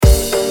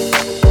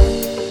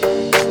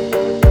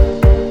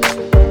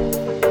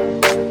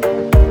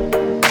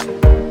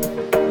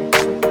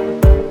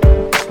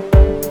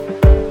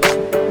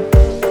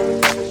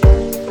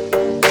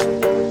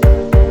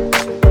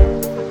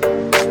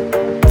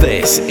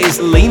is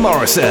Lee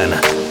Morrison.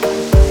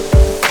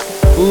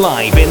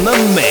 Live in the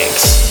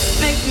mix.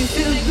 Make me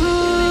feel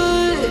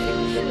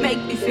good,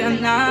 make me feel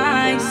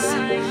nice.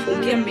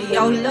 Give me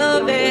your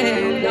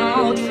loving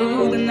all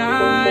through the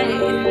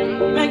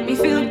night. Make me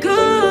feel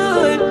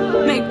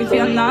good, make me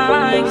feel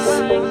nice.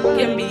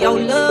 Give me your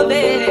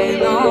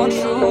loving all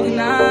through the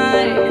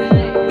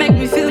night. Make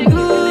me feel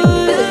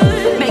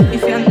good, make me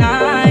feel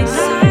nice.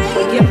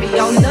 Give me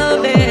your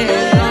loving.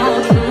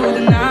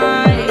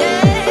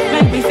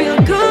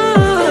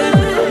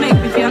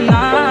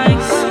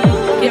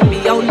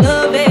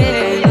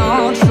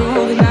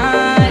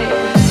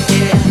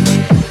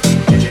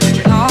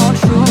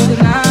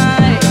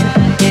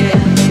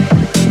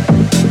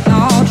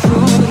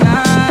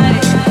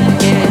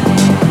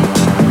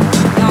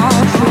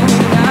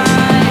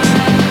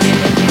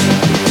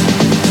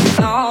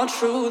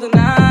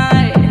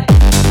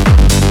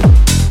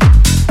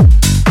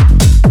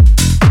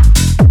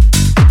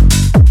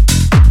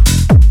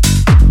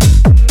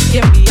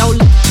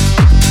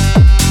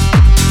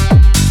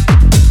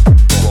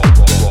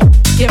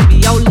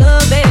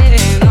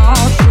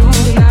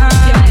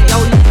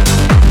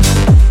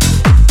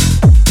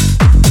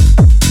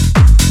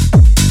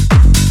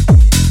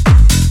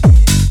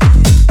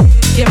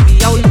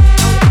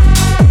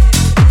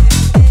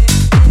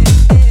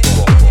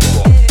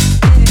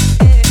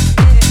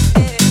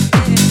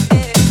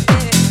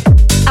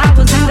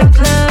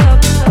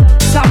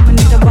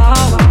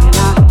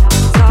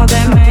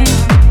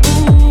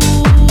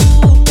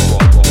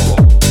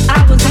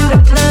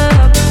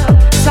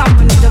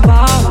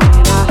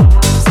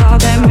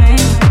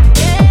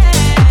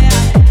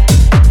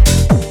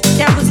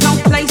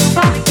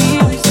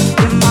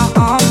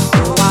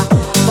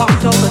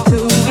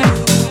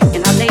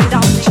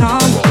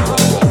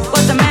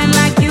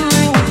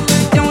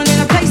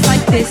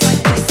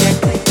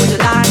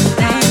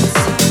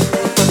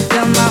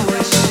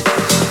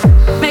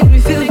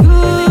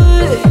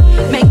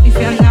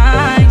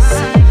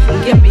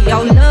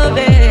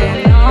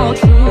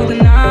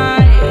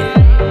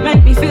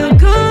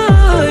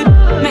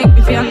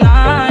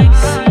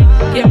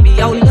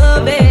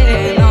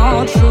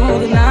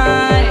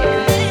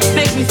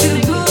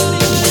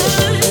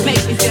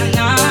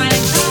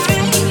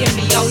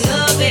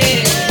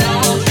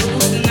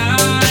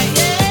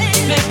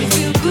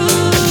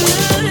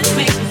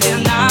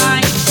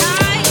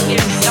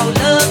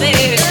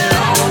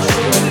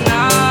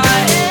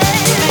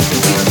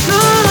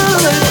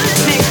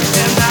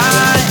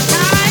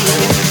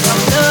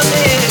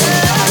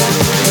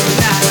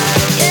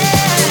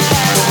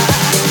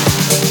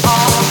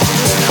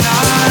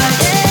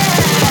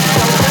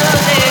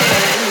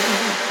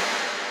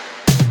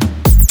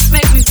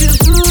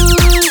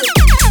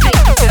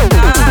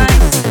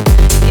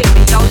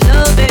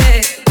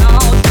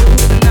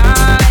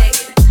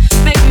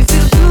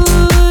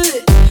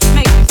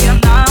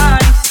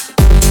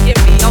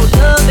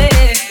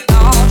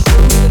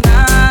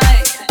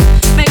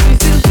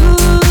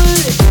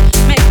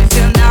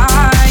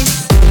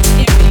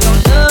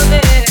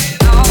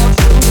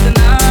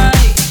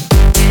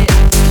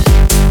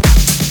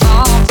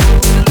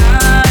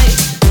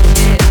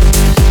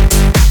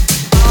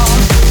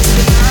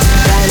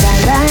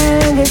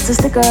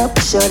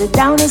 Shut it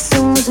down as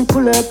soon as we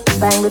pull up.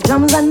 Bang the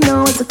drums, I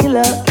know it's a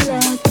killer.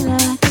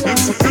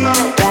 It's a killer.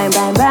 Bang,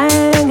 bang,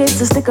 bang, it's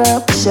a stick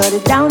up. Shut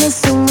it down as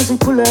soon as we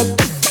pull up.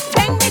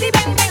 Bang, bitty,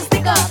 bang, bang,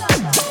 stick up.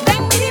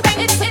 Bang, bitty,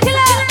 bang, it's a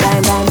killer.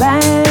 Bang, bang,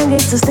 bang,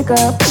 it's a stick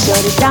up.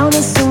 Shut it down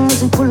as soon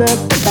as we pull up.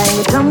 Bang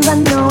the drums, I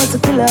know it's a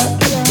killer.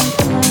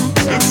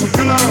 It's a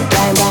killer.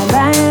 Bang, bang,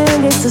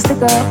 bang, it's a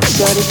stick up.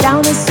 Shut it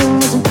down as soon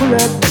as we pull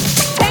up.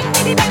 Bang,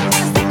 bitty, bang,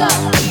 bang, stick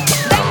up.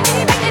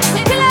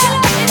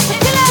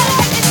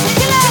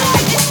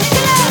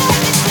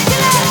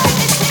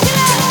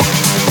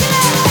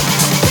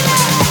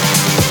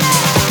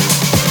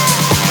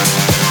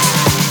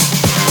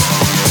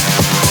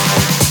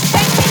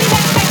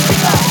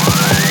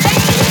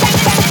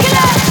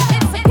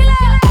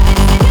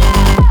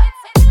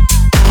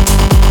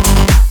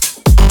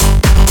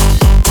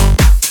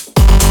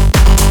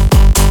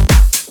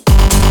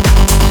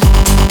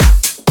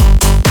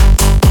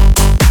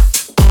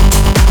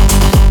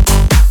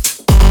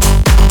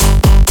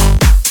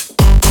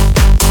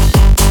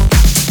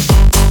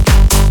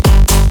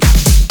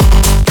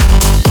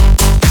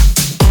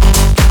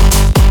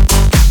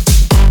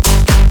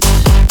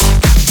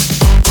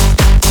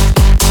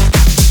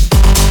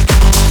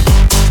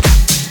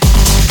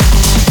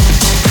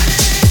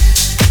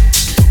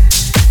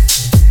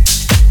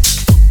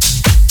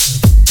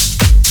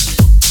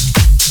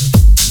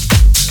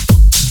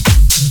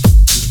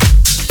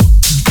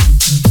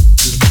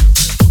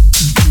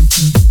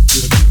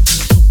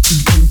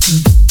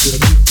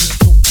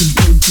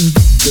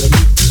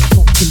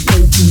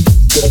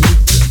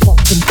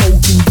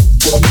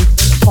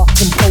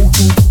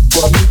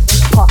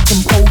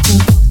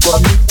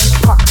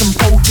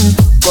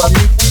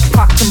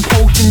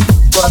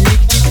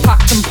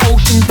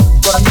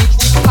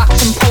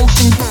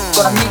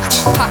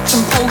 Pack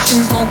some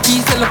potions, no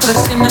peace, till I put a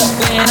sim in the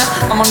banner.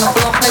 I'm on the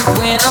block like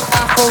winner.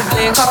 Backroad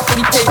leg, got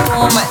pretty paper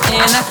on my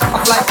inner. I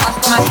fly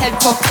past my head,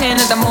 top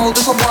 10 of the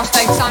molders. I wash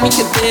like Sammy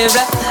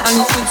Kadira. And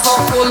these should start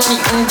calling me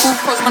uncle,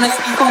 cause when I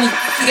speak on these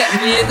to get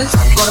murders.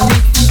 Gotta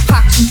make these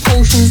packs and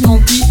potions,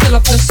 no beef till I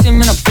put a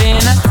sim in a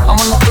banner. I'm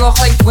on the block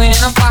like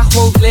winner.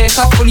 Backroad leg,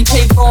 got pretty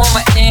paper on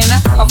my inner.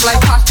 I fly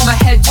past my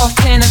head, top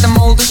 10 of the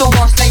molders. I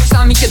wash like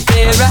Sammy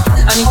Kadira.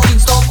 And these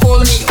should start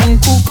calling me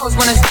uncle, cause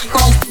when I speak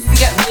on these to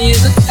get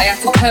murders. I had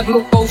to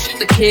pebble up bullshit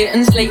the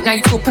curtains. Late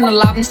night up in the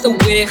lab and still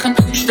working.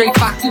 Straight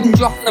back to them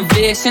dropping a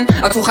verse in.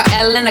 I took a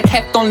L and I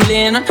kept on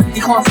learning.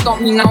 You can't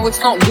stop me now, it's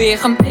not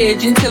working.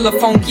 Paging till the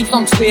phone keeps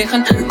on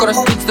twerking. Gotta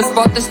switch the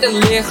spot, they're still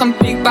lurking.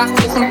 Big back,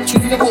 cooking up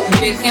Tuesday, but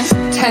working.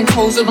 10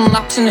 toes of them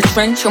laps in the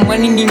trench. And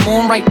when he need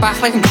more, I'm right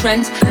back like I'm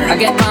Trent. I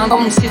get round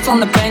on and sit on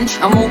the bench.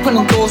 I'm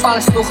opening doors while I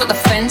stuck at the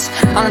fence.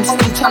 And I'm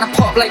still trying to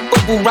pop like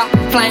bubble wrap.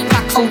 Flying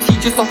packs OT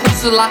just a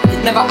hustle at.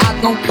 Never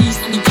add no peace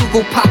to the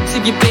juggle packs.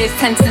 If your base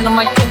tense in on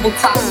my double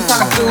tap. I'm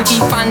trying to build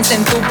these fans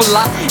then double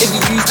that. If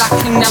you use that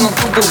king then I'll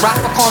double rap.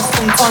 I can't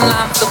stunt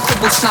online for the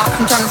couple snaps.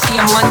 I'm trying to see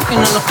a man pin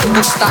on a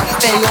couple stack.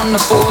 Stay on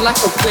the ball like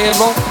a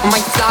Guerrero. I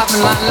might slap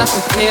and land like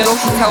a Guerrero.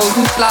 She tells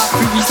me slap,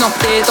 he's not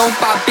there though.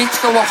 Bad bitch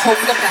so I hold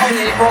up the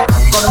hero.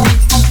 Gotta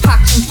mix these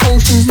packs and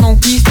potions. No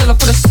beef till I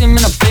put a sim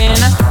in a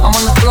banner. I'm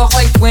on the block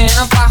like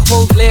winner.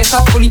 Backroad leg,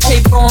 got fully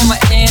paper on my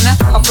inner.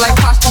 I fly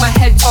past my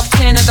head, top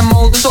 10 of the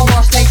molders. I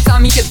wash like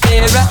Sammy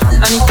Kadira.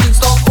 And he keeps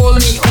start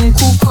calling me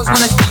uncle, cause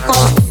when I speak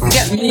on to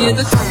get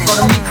murdered.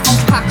 Gotta mix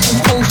these packs and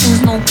potions.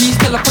 No beef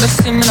till I put a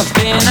sim in a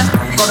banner.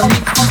 Gotta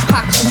mix these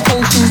packs and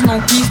potions. No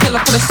beef till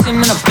I put a sim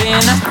in a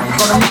banner.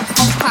 Gotta mix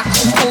these packs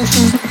and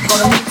potions.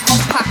 Gotta mix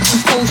these packs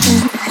and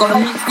potions.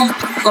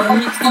 Gotta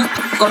mix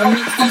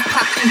these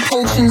packs and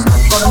potions.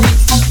 Gotta mix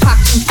these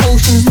packs and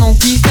potions. No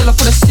beef till I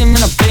put a sim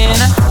in a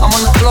banner. I'm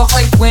on the block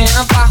like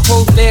winner.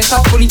 Backroad leg,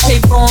 got fully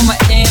paper on my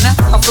inner.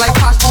 I fly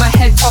past my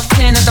head, top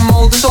 10 of the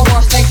molders. I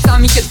wash like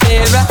Sammy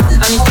Kadira.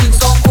 And he keeps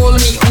start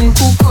calling me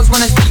uncle, cause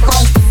when I speak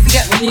on to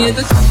get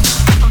murdered.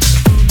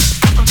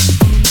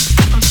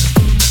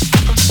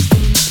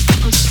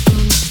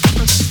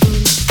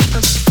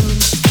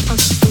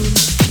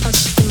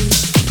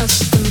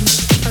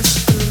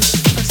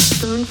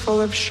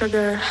 Full of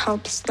sugar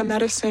helps the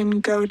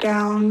medicine go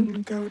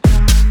down, go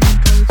down.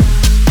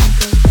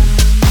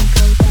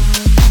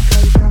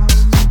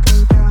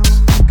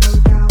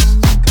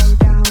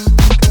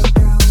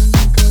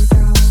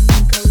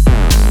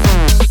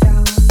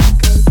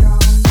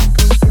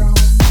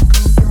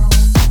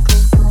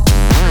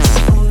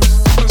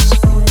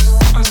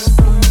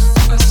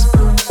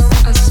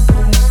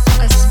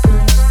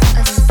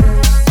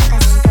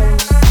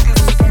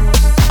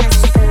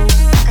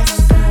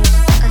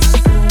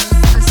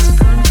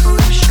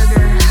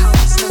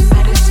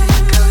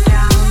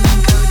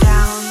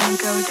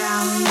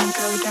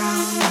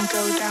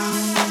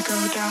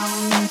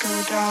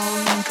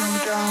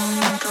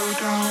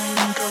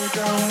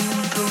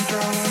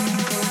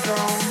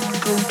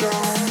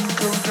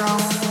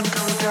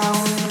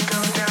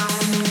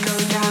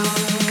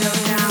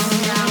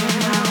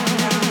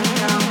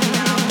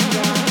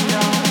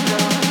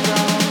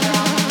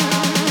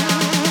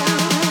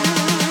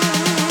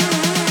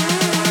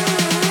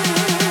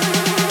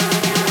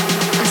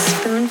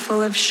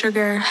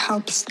 Sugar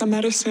helps the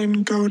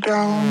medicine go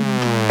down.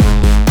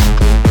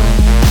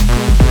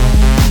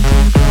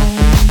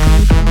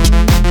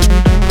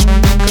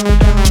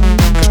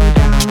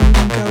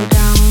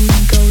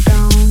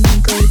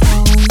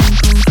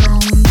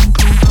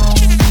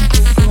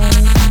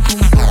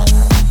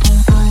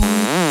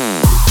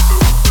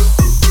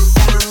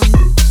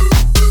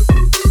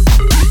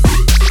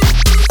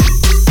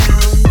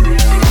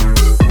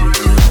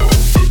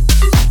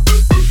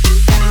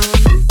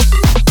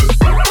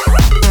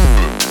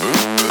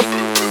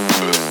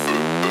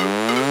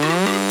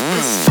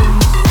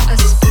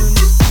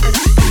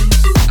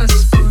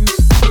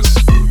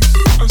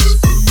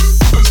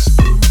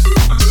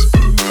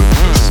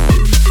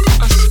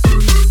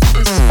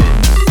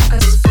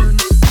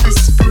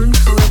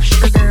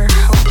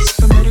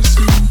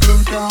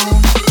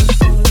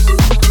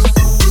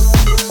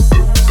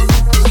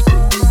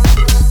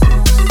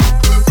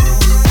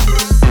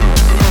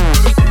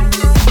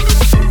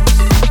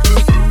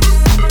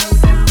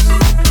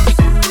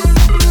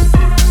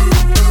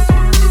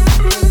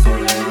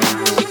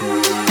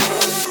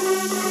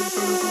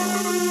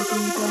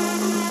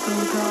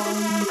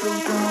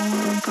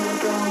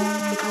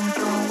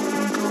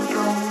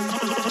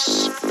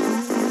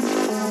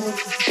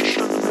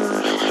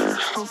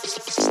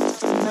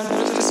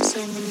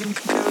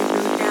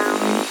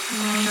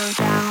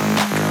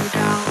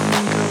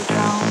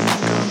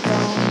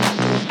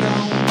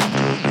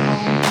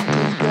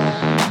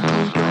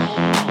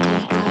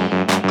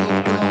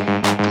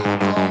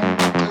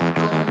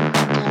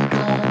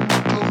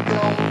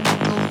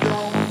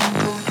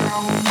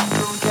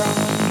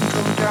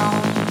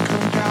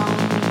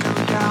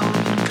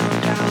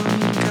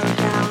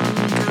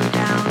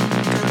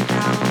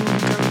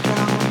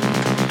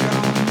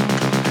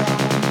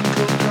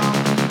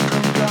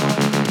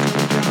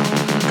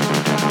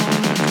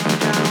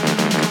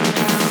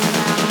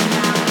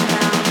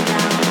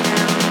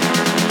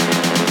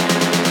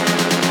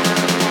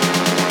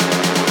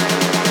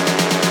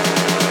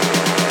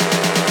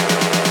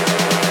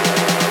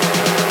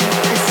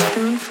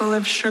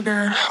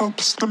 sugar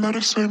helps the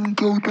medicine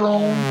go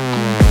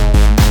down.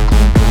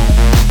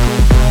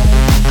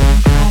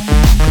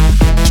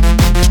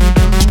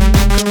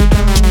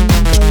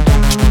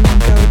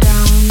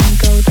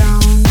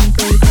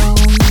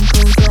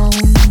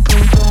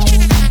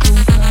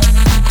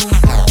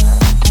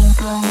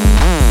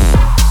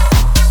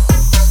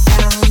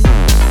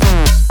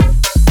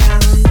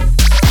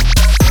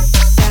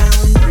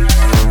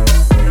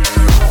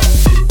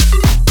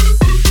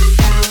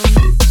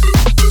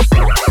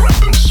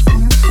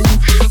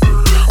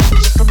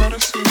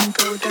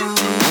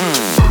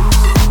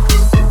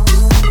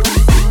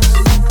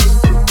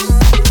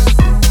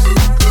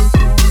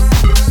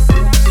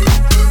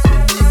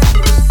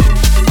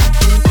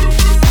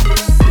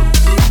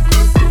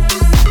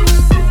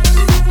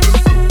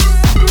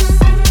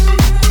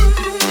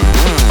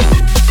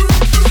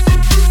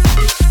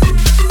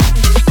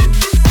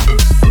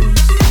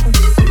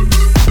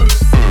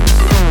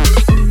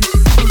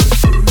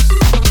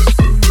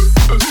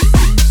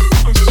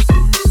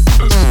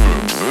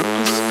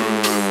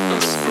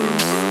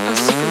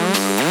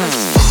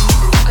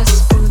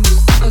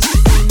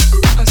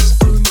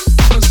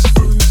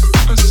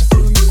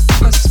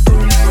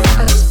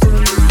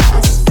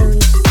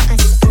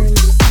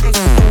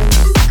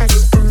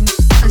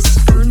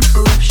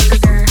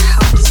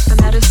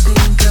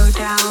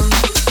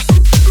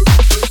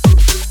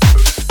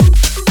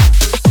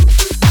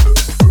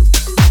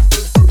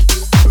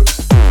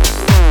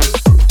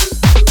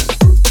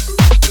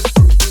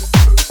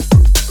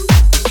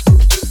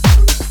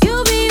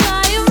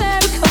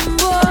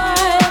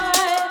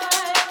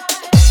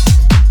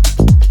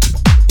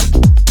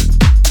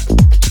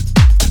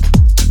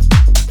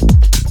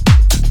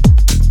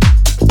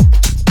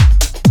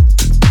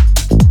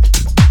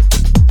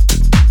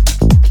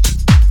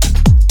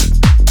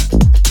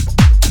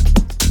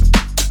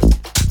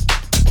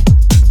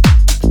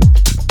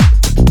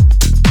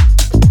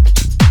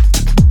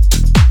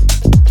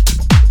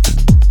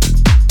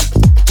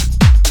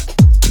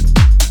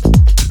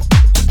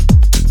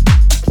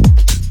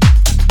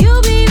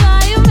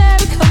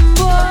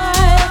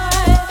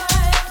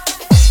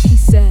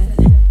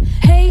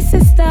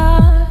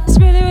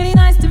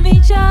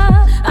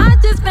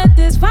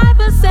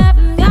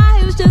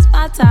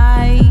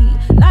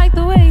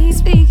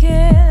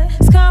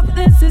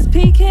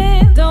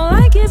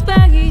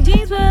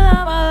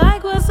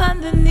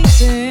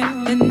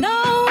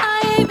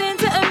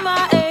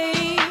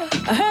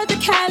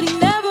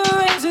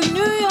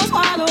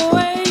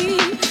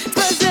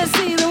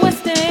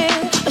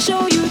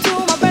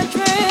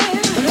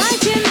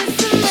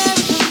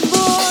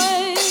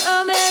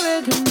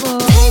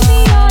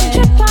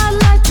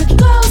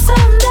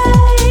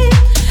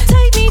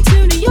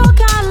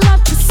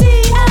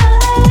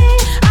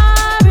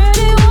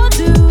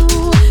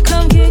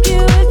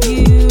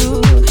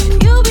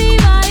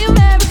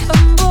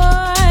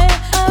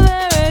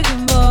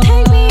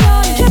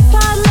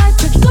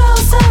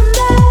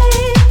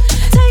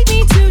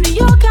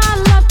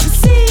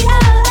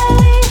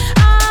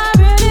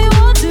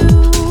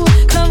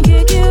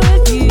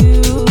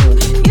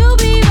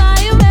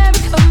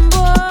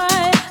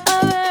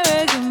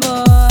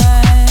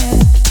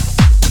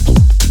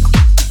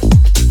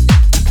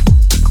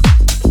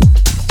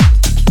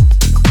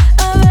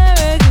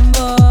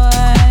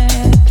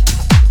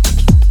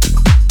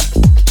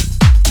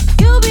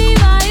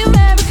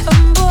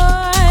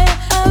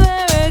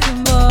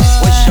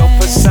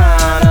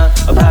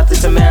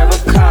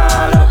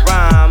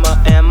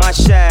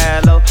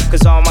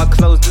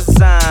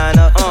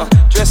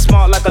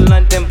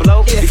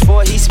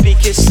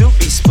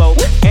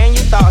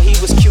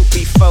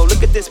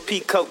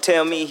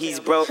 Tell me he's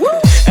broke.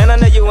 And I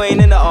know you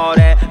ain't into all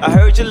that. I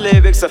heard your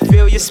lyrics, I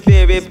feel your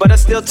spirit, but I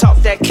still talk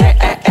that cat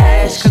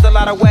ass. Cause a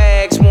lot of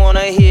wags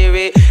wanna hear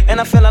it. And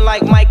I'm feeling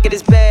like Mike at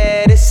his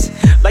baddest,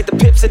 like the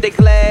Pips at their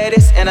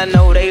gladdest. And I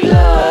know they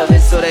love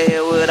it, so they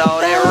hell with all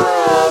that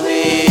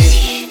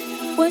rubbish.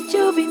 Would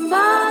you be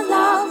my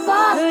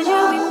lover? Could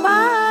you be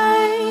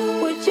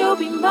mine? Would you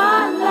be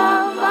my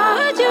lover?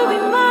 Would you be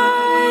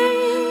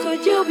mine?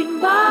 Could you be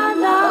my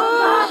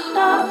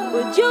lover?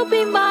 Would you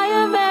be my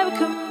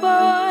American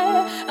boy?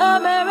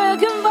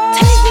 American boy.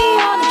 Take me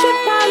on a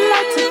trip, I'd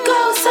like to go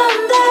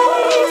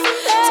someday.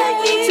 Take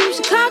me to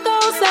Chicago,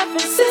 San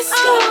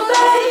Francisco,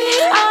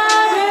 babe. I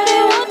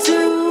really want to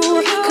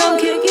come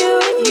kick it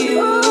with you.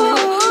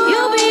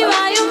 You'll be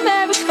my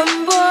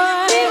American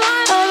boy.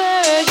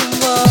 American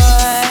boy.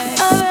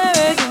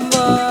 American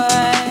boy.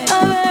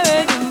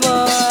 American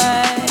boy.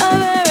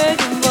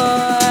 American boy.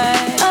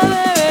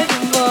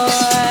 American boy.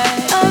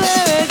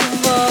 American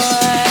boy.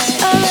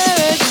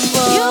 American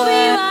boy. You'll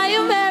be my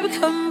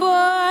American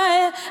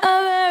boy.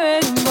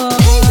 American boy.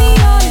 Take me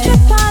on a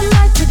trip, I'd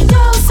like to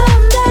go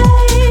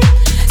someday.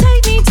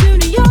 Take me to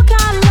New York,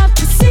 I'd love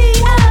to see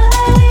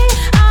LA.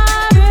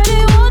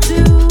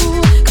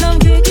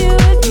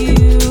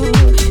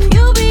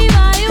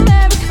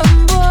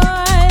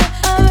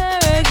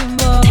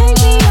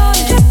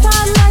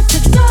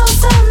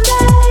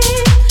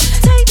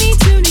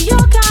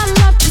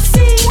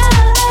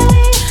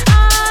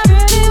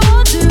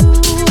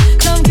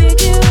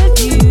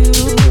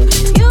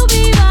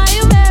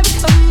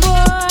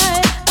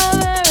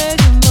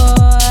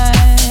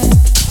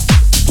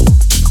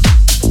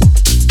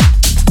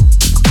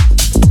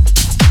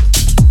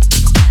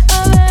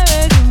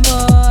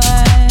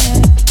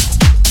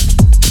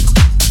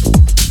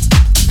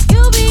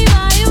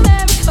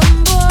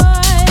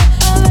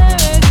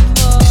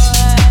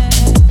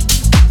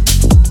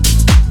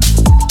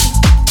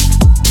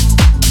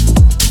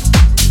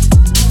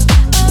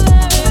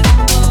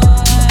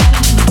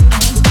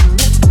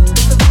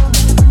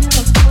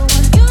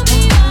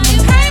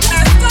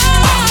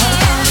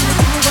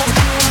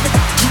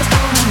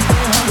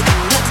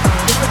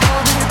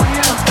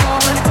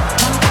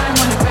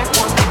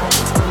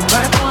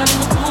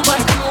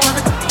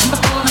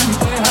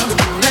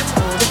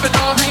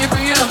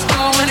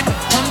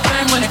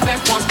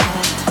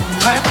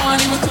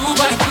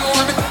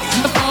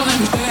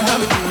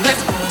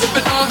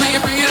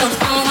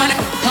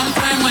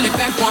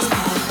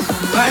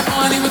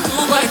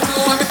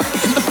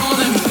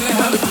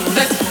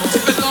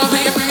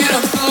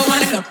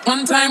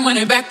 time, run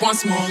it back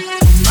once more.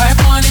 By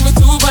one, even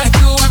two, by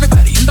two,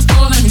 everybody in the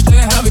floor, let me show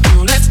you how we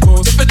do. Let's go.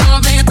 Dip it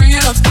all, man, bring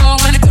it up slow,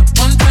 run it up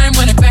one time,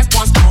 run it back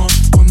once more.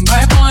 One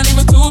by one,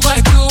 even two,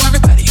 by two,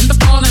 everybody in the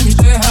floor, let me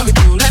show you how we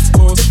do. Let's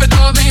go. Dip it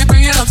all, man,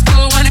 bring it up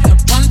slow, run it up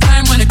one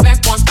time, run it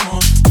back once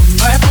more. One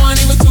by one,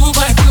 even two,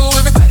 by two,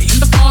 everybody in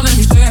the floor, let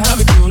me show you how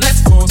we do.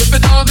 Let's go. Dip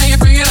it all, man,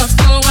 bring it up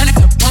slow, run it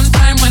up one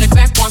time, run it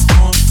back once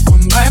more.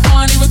 One by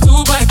one, even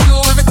two, by two,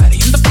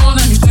 everybody in the floor,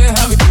 let me show you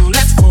how we do.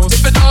 Let's go.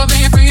 Dip it all,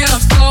 man, bring it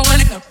up slow,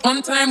 run it up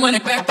one time, run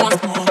it back once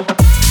more.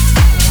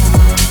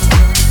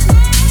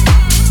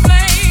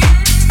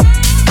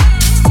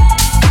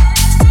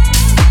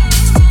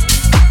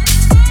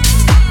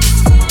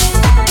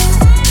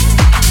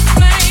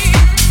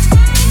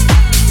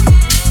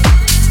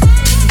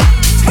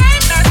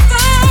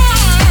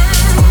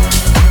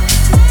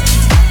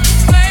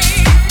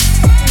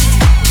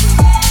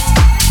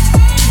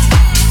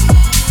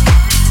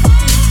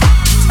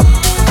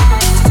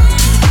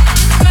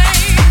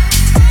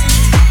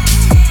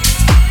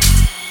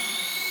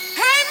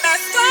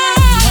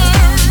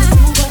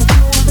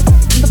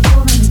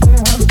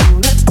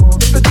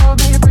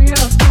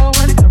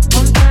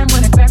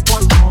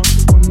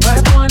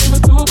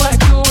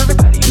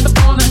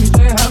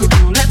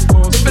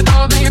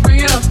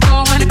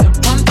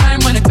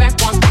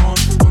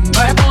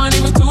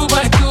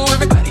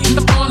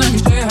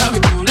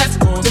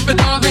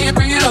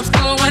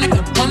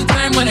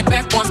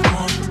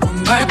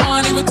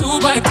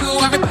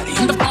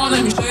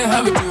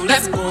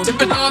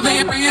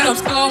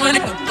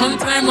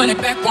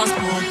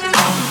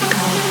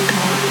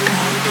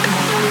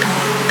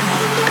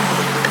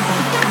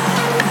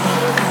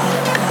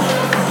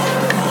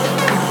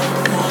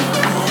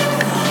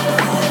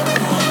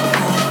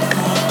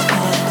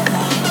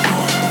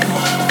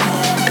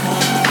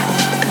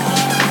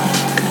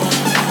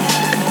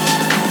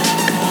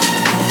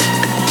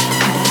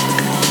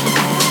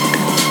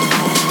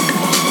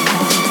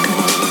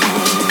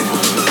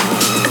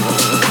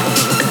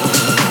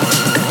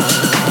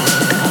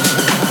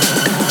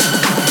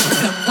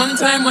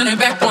 Time, run it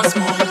back once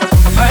more.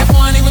 By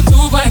one, even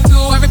two, by two,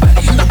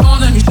 everybody in the floor,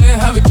 let me show you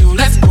how we do.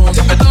 Let's go.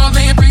 Dip it all,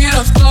 man, bring it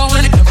up slow,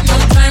 run it up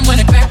one time, run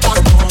it back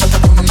once more.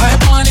 By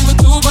one, even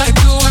two, by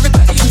two,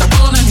 everybody in the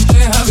floor, let me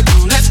show you how we do.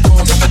 Let's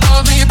go. Dip it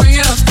all, man, bring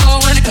it up slow,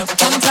 run it up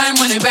one time,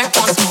 run it back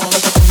once more.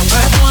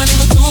 By one,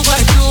 even two,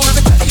 by two,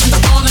 everybody in the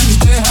floor, let me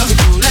show you how we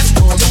do. Let's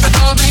go. Dip it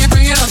all, man,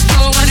 bring it up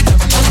slow, run it up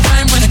one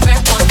time, run it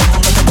back once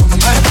more.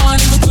 By one,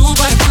 even two,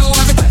 by two,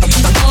 everybody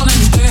in the floor, let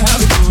me show you how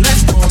we do.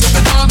 Let's go. Dip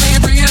it all, man,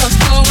 bring it up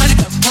slow, run it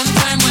up one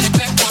time, run it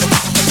back once more.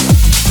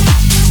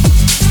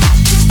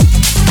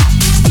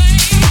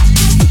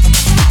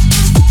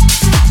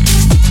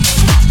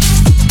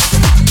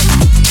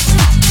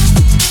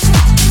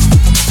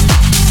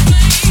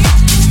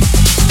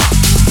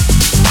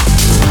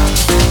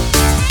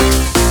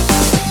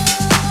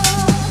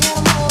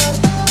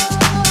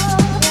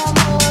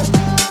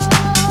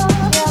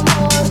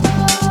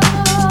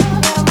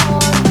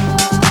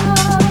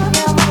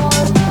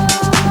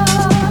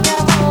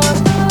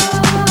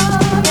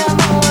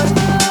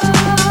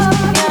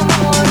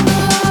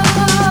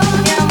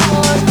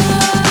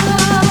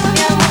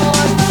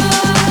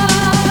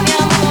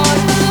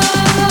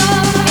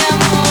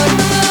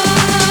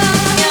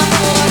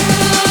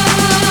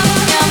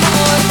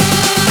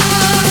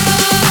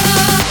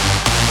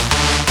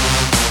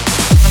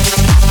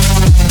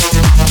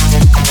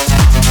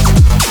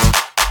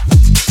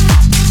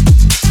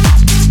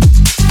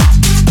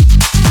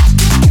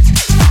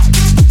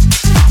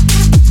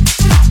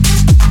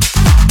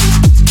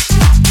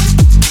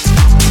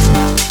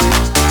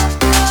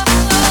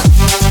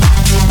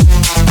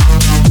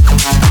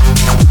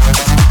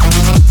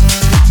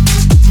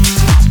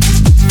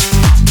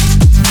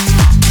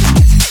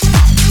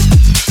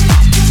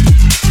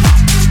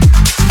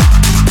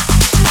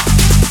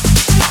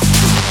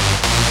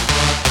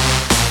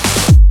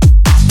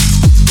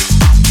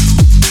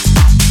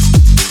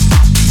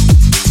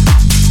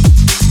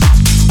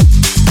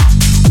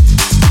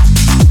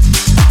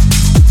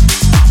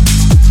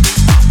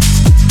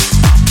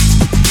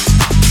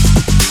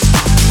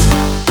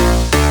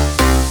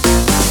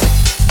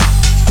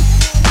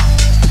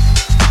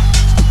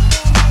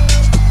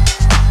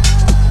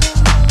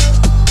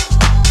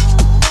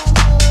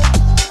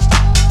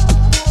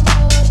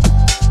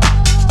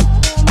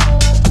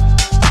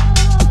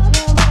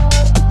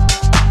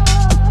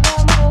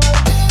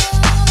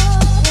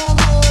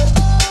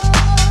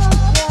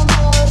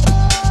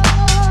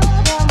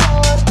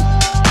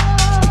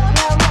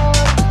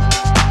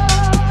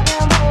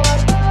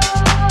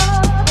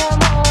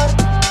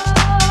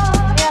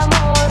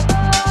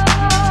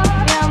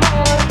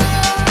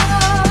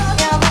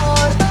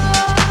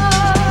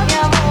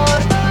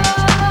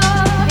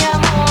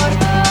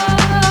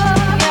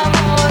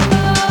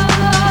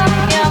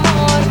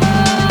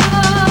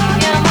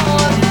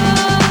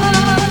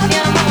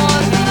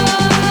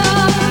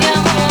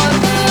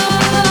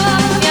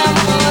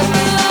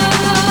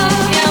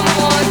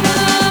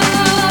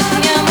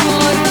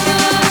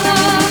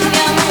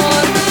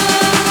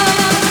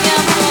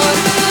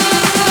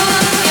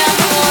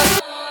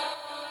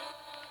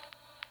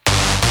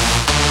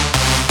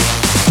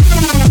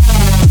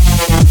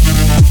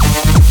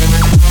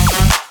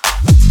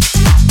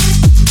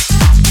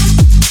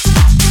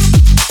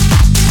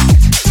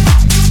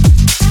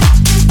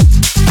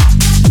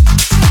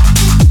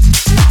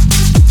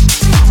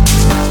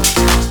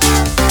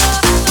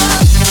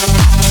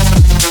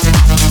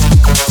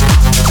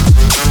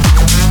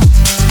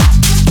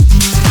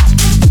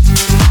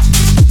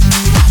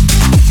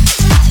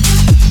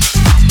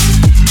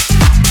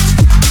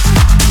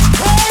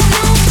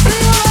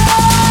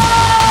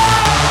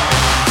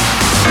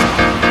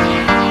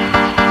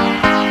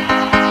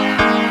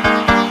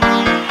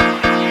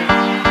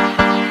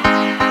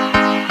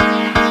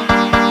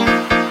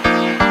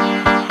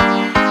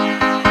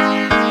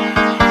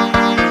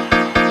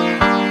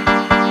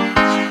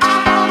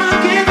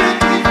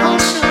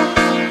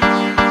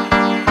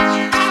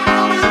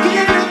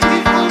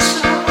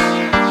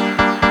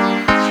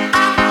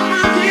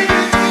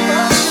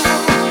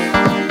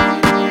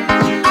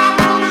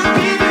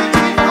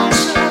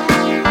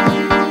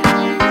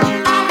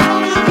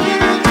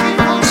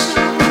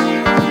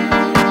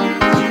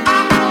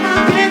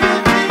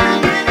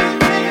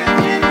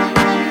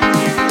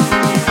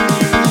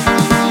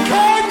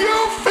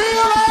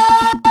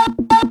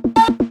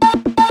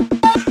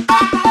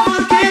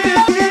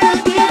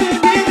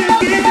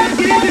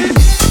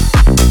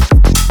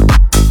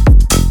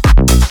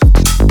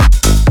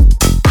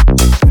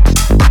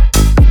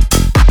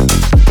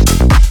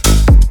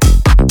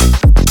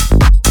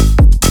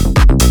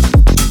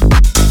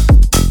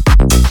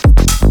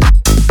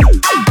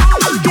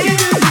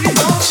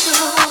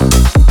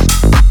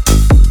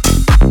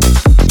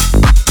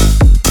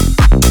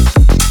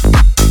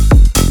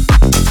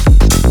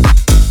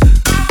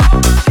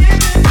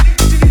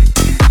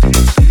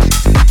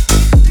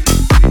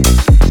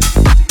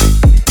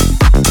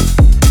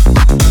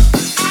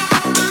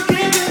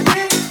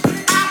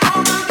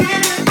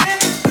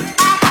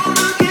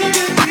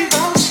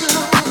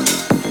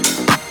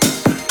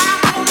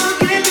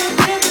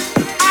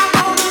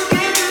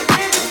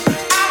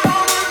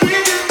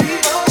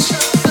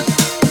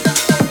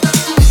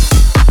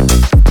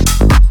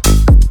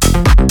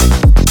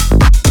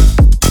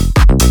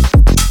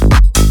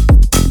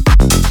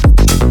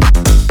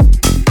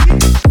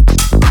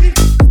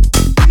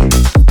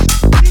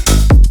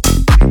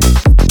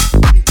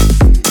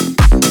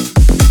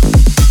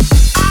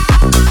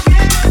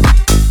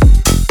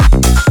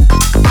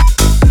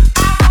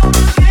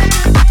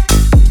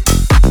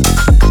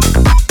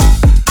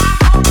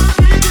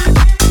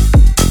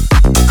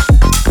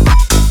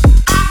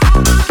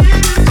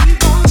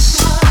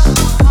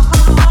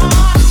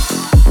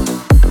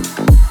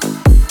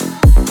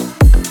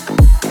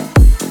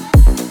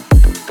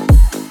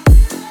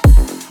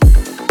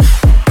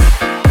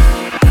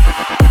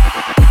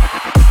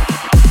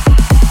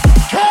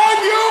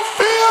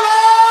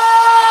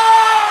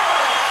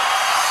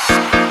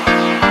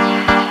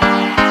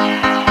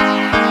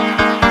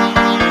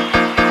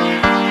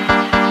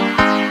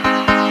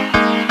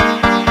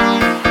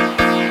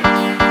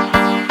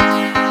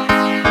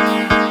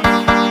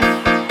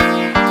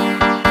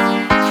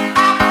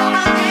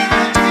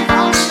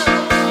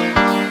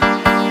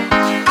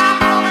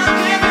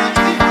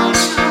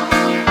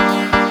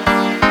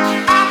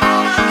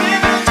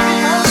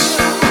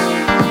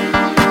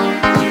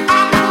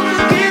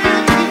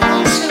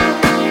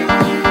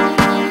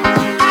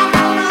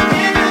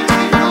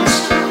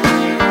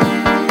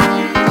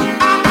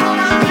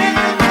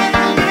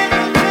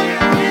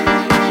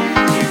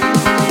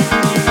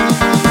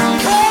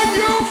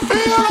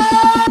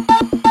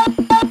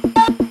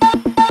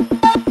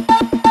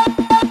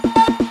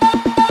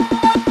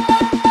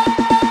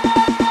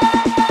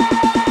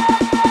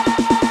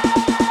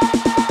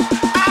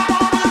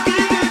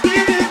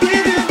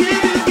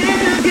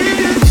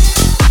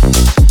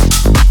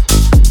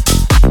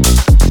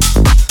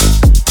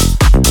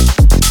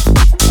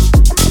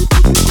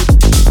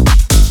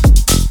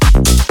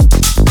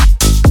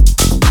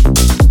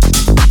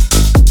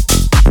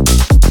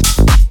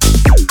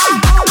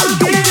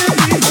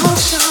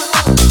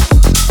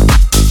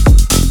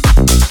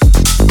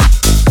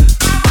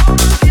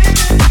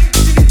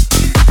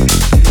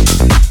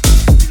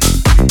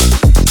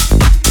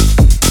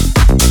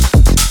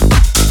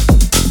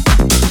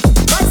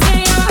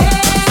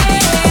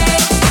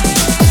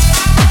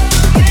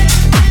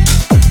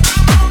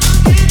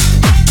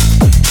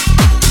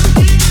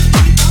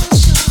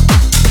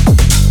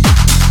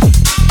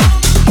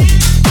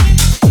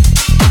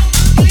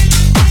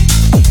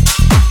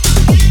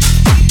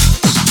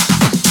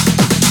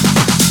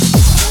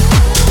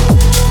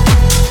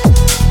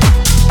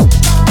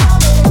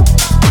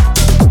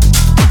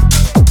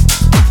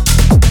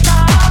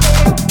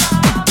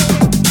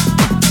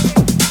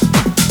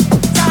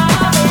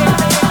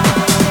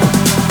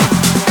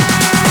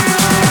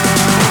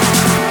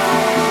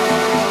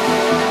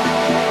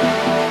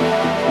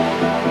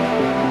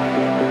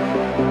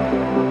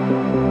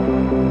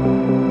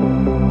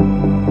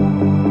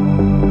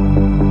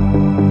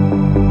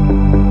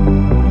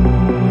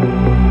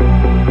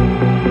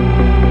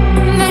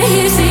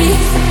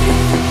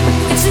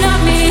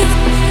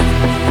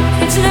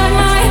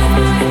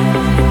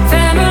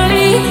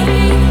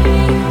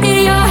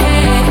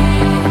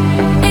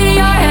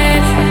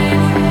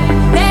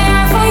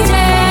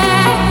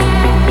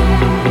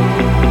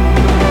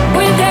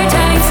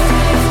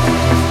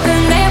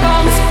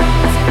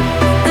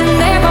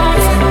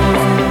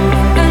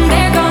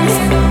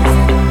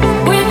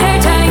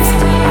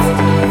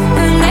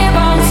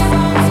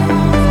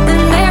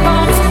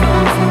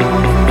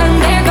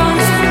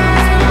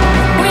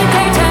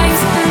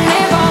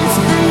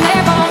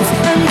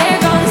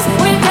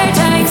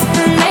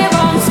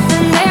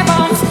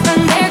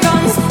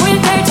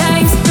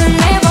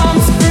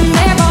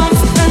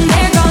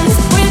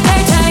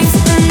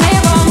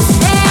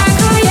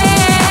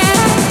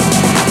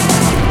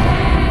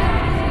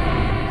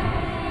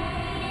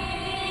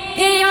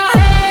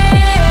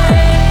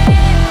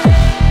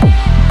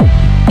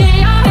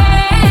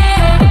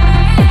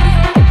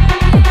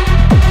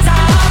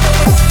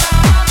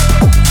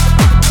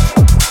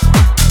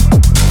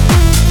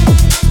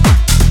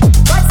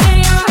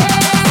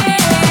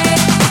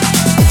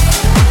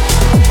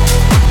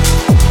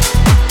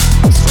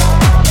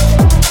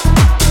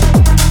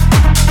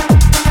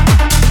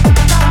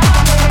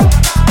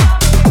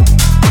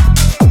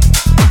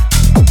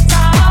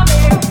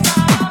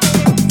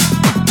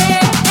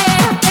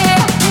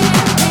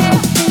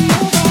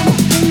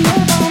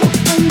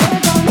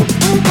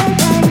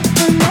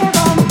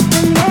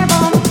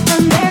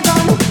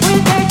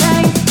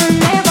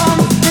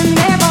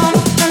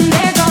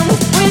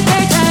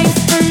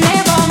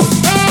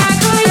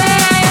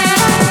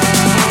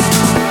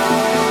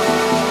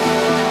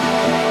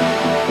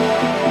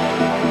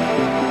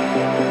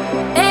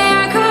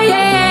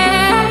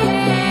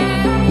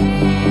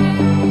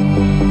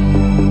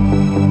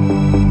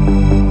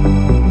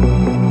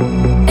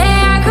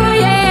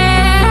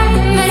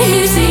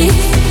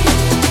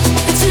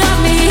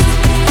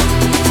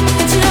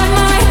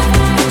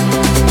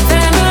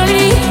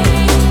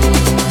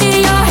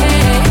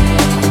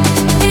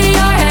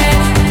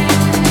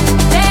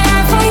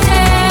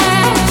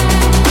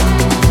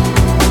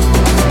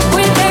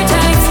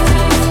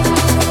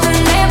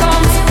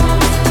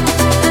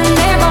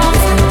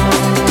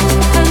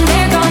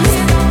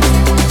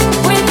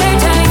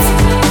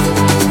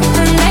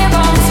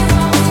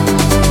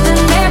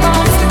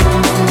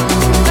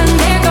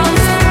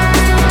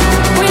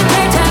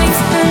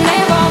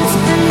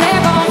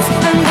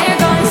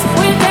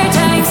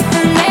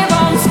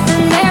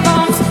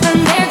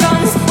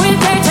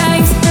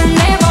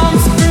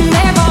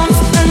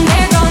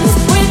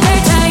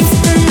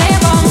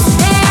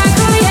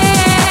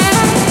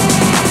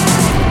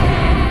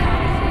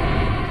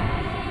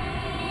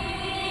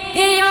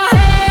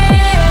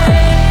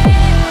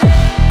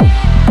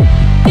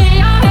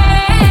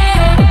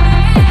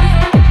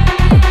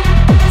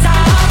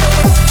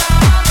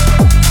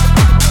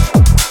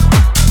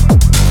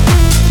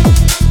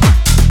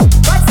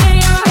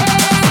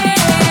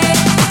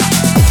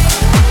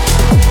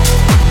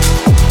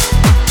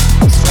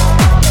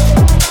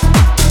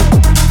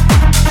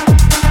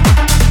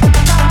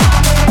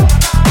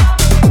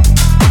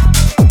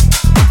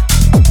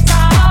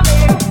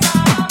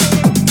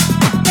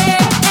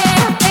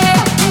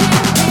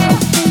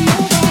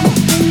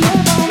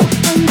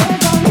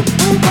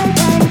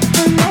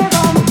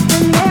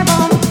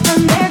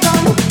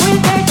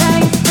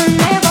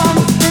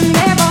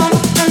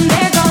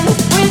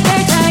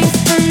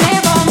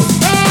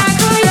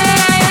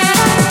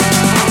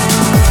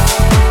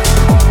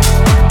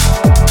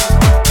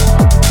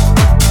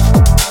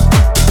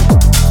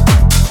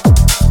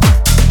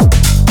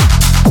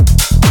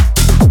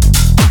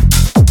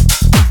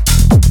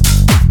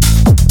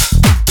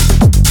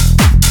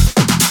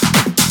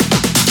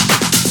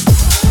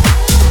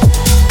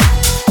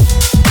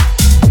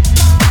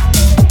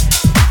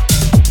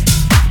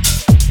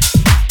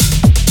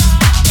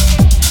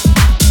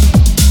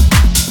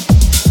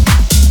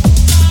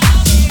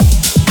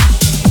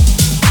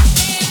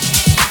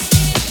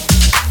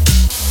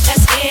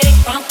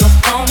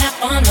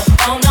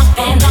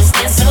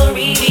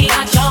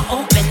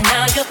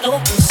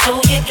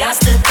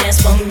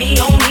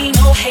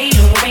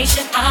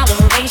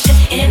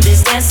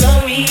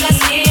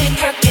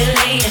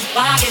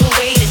 Why you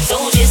waiting?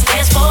 So just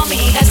dance for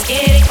me. Let's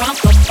get it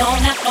crunk up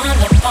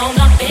on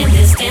up in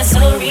this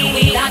dancery.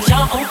 We got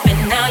y'all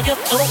open, now you're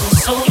open,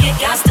 so you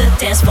got to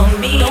dance for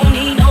me. Don't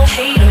need no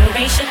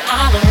hateration,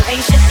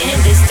 holleration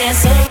in this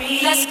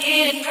dancery. Let's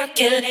get it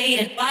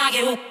percolated. Why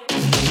you?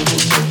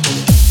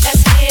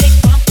 Let's get it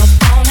crunk up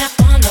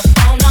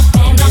on up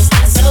in this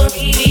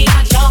dancery. We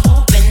got y'all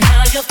open,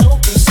 now you're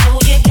open, so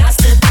you got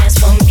to dance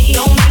for me.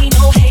 Don't need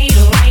no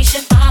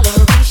hateration,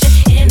 holleration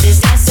in this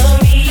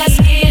dancery. Let's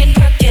get it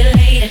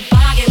percolated.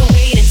 Why you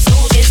waiting? So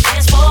just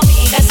dance for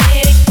me. Let's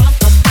get it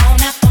crunk up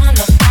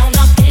on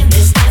up in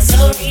this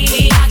dancery.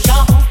 We got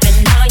y'all open,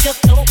 now you're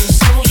open,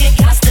 so you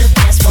got to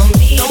dance for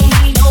me. Don't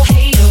need no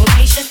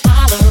hateration,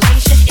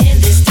 holleration in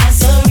this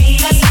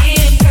dancery. Let's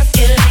get it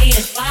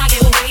percolated. Why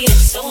you waiting?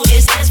 So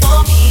just dance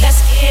for me.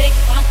 Let's get it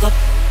crunk up.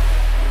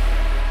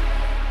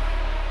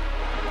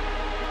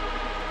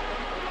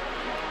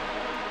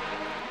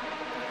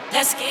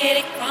 Let's get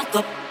it crunk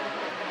up.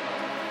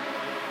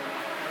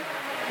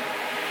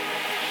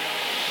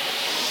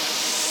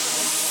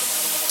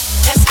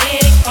 Let's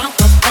get it crunk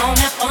up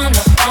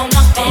on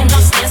up in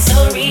this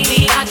dancery.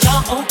 We got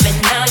y'all open,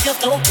 now you're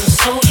open,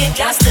 so you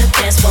got to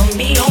dance for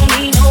me. Don't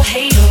need no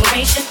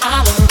hateration,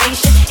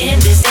 holleration in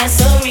this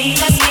dancery.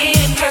 Let's get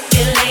it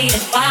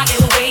percolated. Why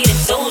you waiting?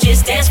 So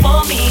just dance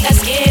for me.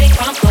 Let's get it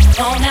crunk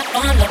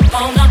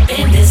up on up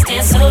in this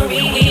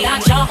dancery. We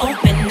got y'all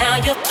open, now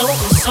you're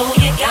open, so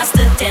you got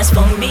to dance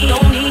for me.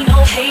 Don't need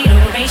no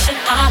hateration,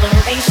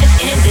 holleration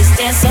in this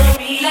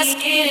dancery. Let's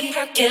get it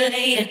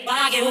percolated.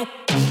 Why you?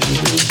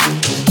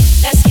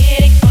 Let's get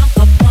it crunk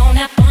up on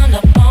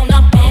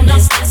up in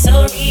this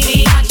dancery.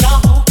 We got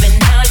y'all open,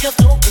 now you're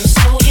open,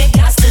 so you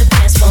got to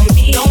dance for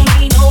me. Don't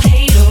need no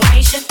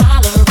hateration,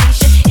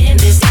 holleration in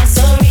this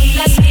dancery.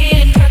 Let's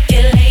get it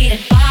percolated.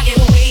 Why you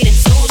waiting?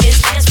 So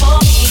just dance for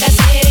me. Let's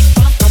get it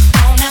crunk up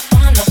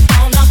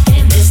on up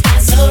in this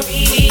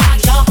dancery. We got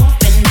y'all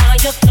open, now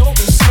you're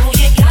open, so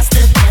you got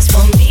to dance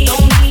for me.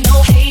 Don't need no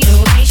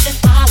hateration,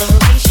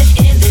 holleration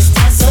in this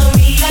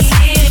dancery. Let's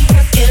get it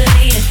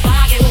percolated.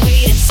 Why you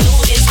waiting? So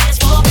just dance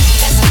for me.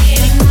 Let's get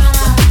it crunk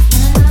up.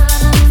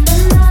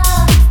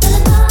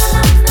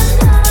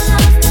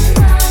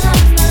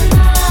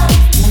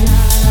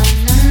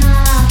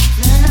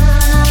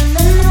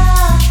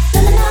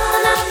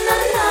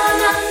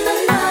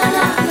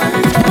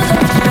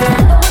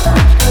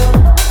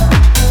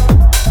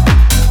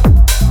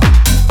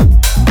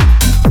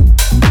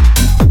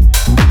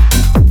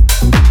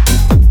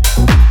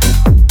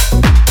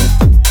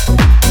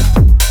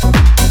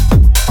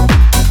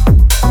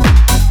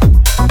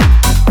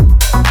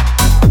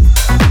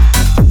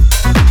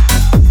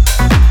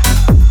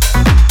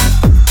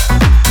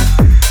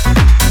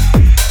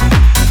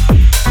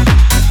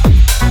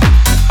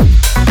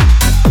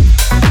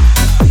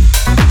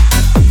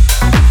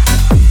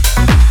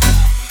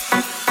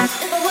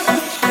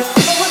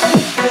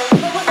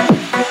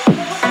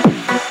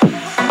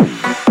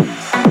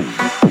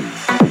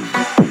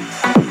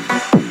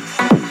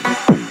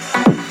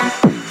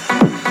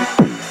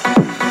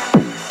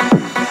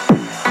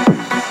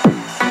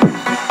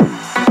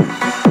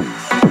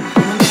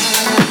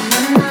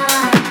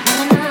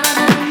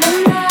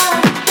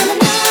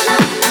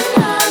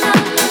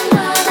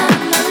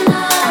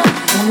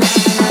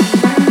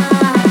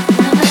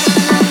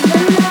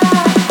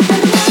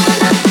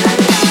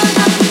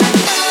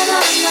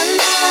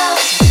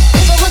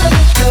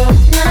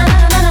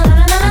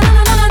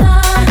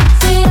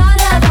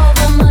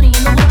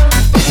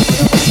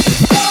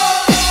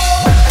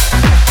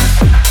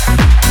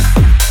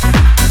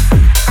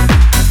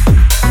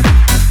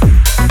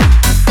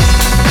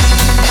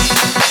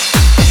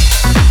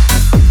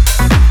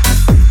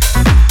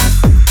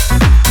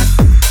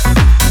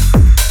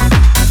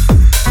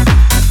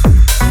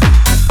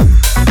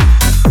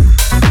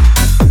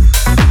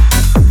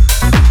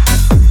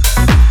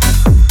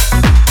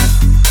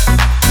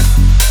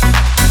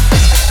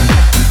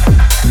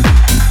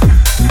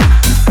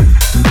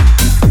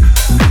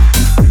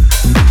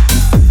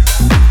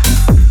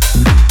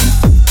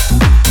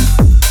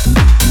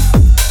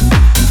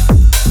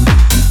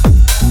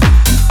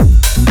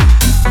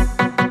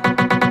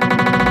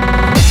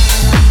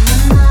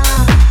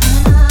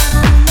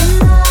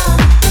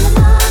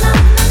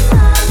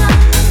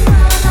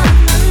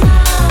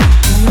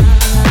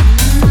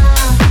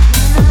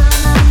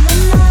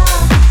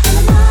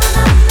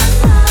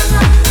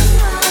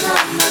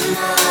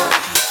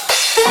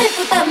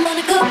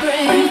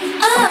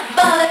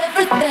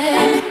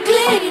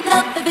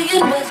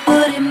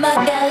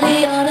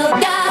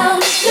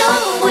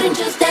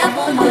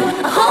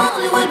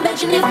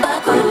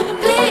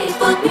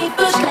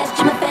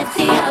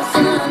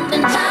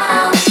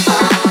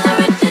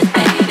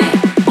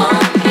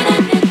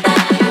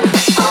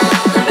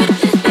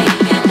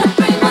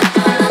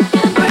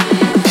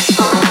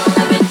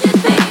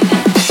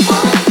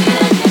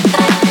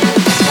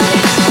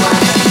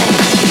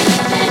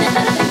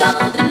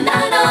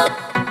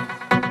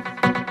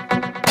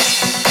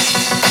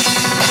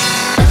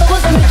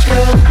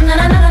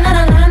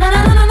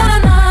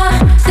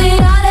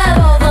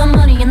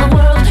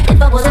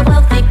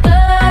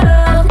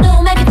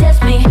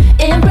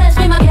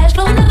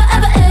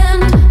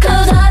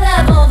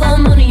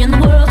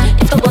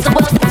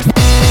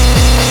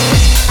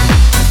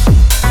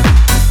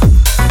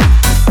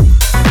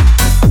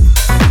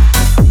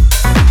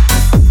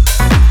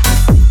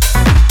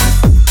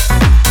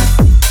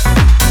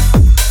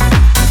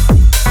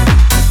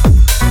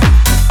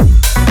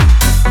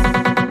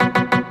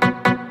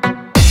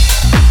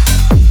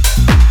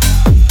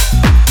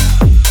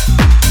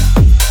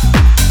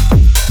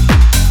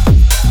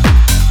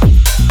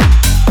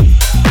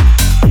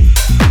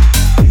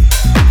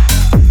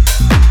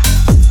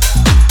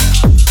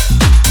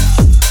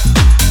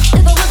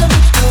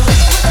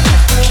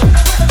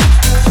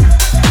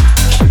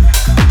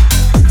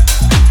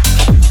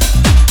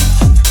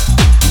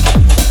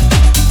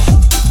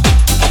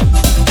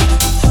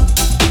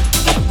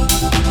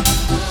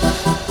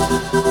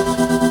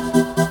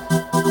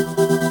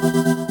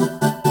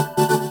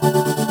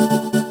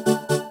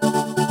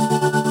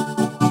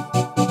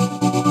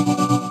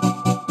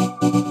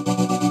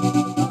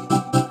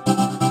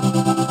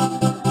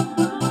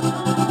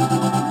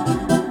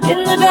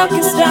 back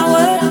is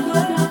downward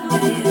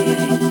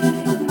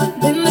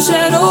in the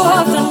shadow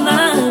of the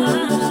night.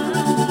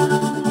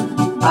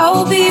 I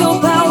will be your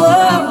power.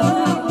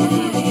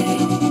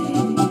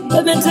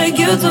 Let me take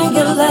you to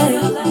the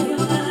light.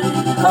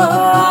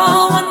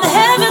 Oh, when the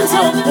heavens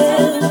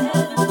open,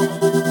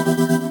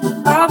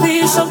 I'll be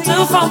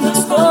shelter from the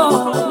storm.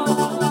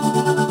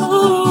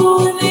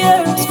 Ooh, when the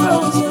air is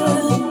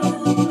frozen,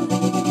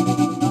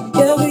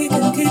 yeah, we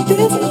can keep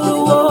it through the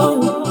wall.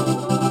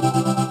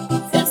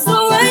 It's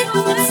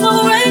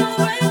alright,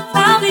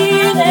 I'll be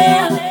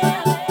there,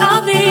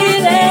 I'll be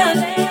there.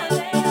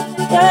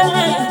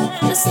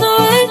 Yeah, it's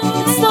alright,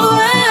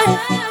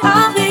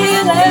 I'll be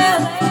there,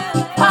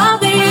 I'll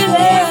be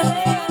there.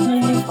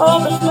 When you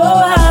open your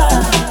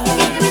eyes,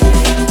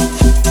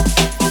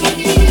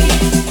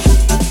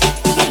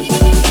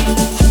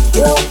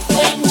 your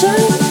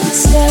angel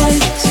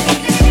disguise.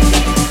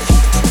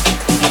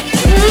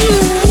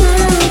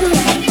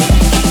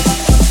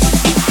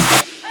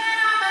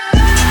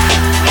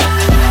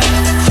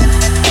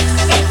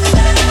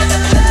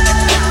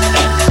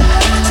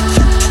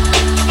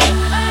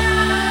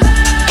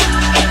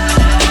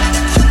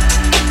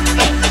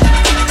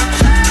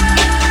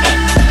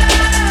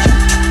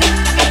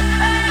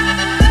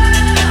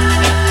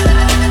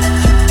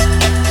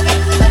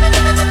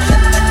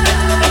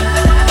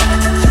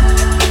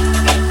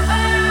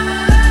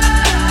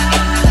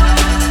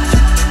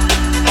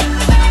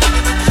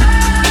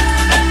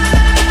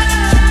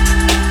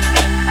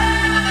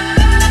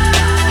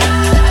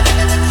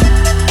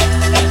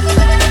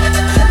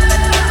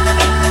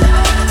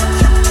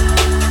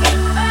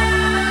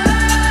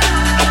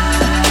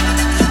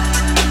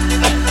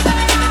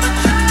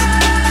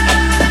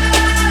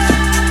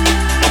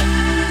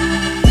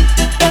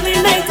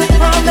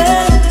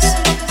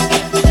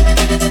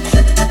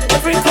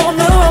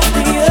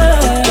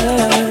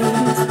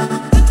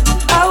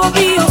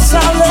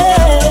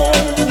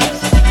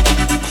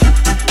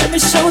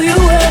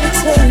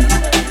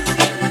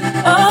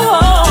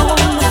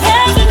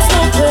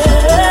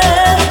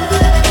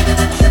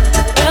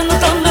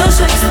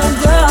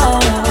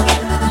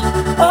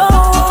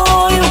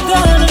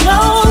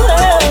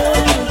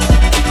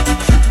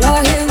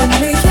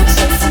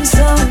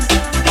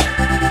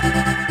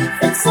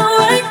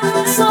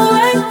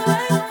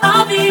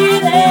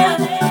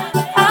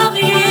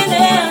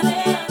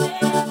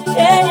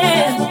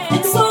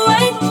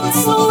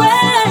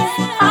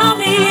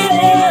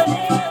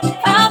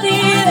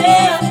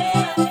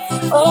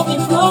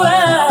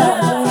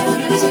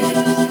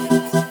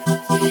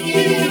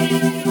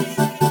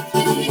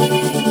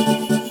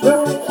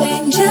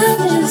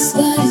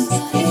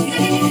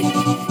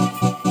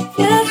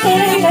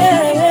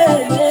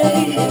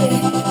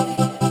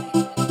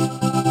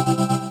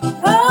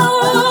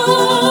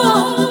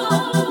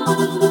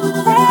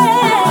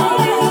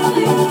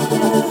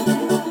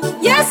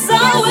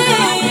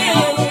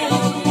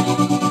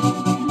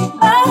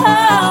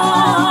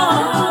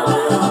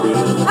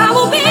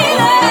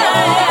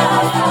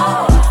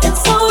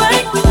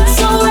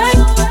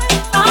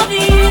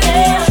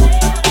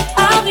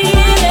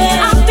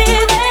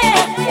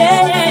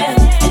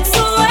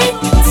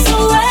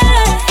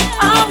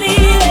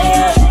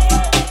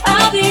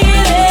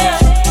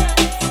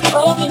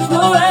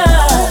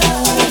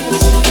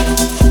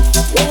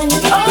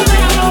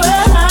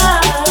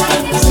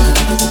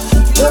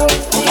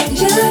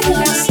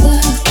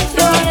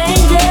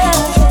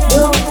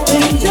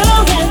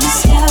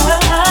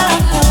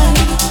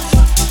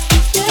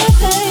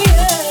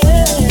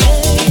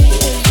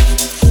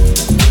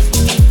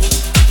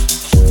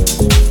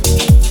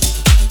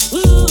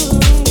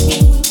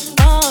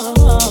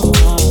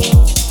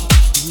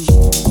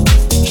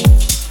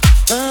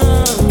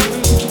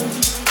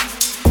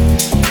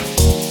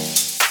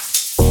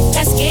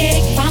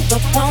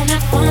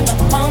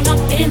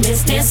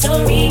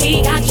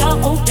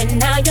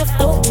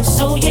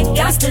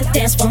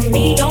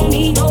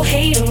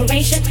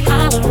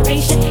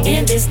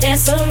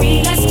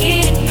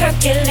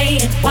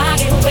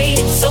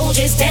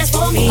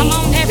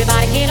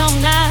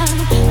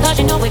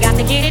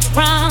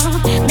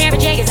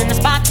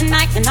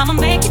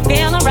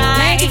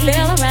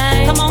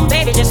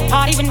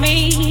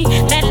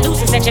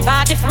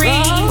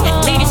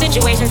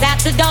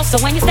 So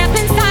when you step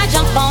inside,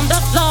 jump on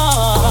the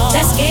floor.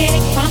 Let's get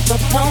it crunk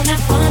up on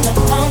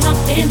up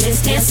in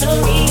this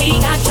dancery. We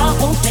got y'all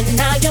open,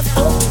 now you're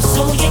open,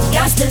 so you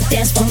got to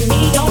dance for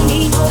me. Don't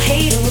need no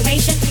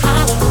hateration,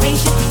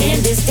 holleration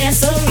in this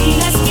dancery.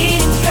 Let's get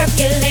it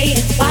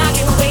percolated, while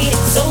you're waiting,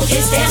 so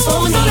just dance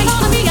for me. It's only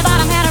gonna be about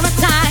a matter of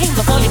time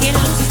before you get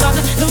loose and start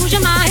to lose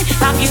your mind.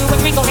 Pop you a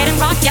drink, go ahead and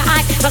rock your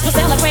eyes, 'cause we're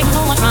celebrating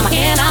no more drama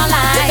in our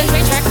lives. Let the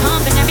great track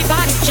pumping,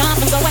 everybody's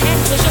jumping. Go ahead,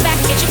 push your back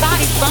and get your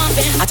body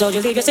bumping. I told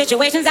you leave your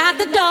situations at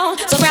the door,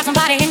 so grab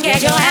somebody and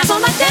get your ass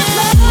on my dance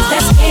floor.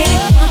 Let's get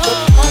it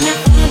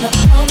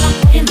on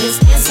up in this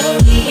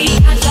dancery. We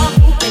got y'all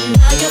open,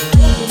 now you're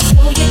open,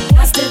 so you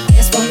got to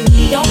dance for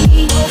me. Don't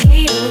need no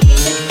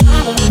hateration,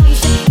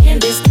 holleration in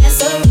this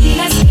dancery.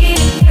 Let's get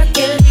it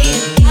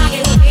percolated, rock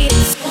it,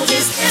 waiting, so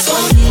just dance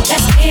for me.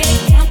 Let's get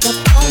it.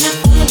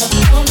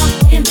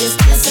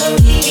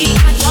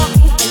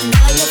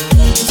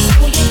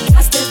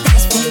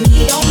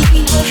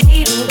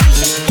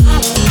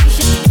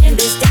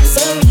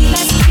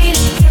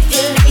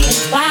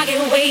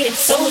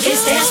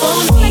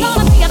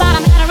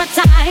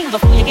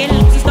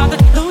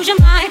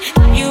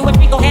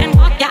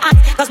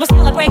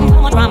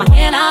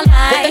 in our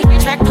life. With the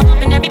great track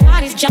pumping,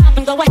 everybody's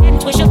jumping. Go ahead and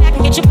twist your back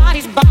and get your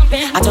bodies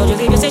bumping. I told you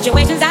leave your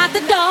situations out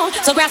the door,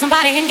 so grab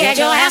somebody and get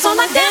your ass on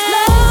the dance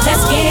floor.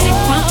 Let's get it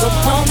crunk up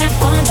on that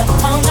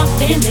fun up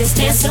in this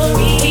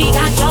dancery. We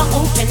got y'all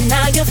open,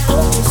 now you're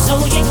open, so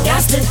you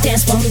got to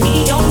dance for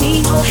me. Don't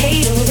need no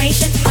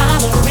hateration,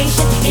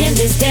 holleration in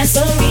this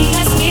dancery.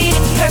 Let's get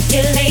it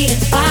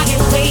percolated, body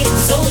waiting,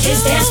 so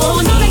just dance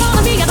for me. It's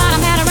gonna be about a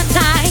matter of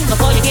time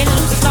before you get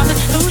loose and start to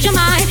lose your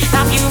mind.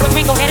 Stop you and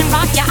ring, go ahead and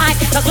rock your eyes,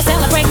 cause we're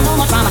celebrating no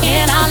more drama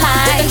in our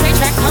lives. With the great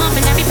track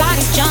pumping,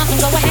 everybody's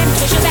jumping. Go ahead and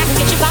twist your back and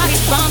get your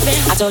bodies bumping.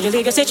 I told you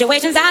leave your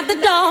situations at the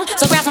door,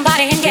 so grab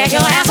somebody and get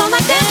your ass on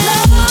the dance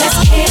floor. Let's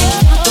get it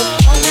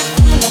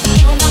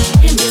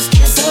in this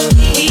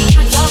dancery. We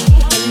got y'all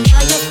open,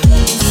 now you're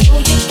open, so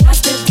you got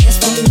to dance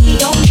for me.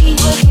 Don't need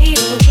no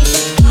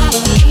hateration,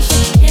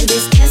 holleration in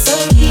this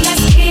dancery.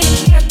 Let's get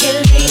it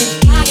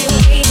percolated, body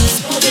waiting,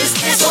 so just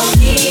dance for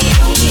me.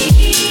 Don't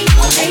need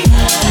no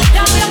haters,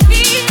 don't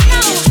need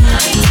no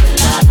trying to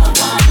love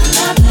one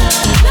another.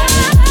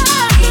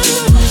 We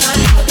just want to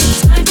have a good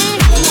time,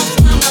 no more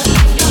drama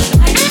in your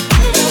life.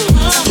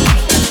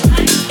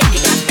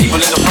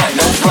 People in the front,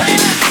 no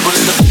frontin'. People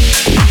in the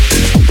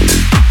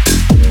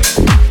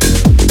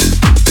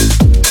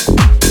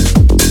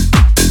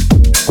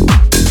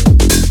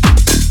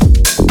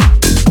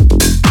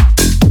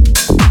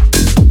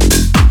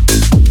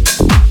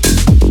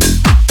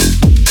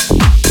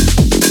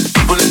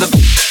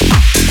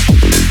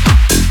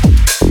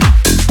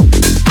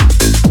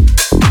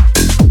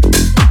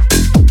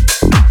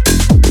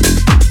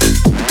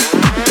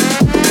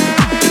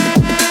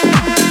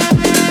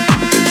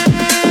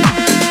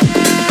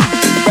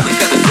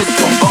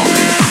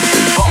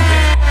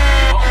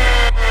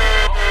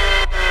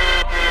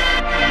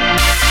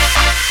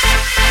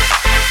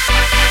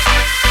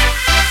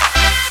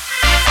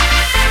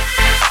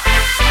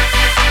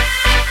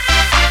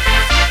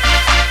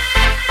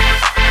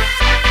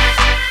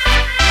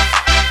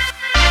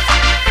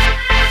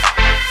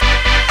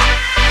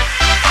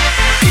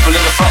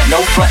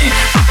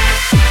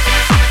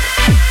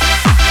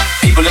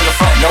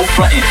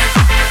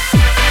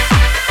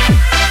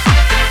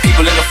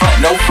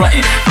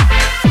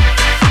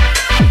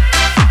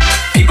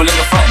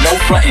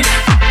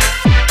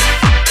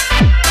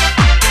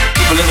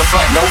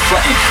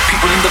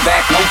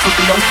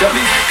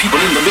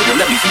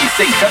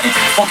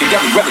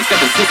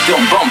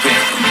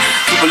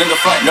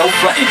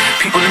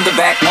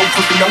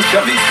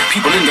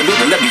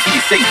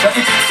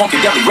funky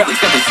deli relics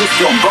got the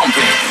system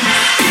bumping.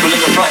 People in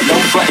the front, no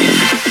frontin'.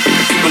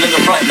 People in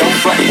the front, no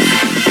frontin'.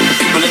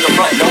 People in the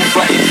front, no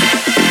frontin'.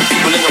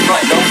 People in the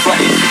front, no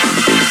frontin'.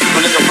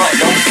 People in the front,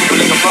 no. People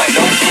in the front,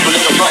 no. People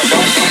in the front, no.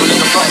 People in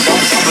the front, no.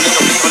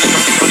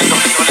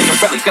 People in the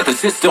relics got the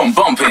system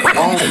bumping.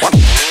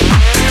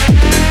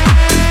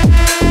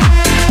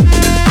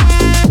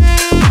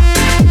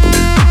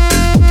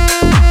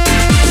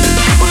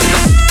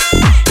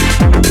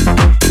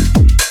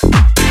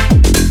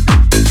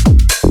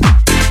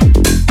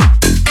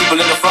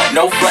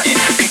 No frontin',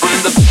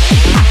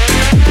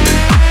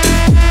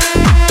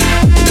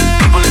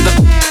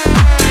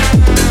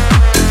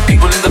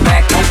 people in the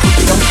back, no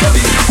pushing, no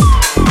shoving.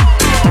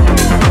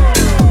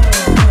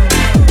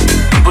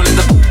 People in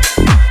the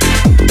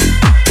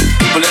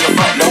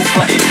front, no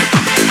frontin'.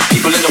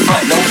 People in the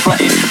front, no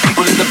frontin'.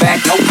 People in the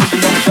back, no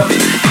pushing, no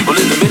shoving. People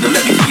in the middle,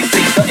 let me hear you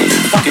say something.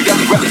 Funky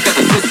deli relics got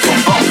the system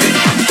bumping.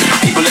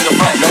 People in the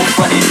front, no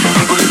frontin'.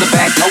 People in the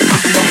back, no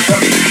pushing, no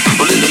shoving.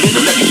 People in the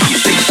middle, let me hear you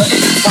say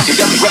something. Funky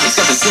deli relics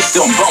got the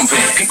system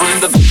bumping. People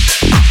in the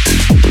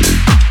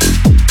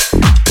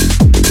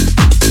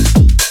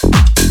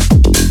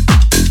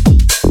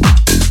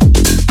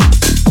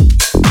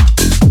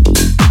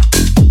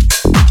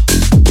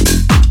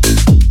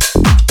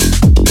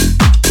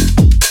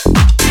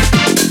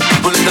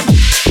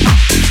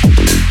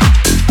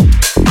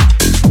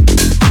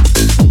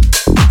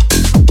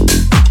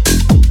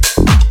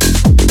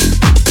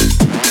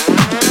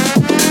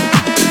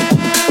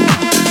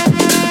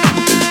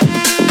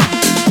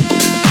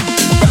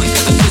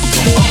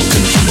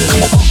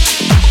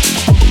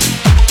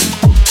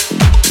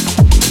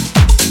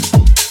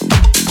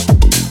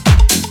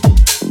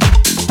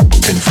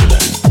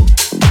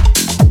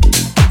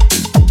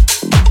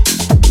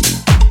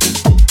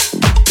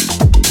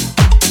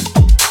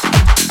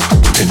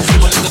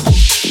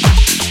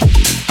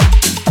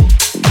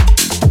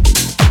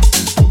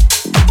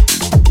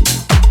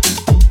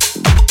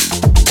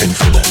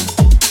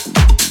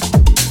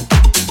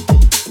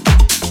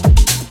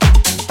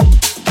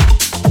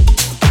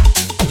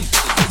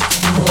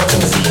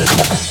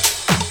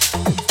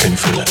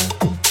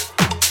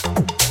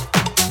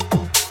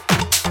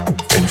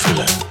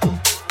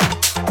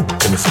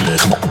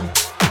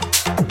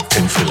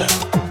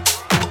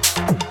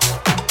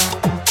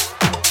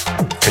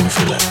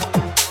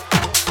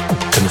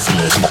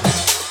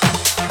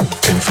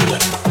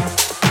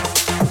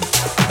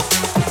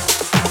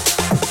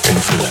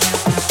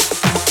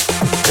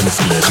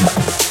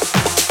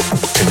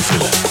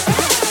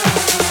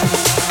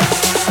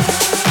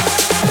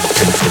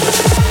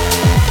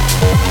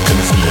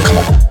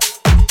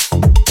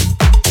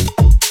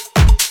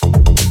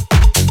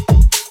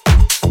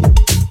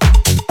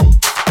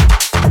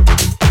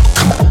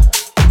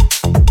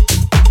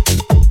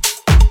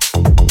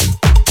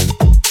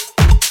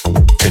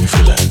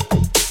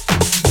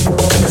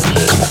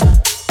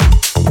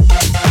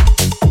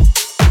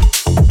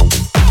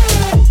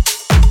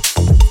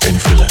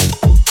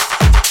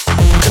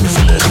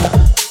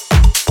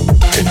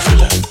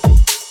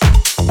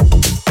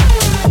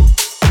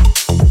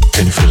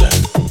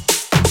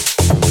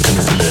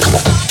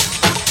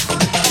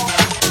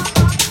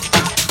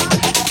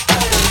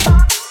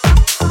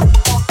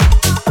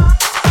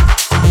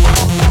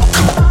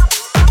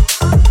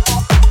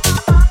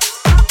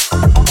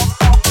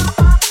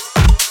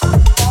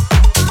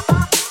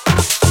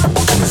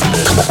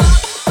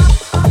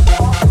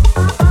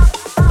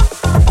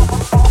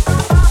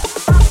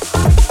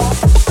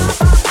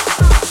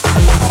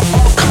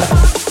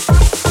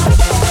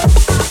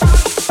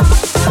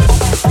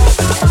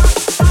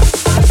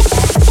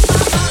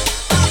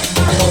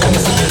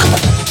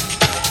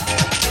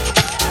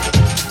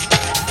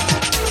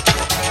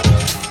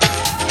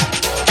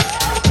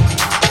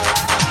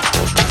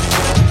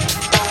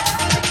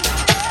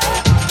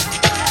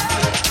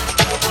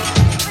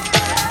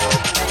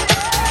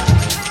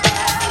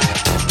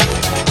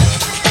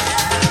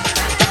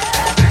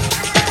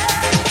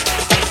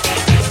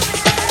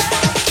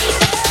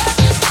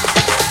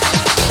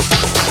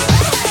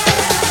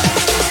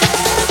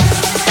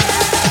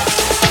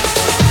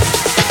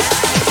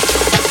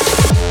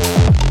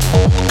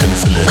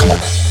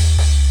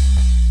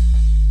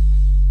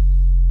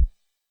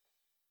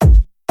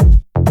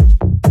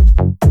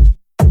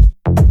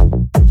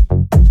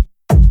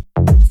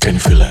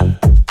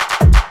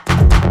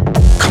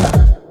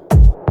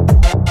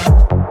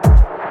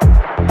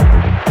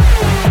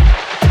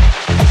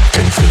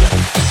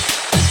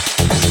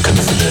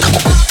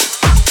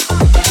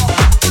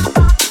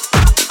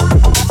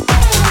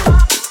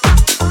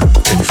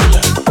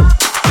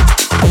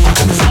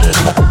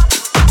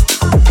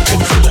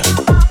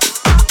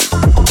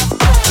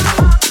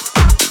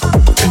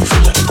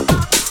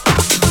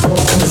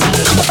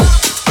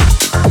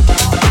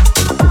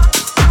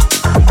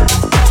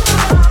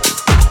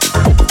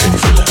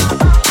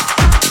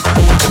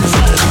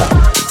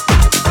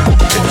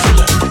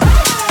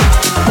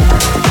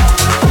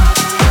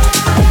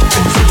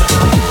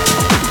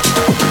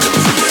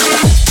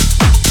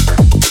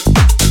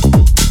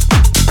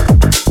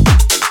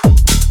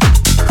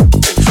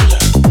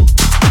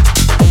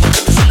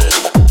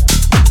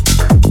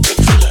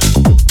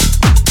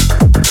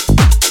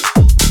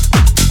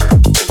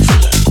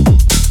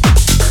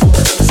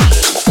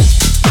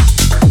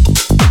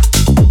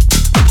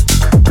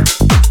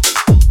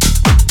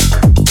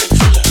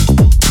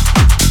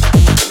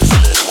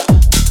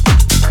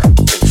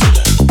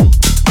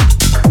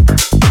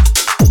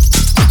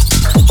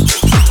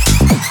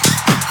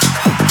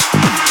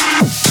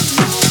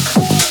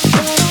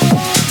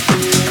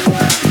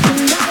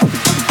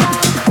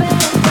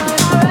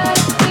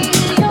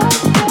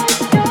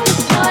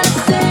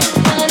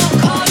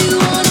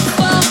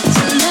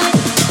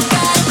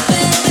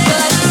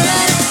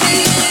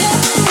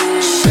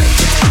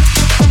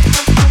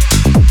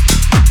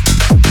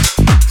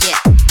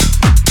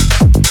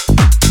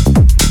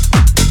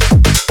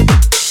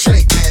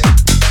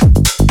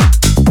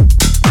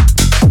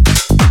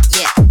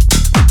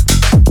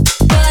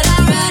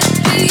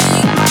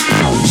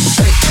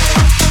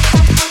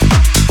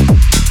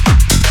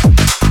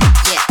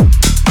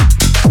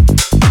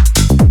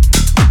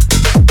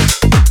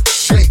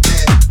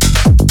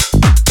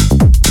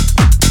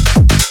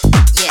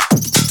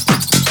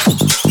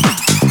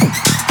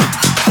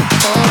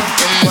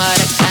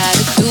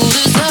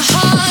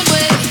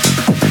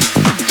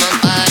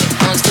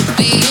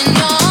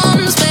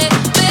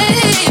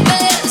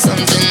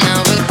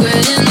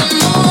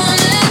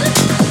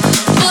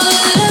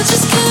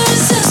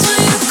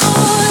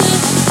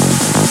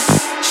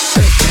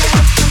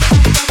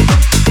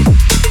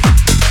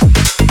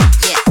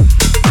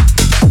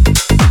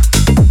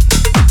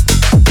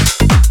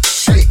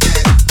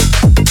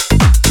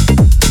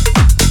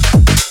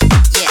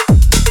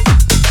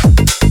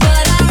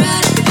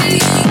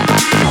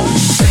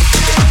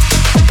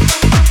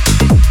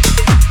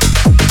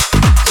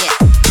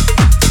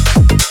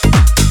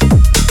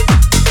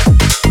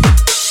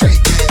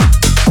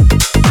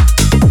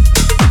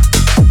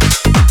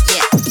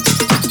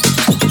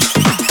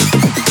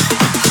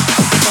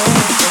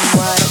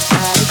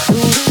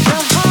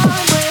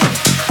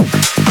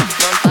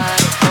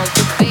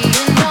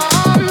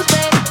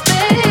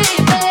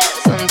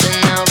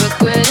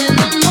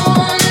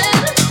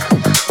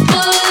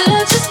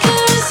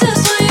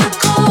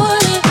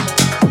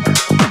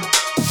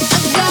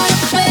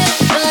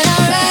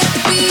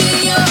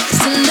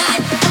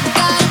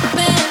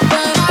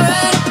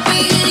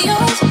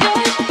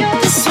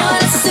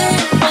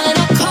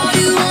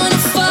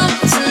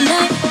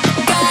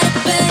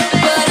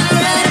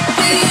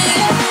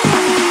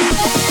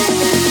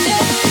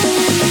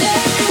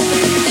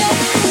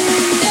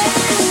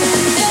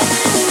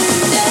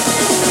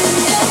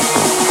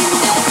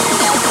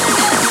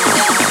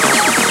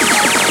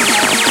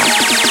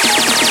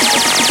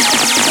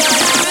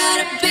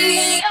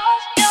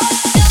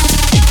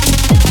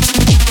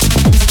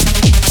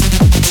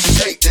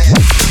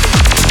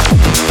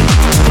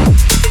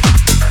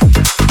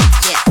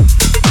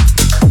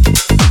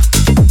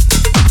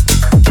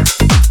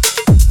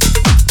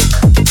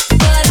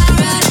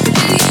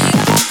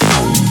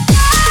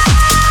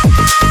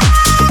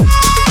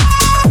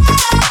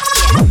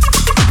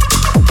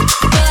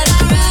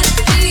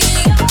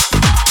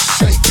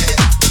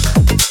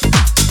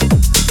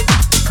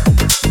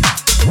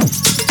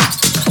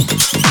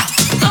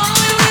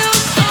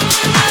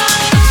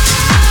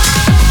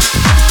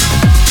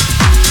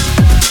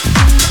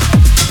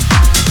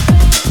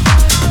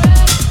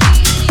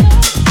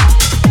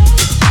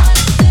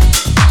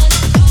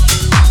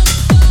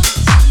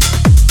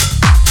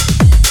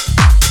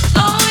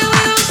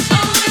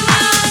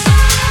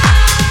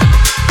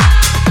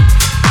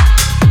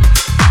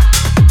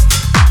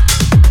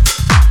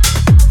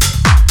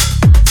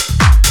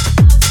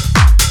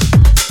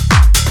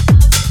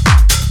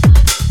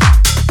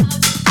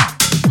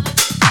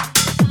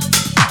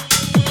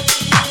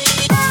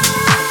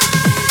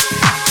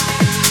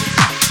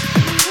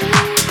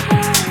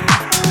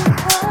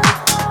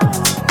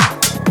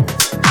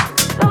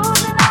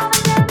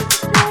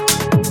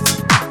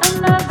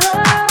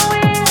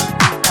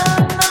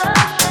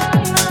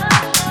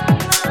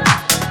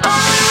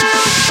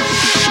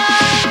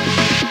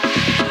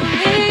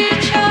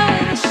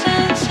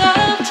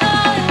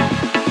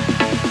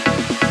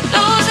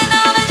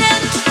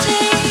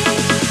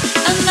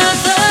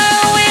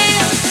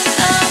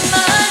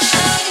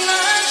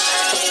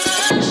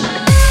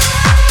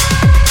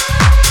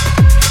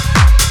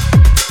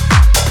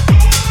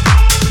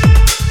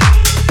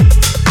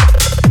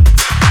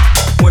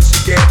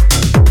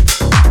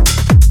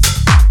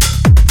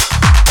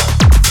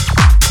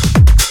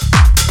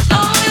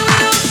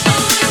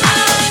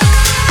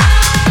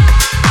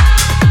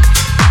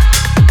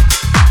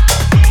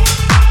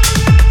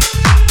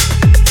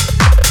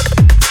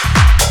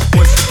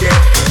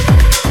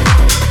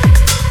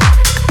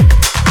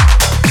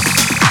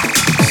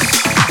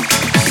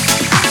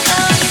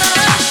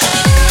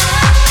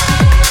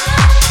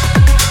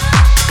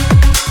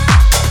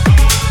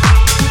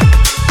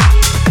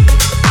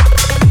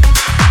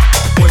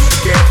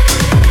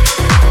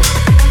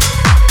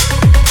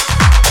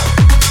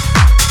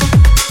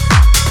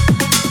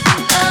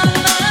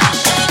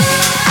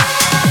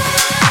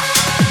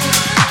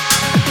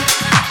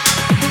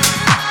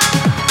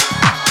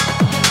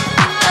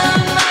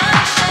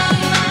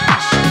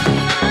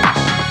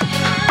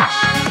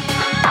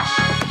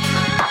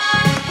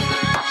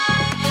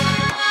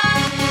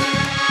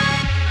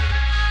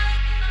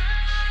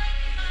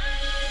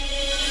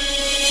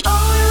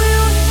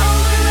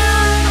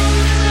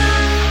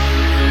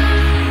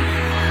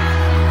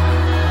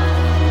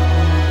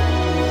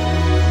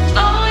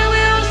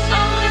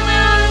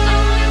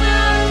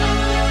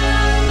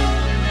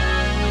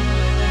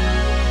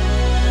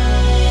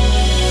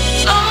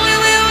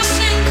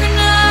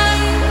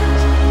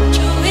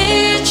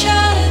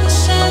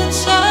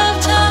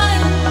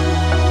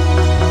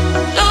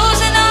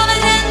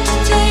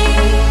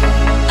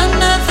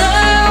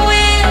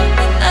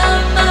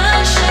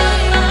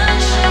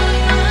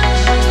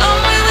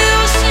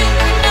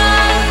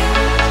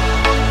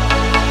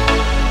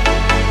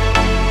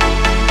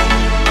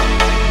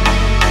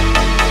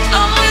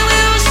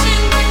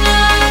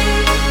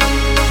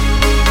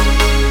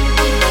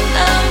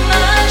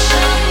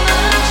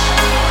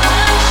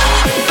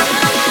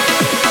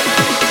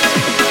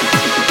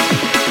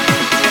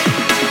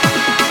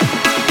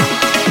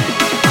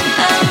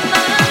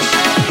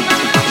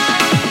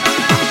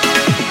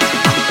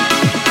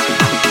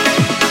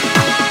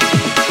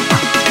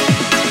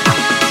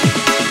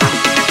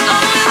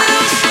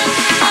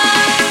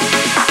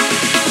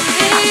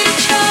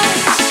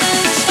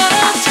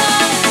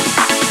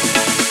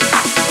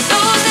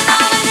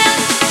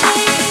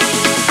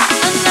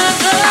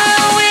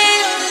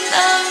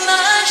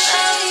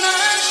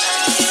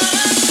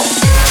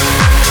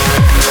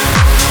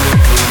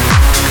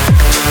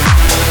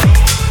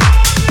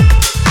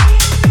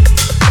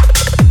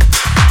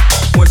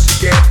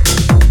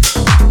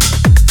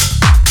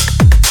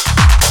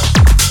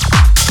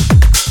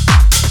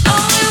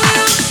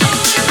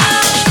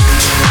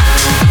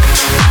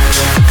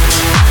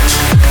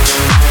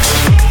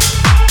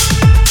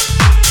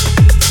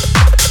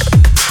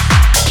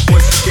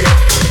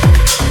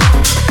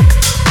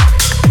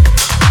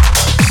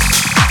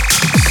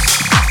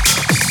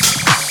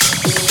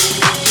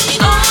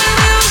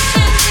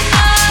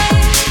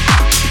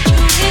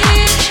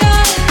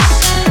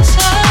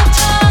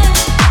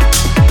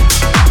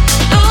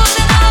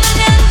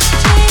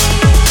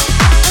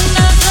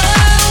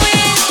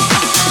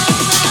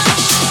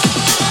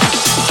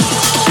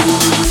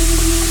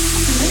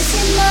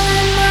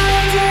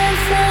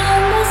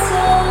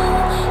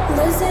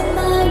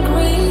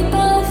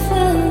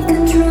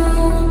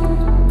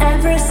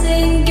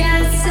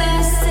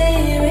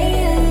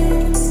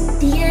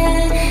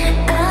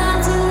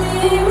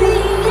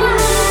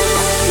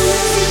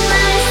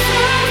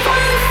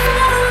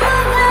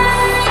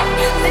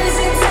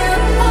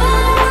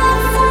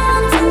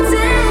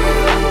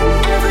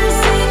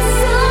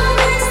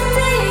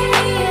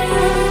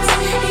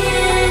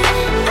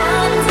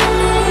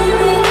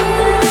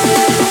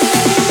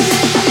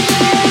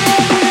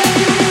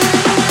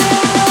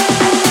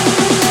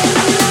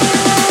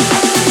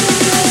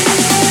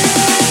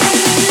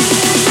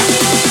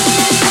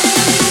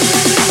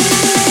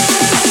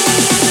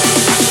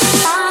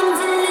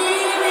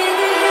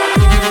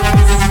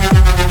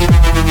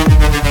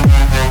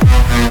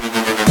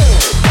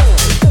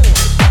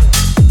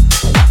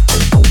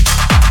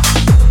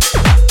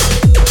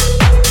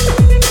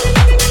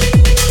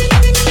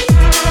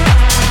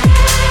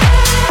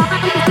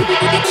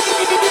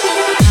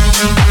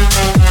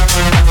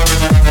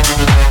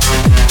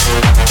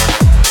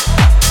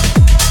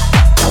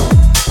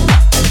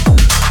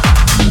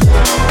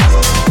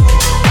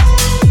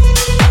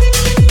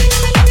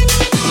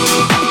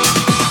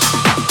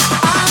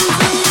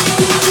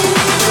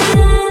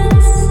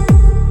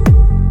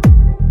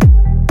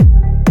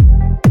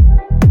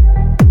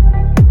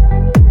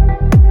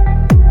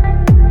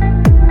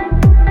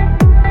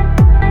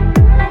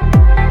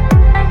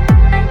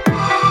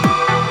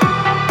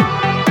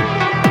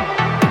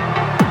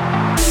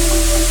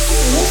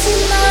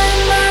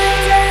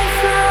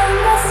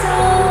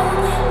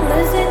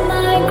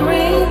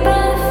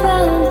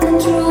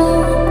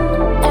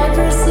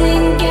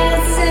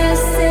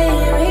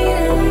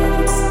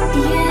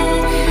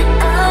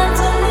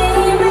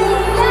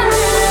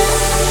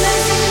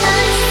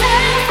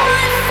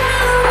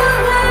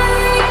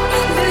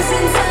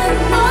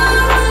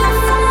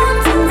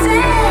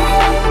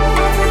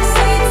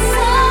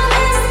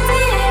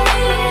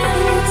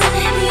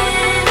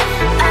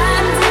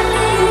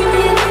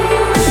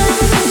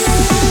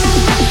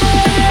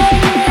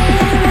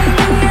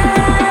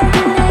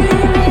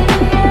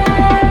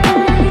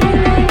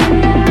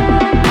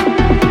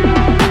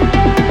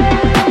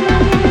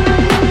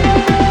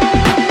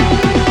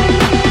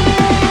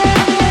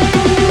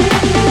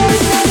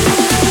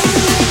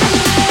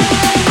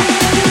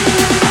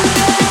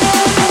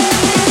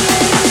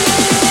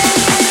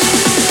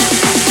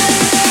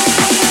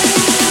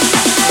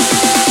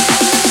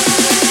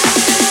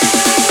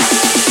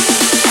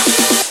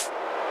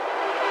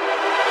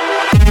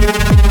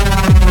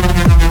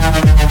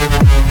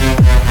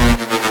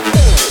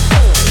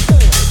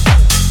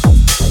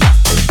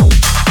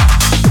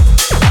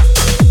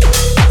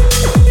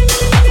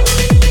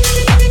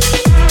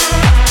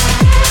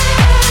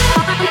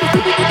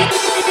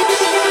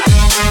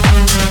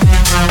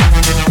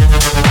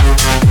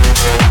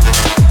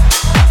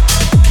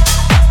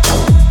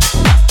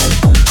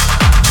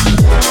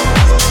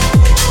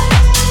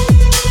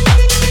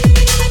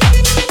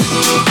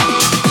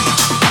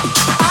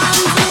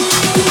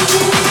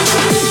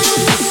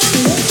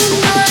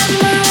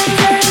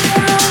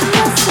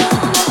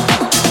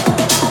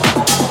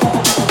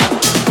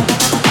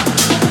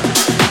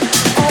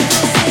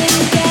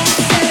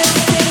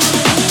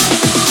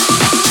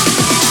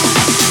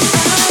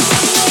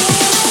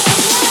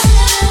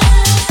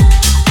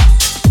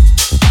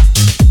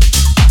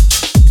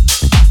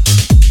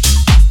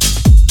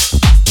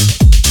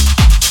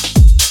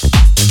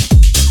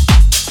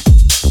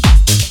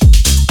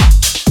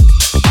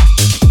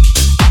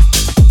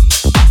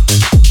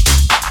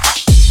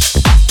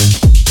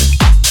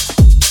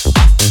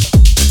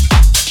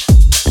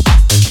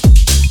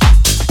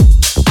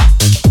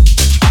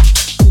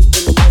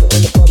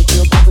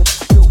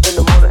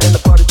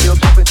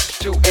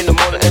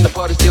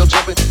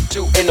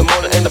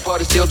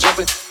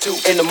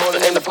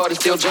party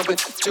still jumping.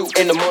 2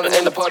 in the morning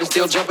and the party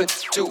still jumping.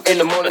 2 in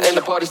the morning and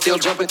the party still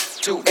jumping.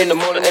 2 in the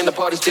morning and the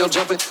party still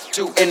jumping.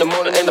 2 in the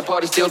morning and the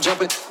party still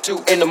jumping.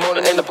 2 in the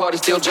morning and the party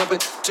still jumping.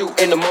 2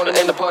 in the morning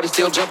and the party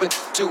still jumping.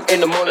 2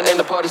 in the morning and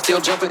the party still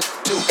jumping.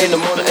 2 in the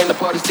morning and the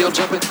party still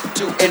jumping.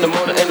 2 in the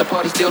morning and the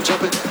party still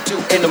jumping. 2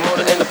 in the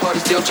morning and the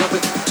party still jumping.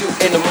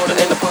 2 in the morning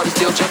and the party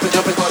still jumping.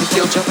 Jumping, party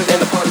still jumping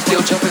and the party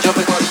still jumping.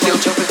 Jumping, party still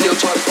jumping. Still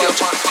party still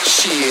jumping.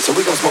 Shit, so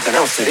we gon' smoke an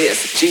ounce of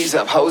this. G's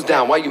up, hoes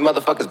down. Why you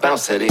motherfuckers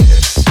bounce to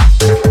this?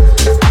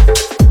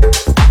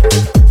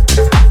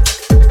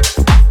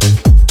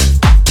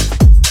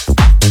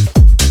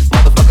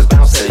 Motherfuckers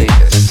bounce to this.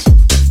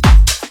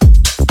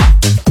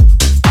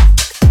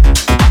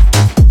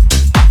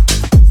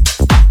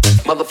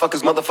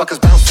 Motherfuckers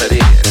bounce to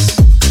this.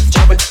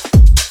 Jumpin',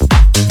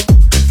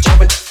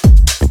 jumpin',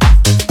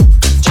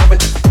 jumpin', jumpin',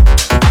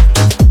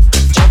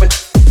 jumpin',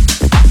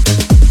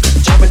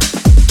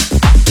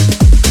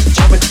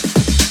 jumpin',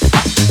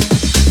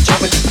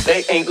 jumpin'.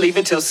 They ain't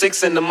leaving till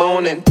 6 in the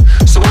morning.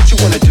 So what you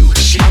wanna do?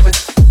 Jumpin',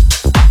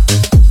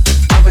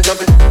 jumpin',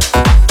 jumpin',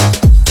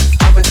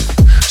 jumpin'.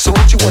 So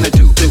what you wanna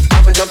do?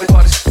 Jumpin', jumpin',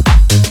 party.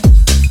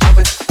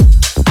 Jumpin',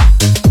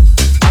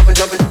 jumpin',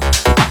 jumpin',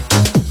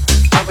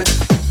 jumpin'.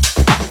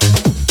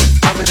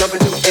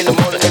 Jumping in the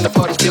morning and the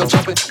party still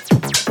jumping.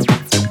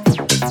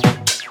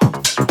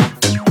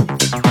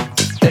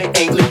 They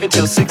ain't leaving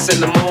till 6 in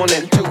the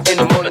morning. 2 in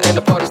the morning and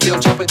the party still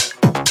jumping.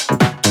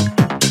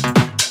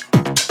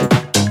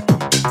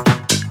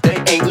 They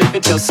ain't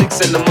leaving till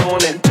 6 in the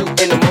morning. 2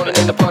 in the morning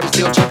and the party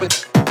still jumping.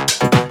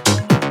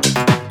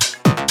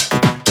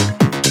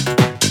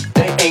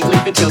 They ain't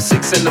leaving till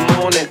 6 in the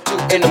morning. 2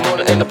 in the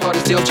morning and the party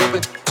still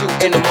jumping. 2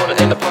 in the morning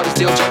and the party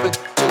still jumping. 2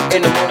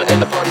 in the morning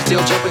and the party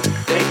still jumping.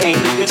 They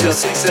ain't leaving till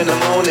 6 in the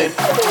morning.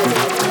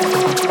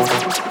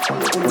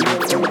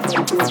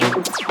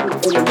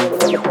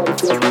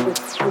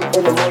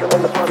 In the morning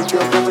and the party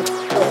still jumping.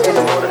 In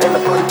the morning and the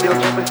party still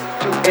jumping.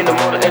 In the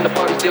morning and the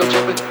party still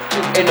jumping.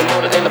 In the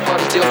morning and the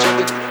party still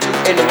jumping.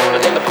 In the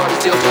morning and the party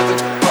still jumping.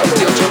 Party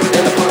still jumping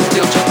and the party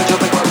still jumping.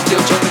 Jumping, party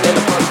still jumping and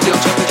the party still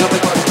jumping.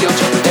 Jumping, party still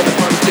jumping and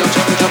the party still jumping. Jumping, party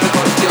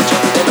still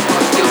jumping and the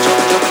party still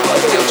jumping. Jumping,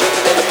 party still jumping and the party still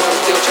jumping. Jumping, party still jumping and the party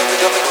still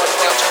jumping.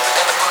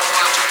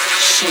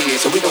 Shit,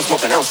 so we gon'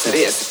 smoke an ounce to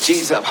this.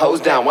 G's up,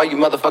 hoes down. Why you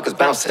motherfuckers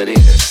bounce to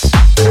this?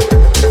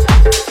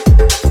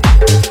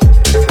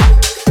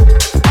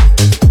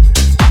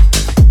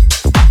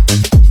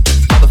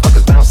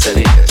 Motherfuckers bounce to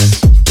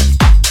this.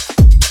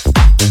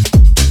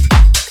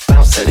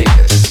 Bounce to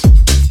this.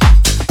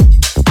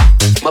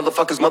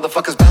 Motherfuckers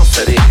bounce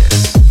to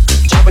this.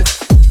 Jumpin',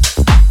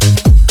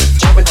 jumpin',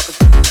 jumpin',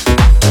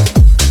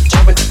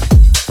 jumpin',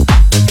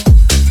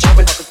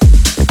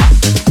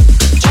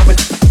 jumpin',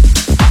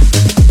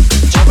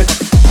 jumpin',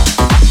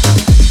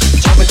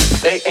 jumpin'.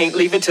 They ain't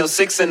leaving till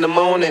 6 in the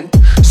morning.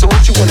 So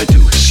what you wanna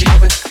do?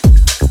 Jumpin',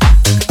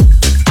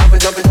 jumpin',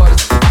 jumpin', party.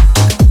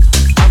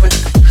 Jumpin'.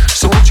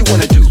 So what you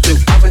wanna do?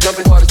 Jumpin',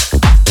 jumpin', party.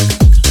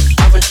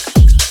 Jumpin',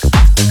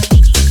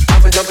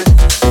 jumpin', jumpin',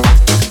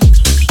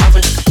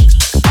 jumpin',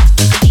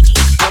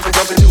 jumpin',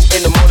 jumpin'. 2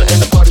 in the morning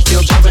and the party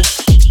still jumpin'.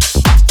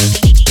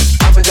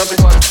 Jumpin', jumpin',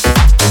 party.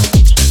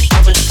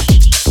 Jumpin',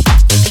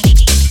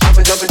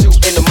 jumpin', jumpin'. 2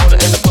 in the morning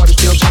and the party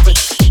still jumpin'.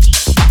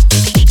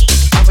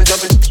 Jumpin',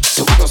 jumpin'.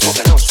 So we gon' smoke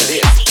an ounce to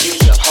this.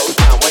 G's up, hold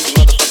down, why you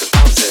motherfuckers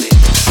bounce to this?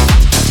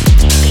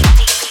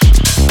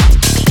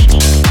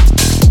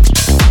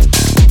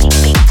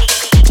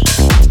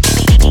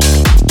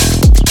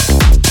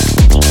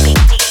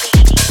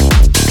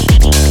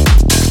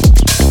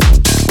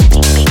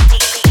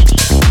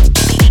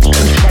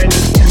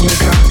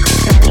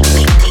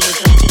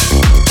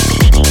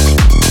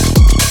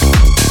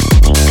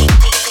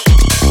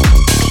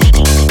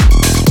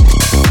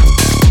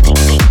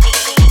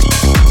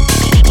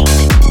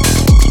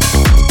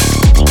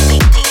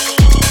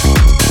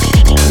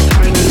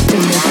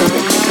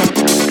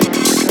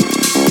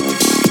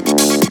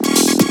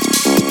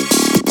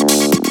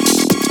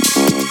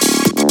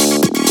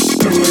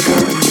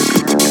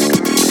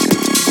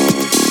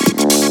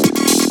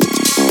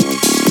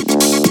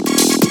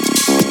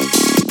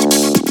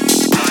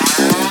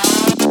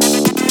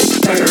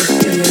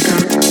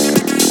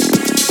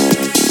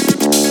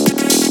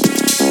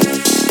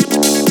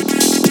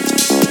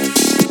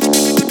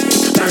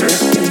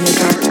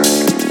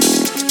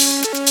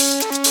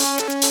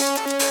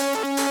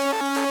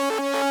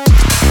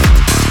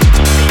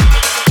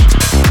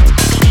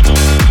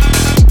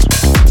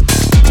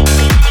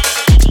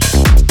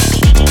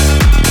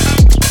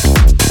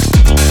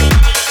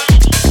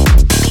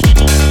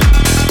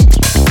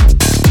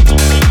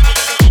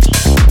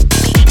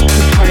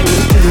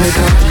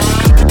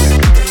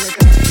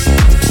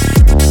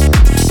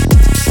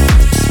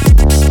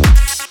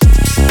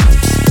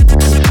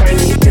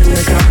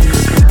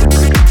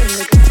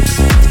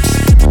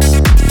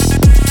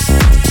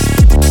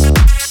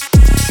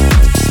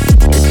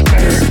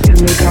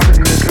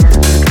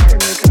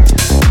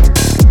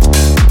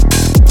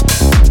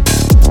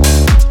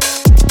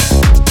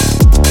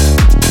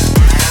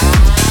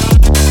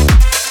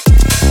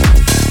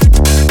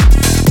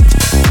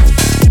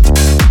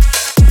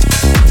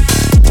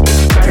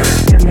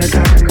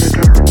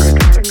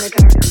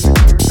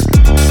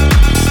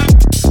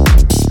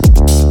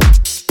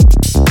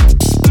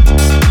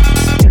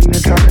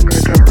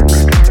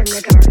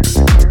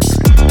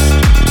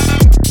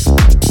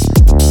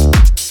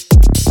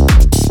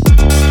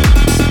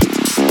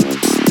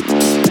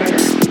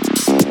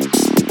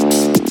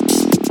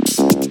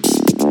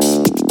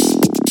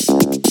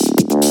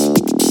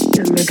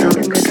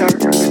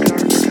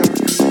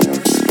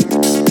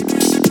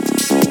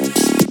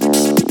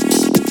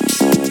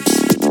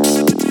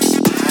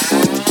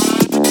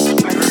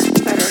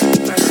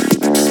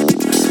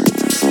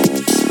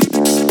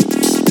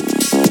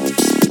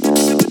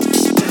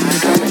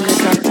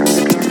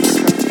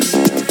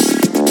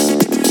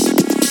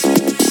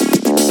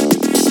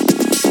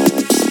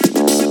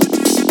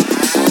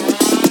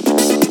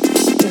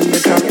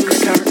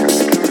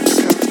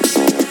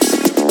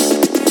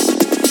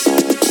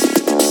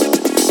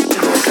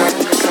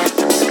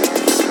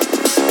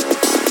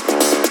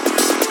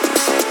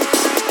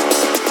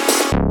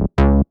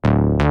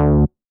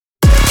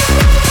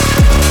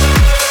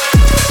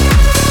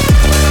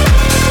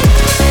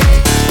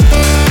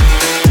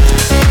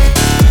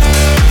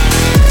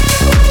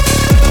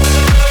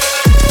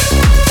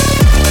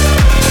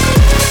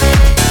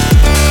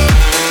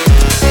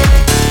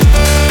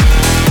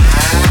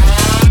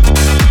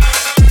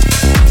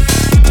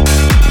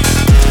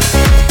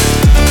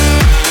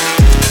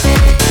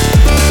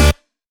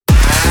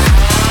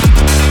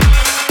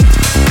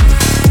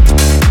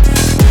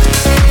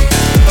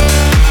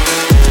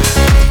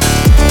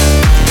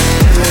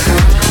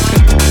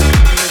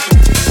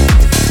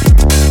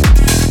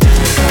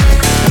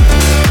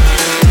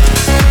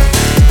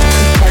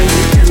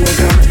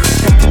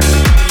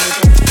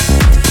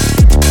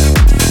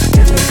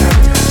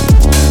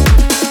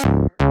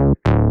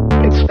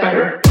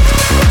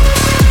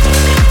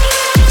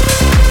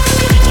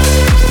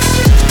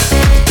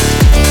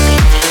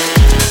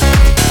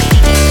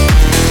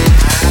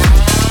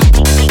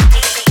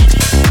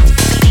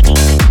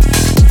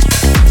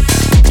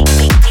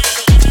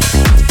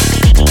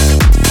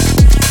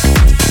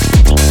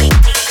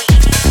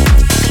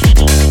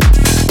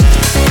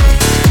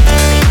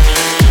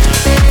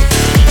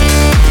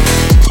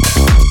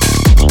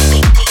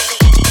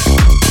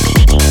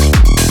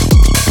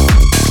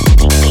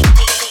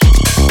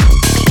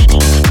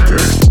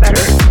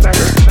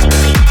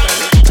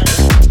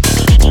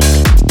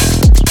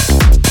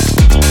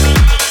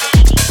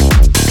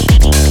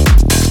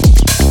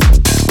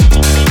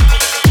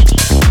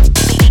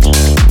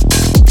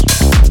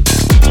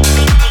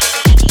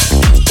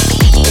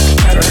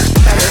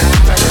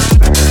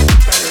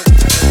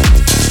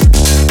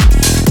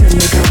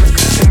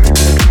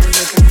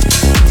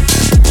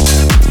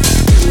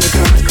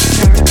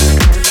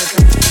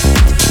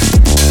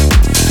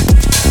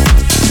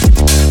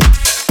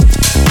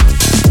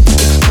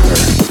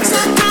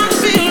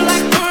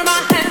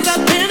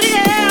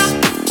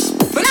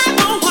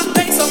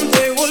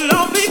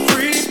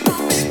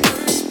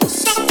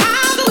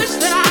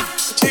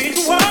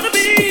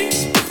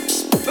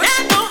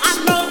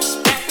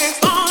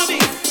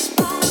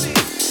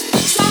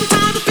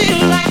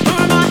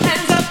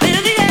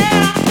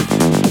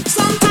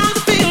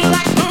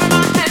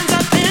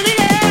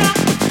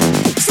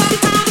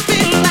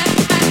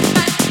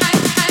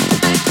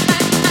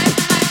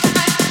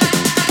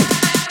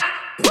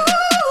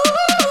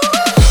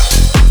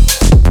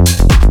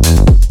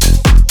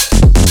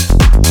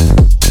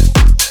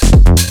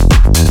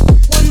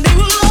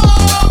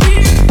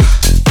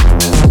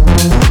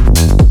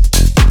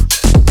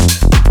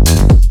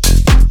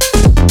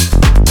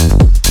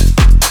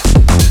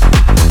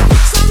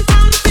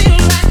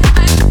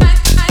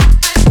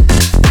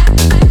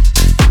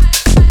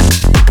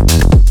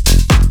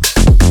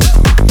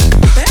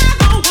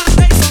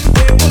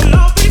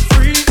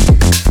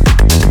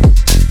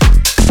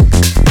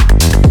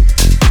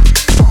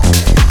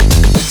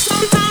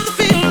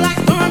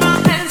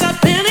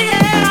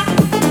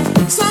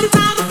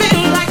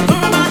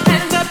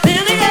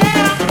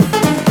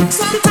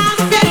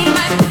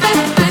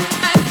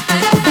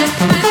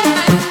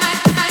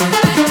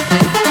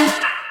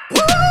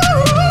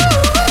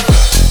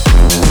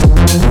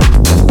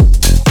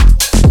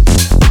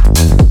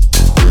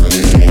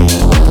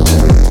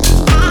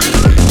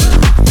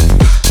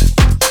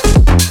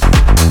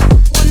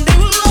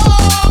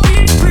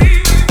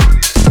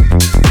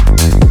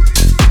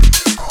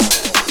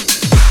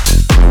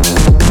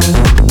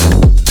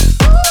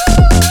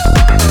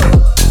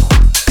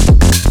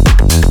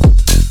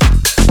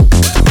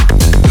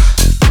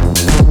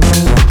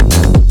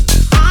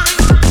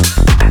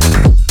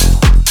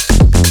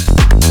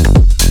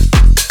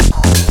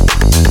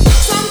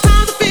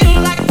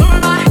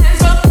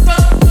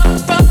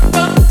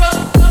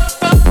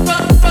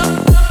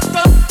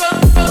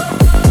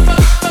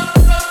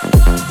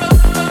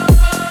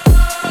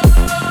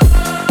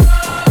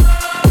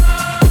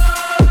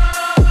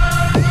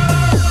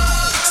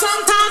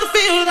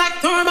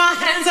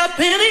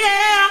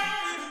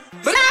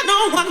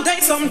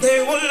 someday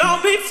we'll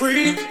all be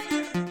free.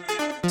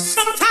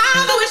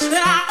 Sometimes I wish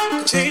that I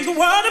could change the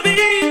world to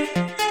be,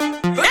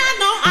 but I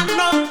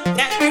know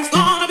that it's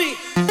gonna be.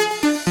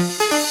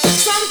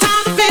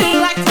 Sometimes I feel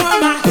like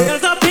throwing my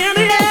hands up in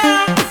the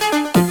air,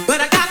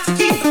 but I got to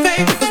keep the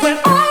faith 'cause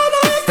we're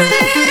almost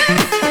there.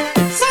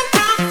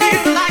 Sometimes I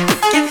feel like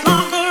it gets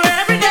longer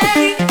every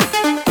day,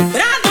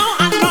 but I know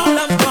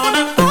love's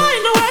gonna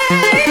find a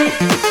way.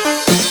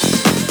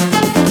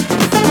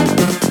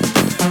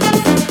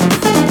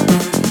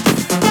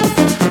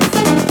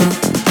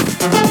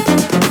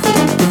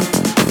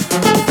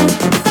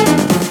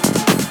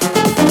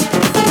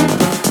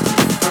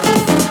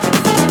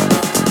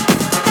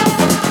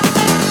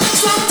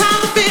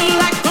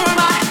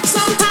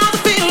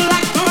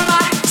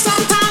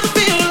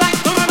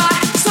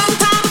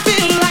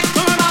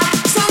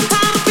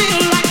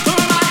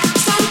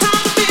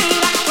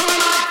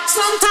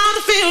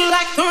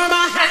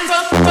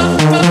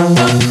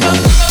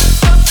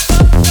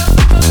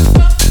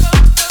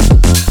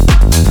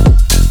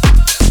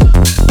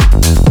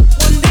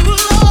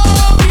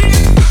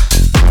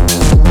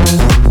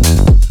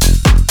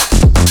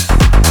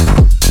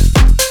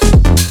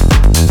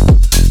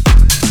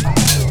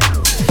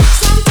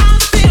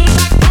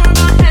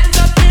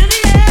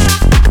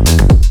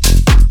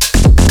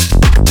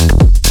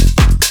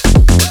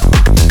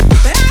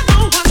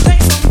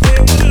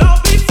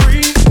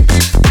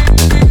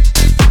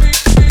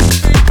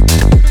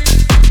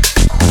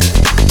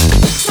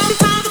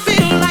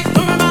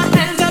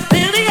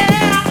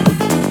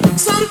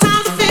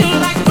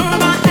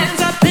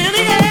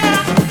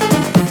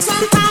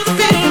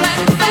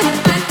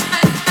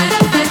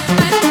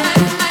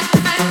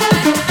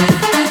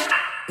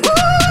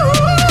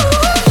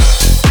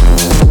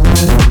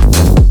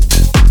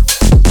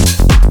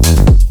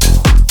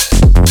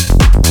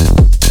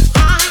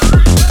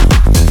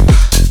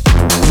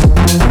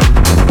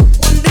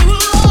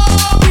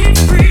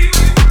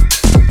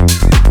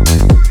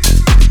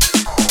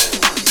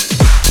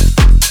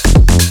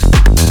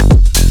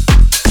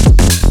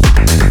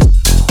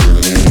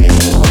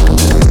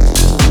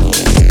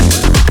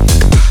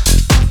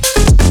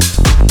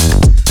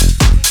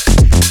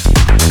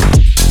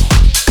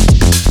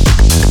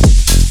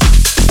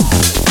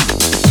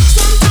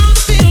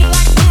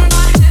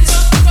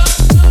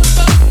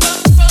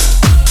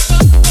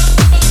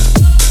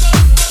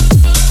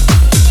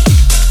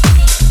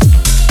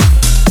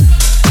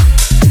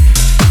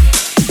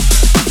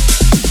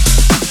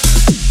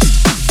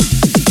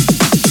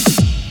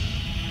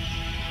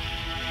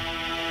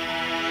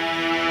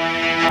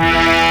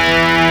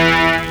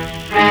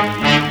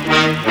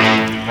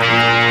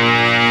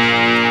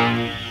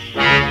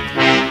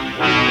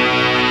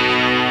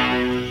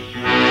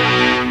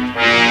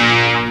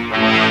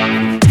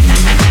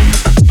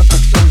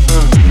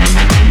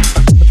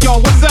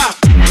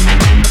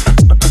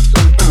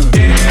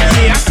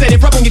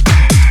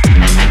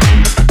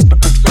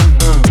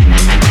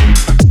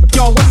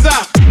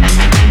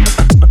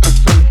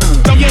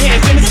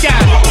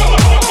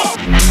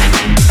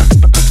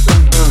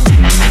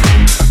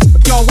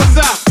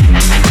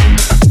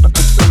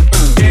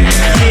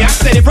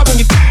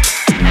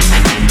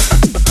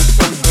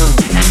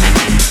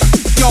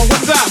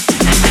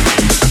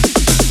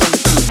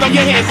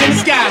 hands in the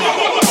sky.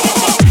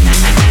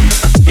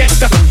 Get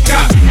the fuck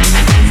up.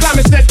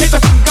 Simon said, get the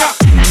fuck up.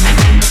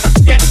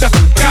 Get the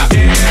fuck up.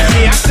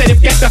 Yeah, I said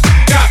it, get the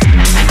fuck up.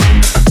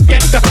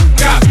 Get the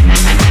fuck up.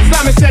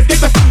 Simon said, get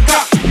the fuck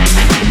up.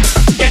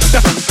 Get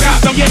the fuck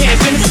up. Throw your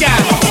hands in the sky.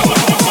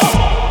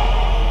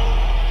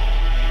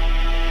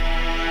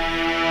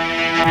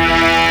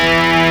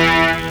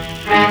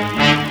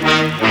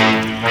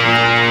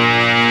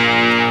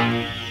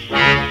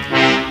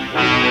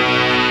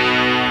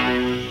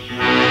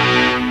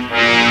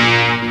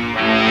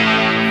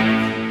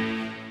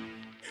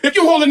 If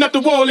you're holding up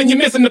the wall and you're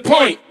missing the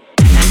point.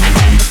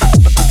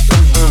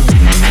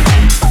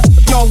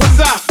 Yo, what's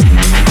up?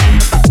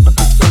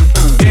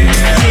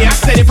 Yeah, I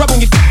said it, rub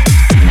on your.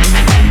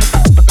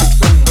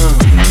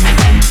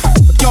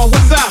 Yo,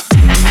 what's up?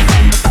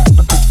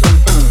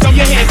 Throw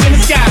your hands in the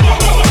sky.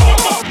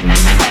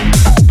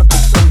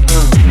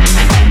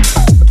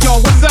 Yo,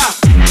 what's up?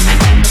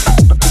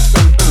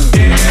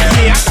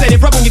 Yeah, I said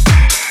it, rub on your.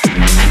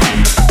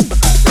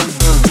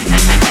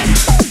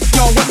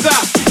 Yo, what's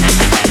up?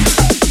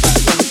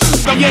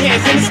 Throw your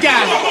hands in the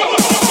sky.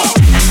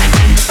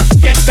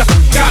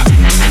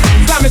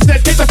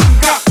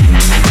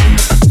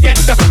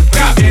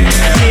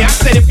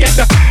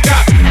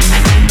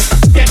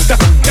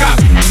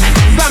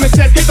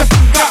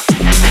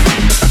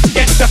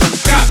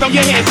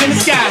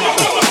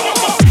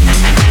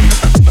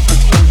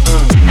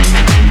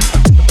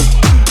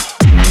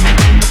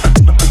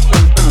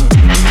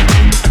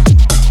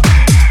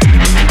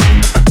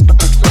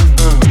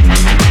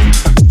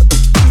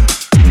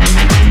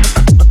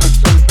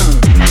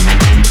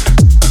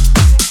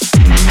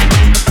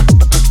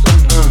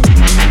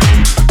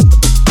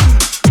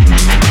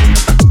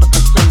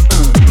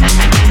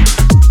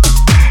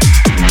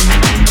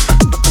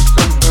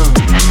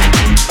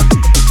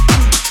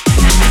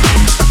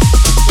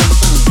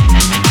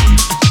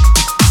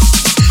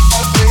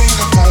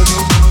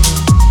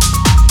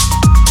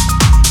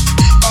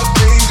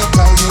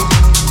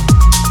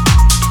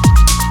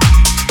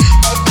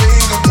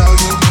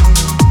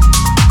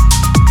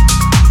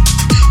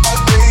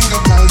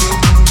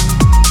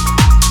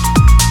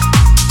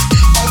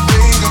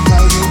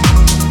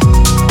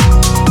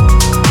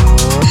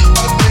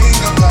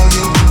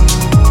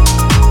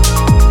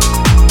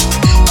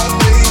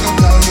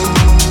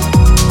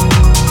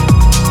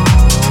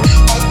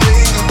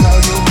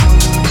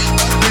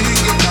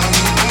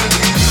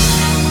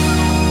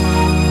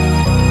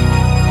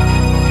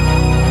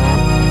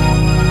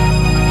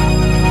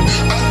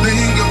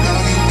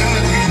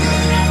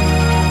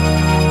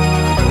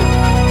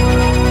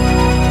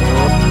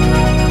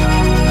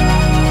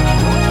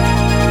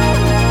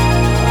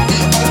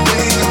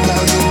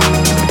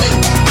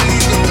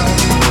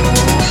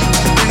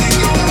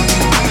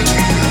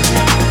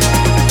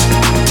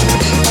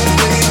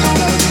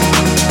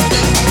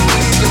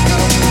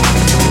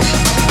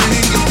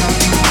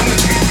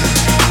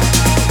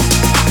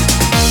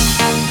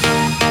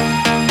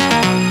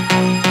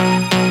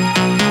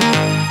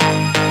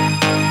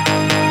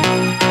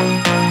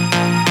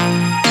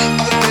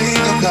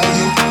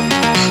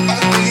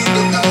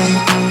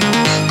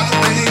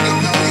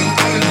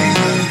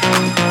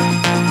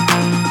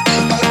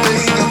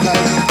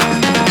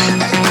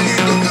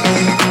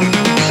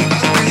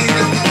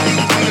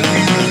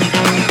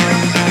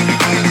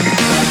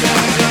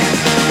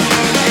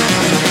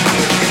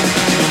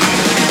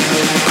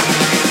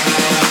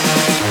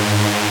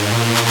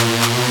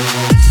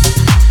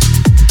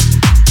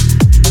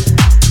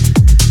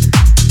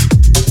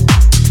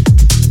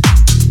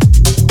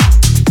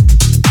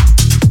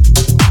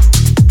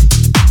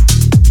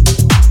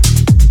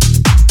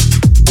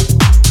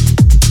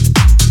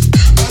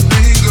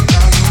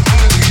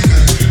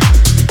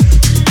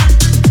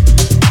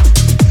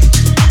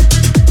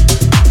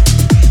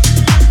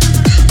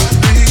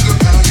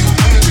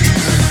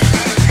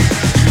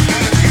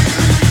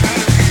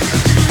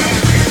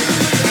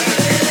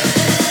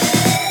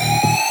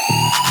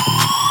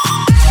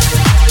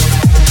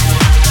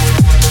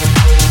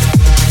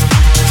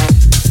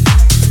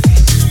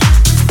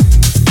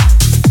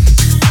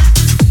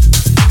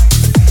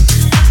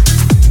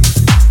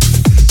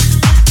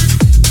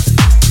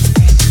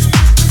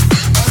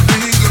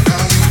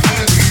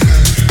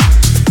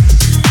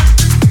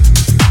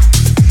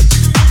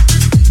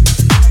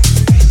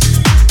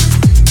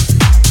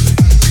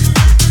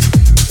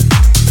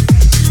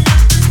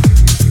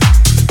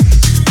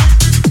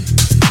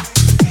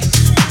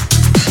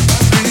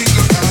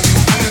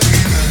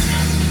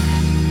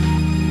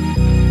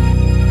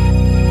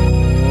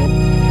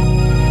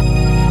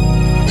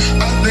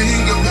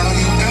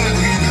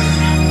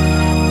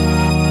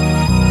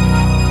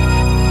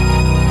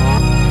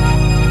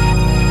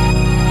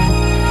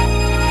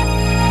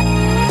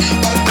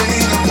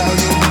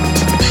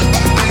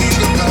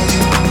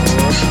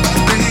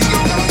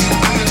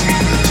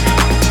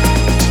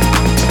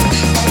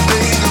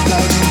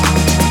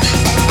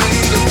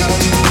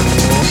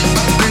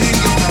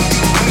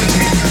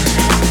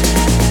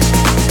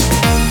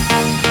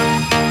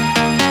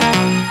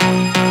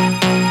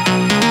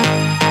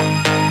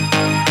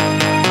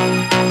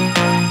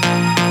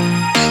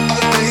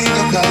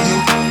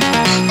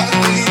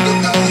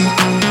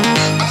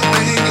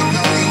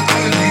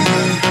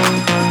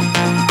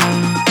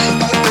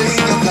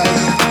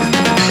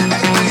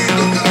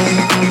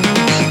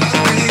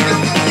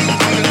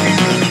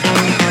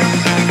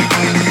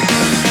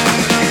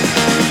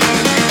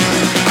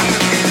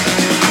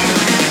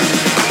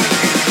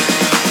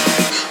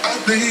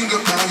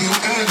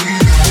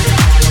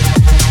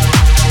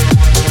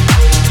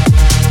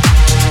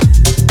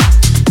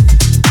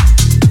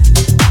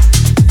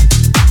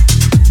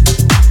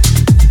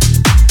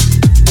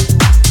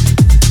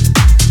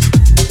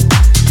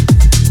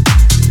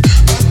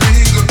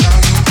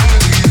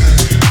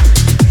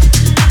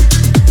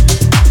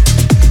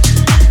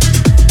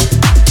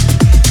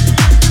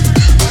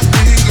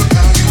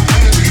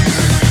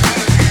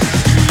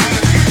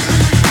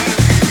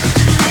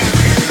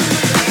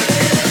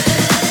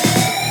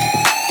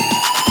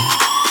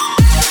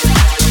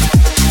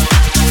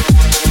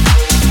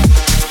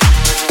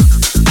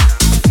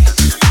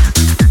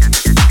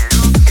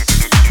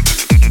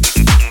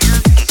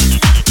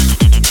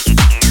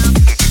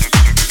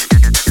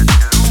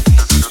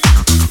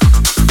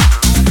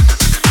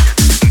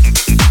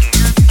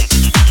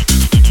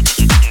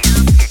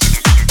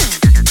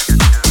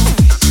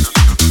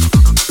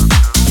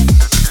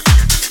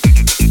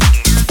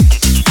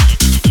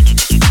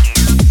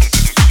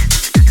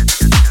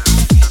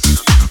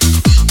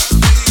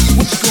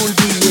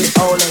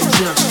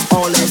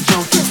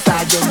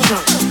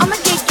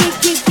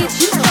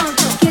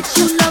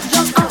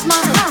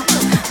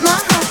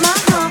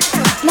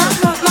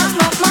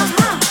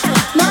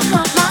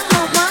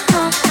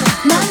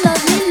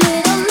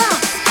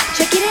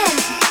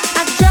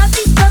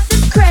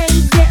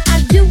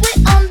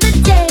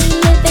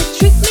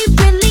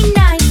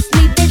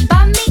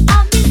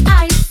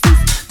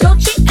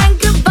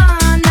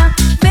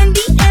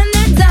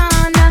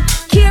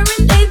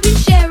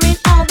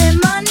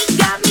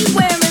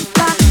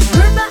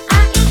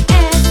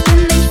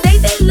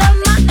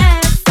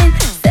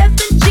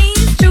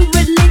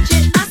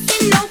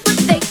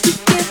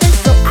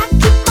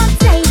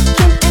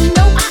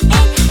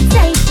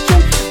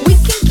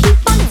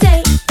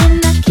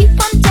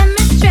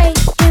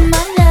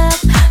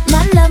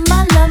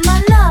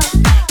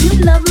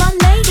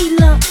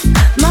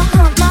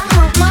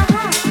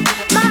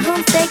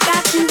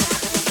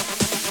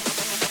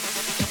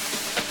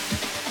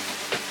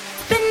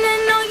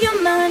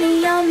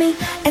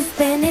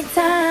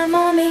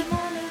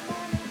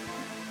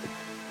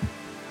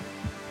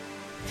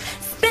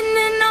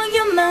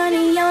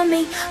 on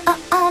me,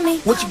 on me.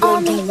 What you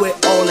gonna do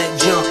with all that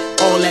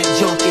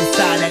junk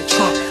inside that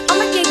trunk?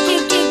 I'ma get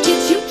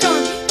you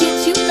drunk,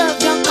 get you love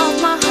drunk off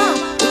my hump.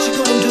 What you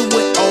gonna do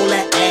with all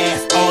that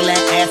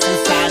ass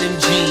inside them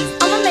jeans?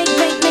 I'ma make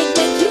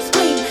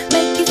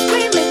you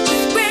scream, make you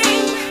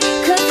scream,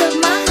 cause of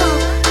my hump,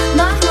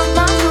 my hump,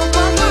 my hump,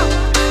 my hump,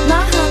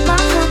 my hump, my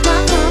hump,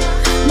 my hump,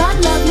 my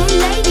lovely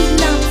lady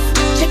lumps.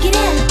 Check it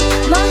out,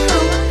 my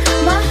hump,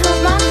 my hump,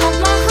 my hump,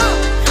 my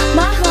hump,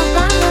 my hump,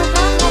 my hump,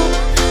 my hump,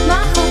 my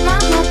hump, my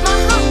hump, my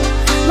hump,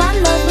 my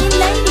lovely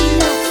lady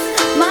lumps,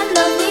 my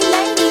lovely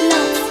lady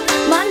lumps.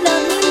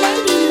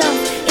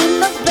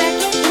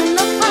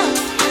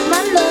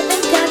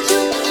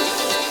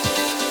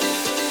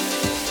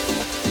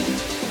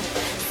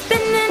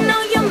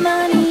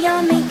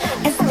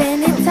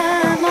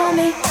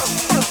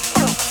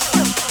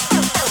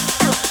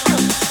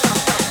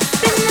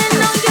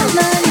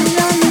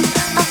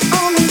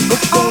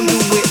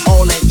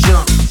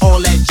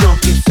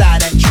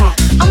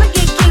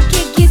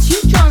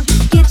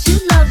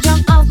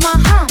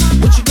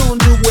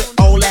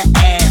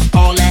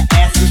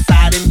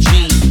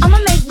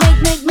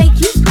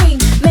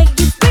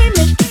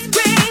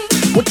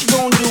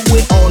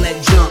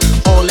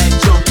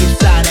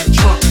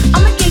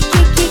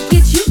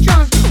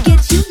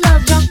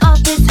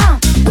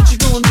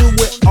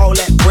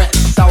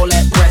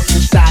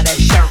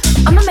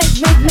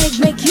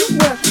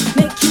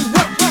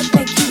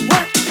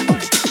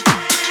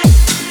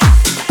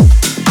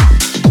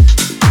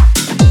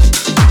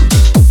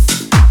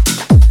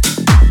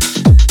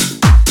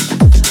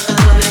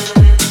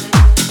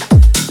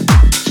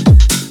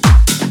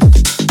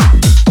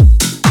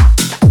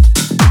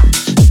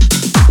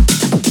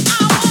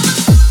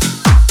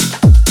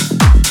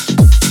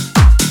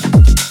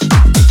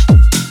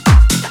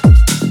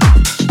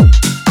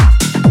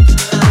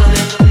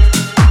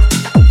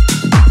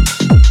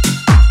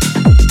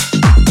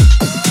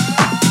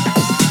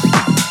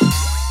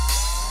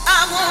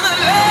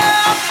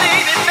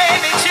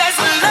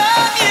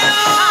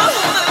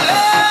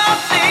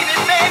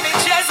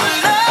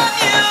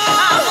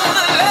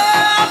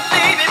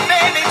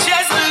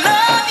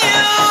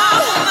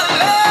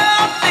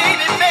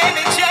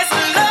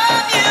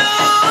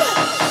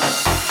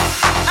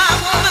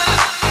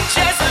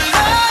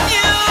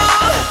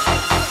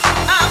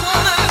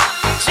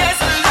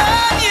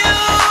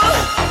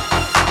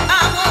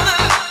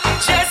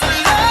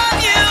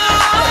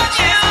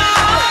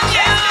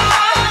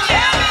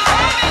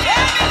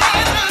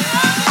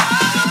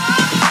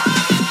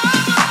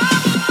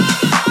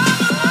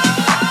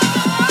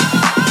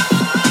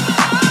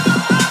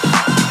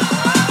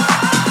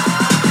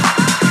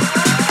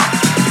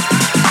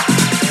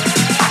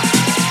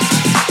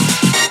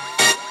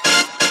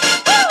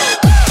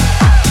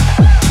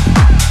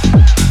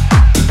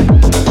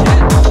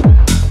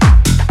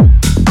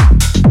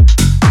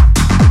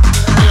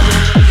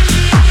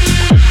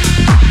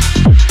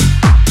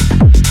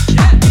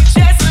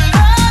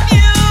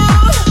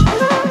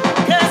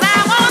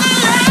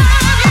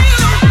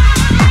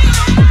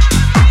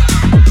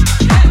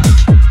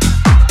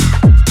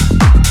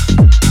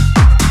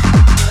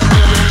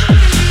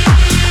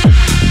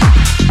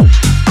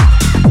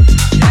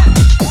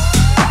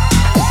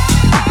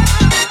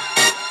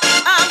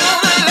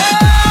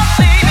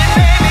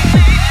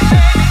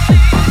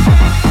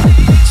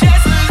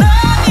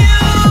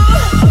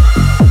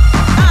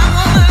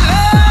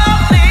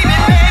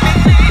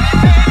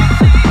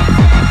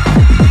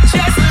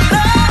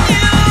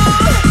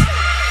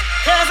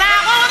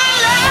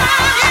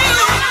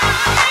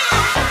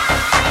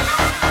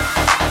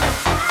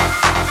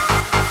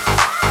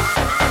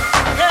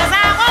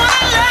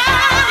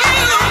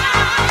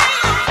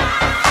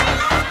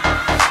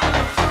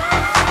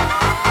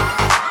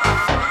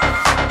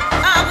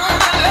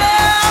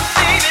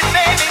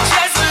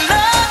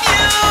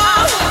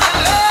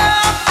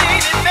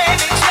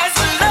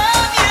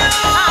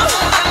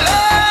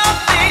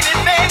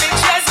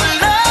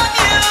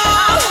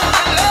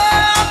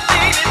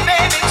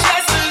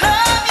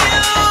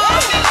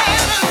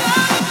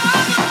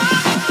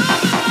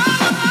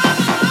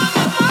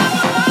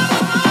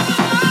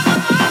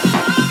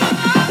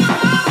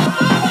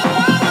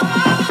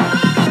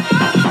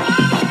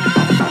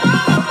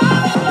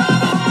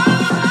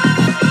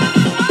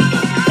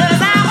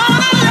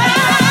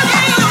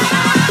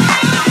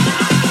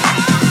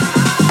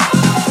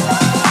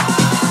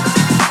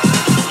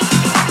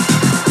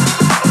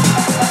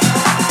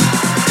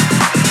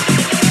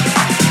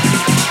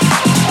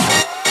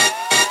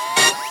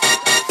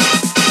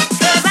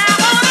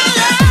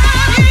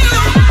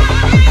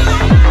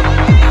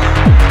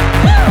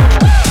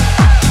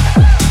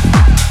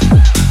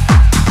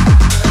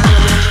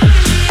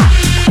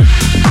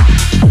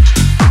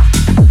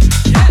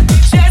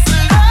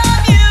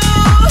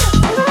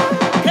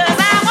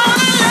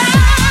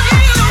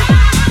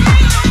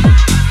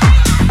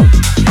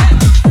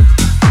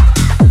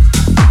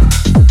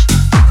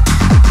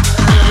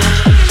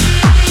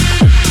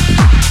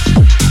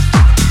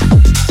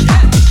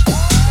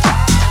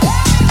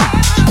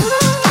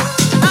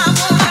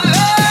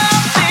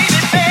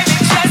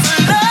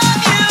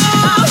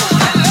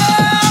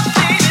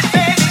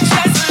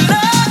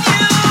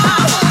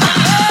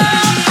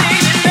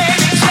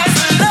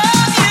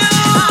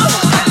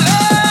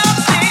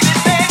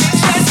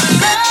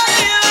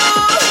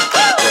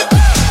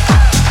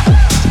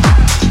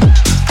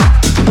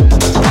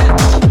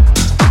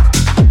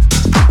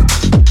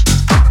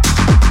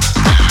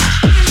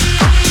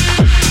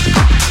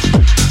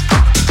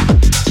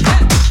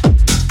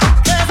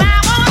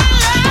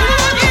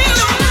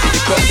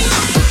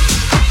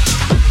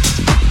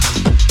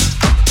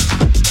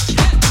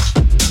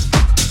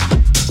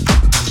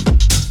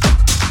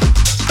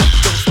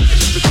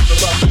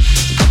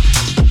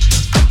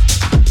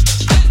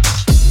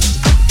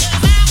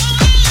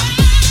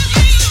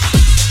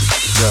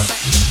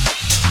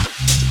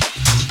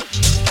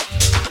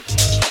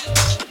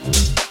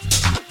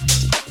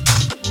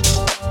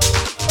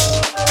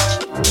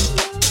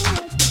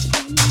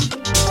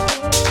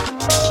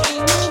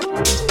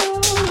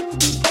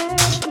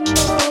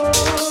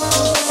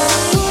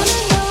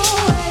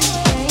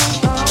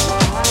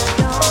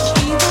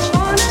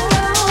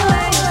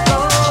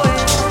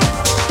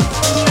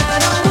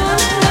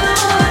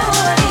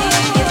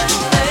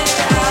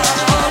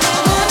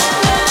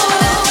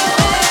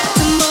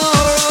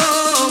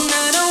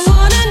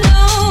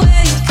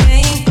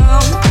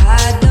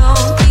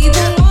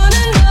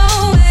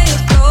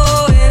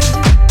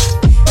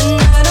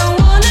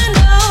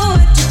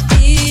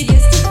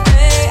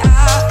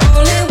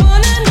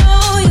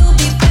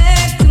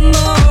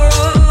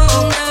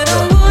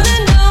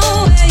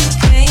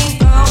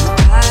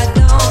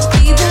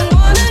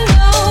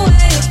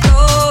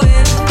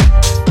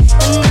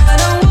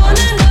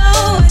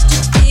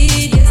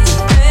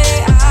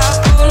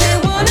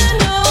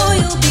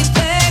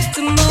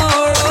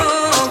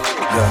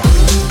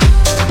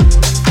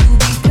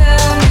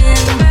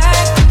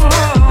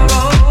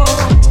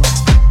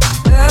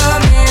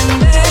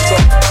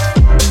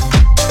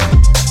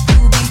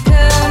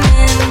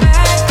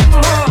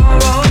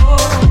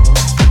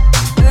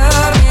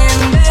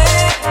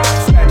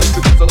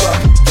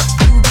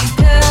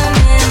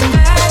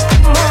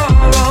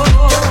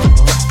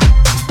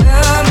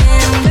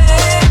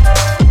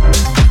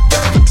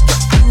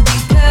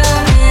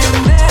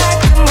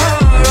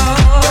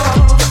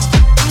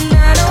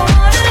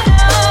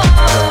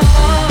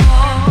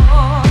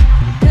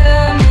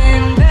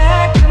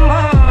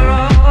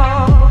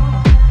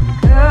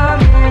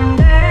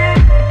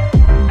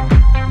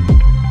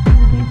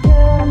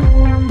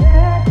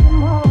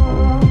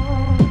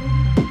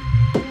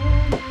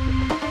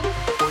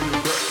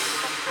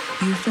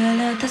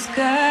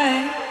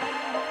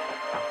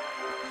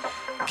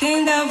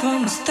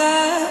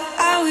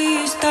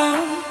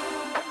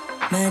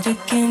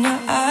 magic in your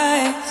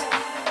eyes.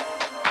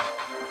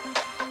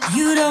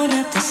 You don't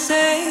have to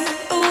say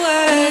a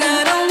word.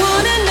 I don't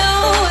wanna know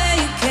where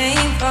you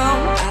came from.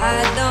 I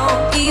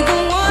don't even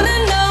wanna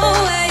know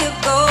where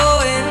you're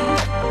going.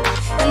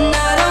 And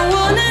I don't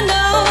wanna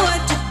know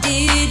what you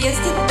did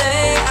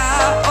yesterday. I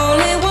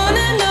only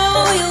wanna know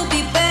you'll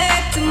be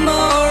back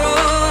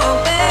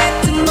tomorrow. Back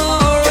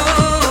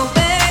tomorrow.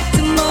 Back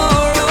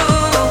tomorrow.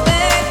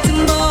 Back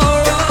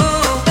tomorrow.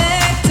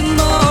 Back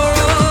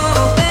tomorrow.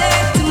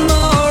 Back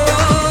tomorrow.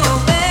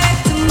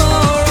 Back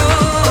tomorrow.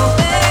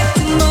 Back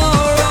tomorrow.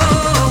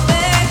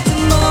 Back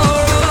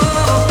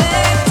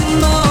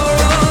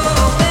tomorrow.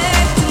 Back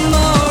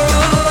tomorrow.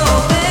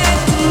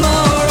 Back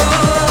tomorrow.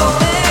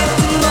 Back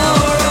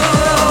tomorrow.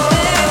 Back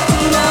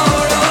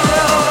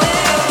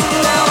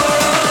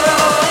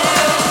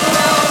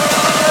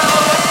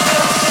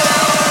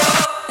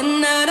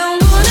and I don't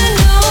wanna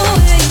know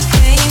where you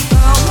came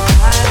from.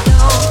 I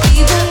don't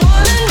even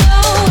wanna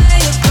know where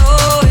you're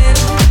going.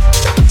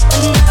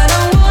 And I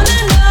don't wanna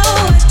know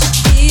what you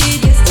did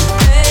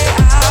yesterday.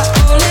 I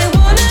only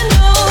wanna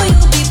know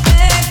you'll be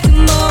back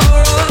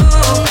tomorrow.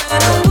 I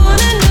don't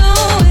wanna know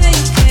where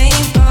you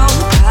came from.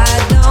 I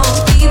don't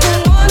even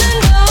wanna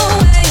know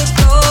where you're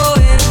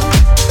going.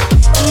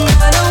 And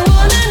I don't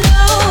wanna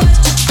know what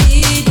you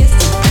did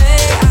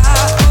yesterday. I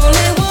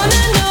only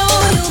wanna know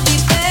you'll be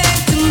back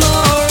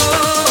tomorrow.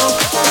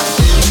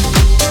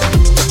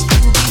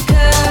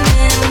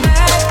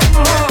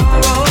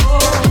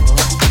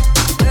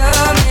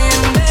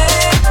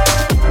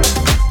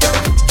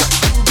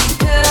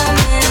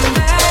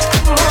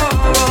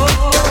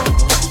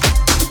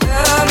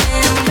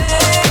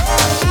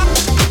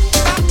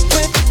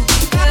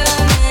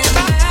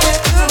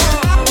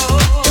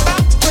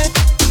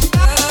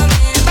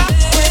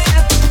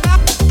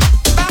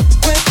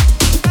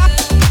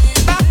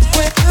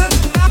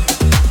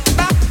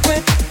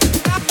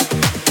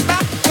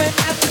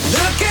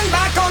 Looking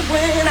back on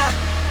when I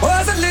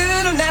was a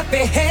little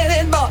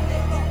nappy-headed boy,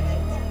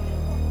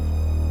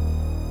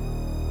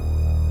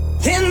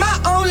 then my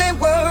only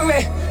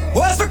worry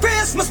was for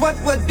Christmas what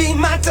would be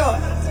my toy.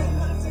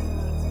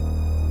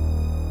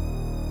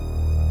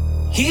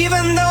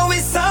 Even though we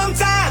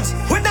sometimes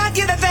would not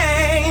get a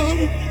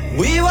thing,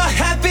 we were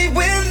happy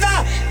with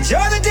the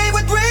joy the day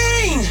would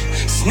bring.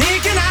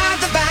 Sneaking out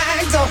the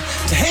back door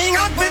to hang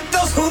out with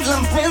those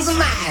hoodlum friends of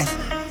mine.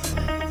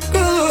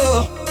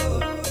 Ooh.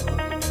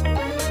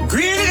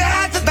 Greeted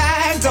at the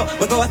back door,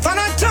 but though I thought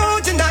I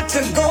told you not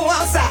to go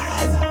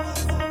outside.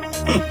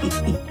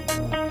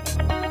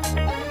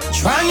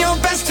 Trying your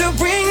best to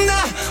bring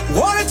the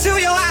water to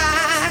your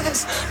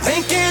eyes,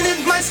 thinking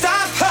it might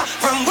stop her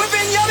from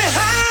whipping your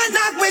behind.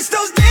 Not waste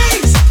those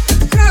days.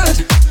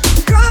 Good.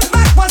 Come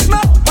back once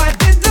more. Why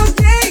did those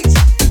days?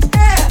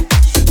 Yeah.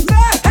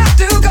 Love have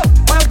to go.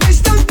 Why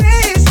waste those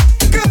days?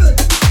 Good.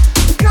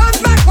 Come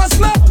back once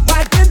more.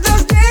 Why did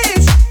those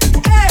days?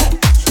 Yeah.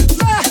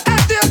 Love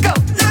have to go.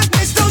 Not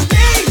waste those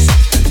days.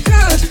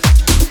 Good.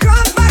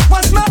 Come back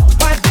once more.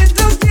 Why did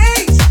those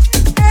days?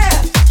 Yeah.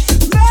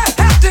 Love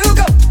have to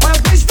go. Why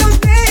waste those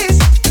days?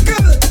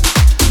 Good.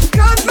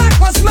 Come back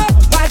once more.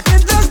 Why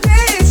did those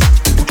days?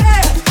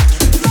 Yeah.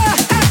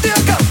 Love have to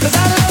go. 'Cause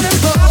I love them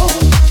so.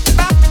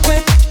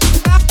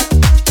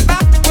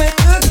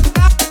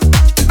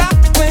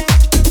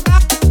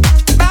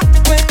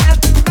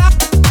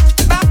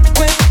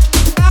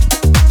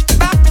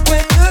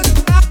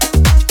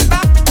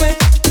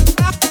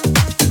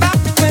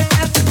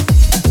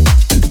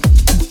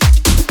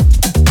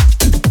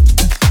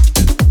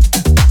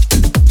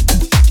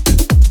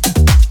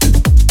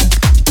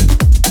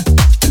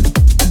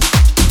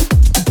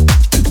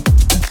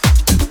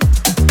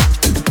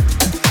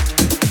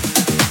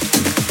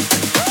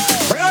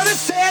 Brother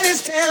said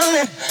he's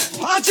telling,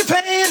 aren't you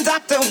playing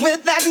doctor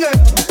with that girl?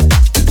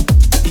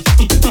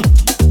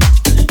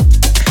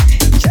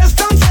 Just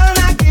don't tell her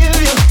I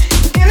give you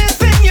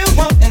anything you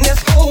want in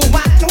this whole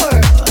wide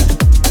world.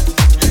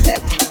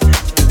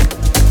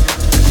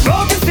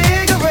 Smoking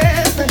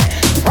cigarettes and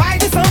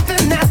writing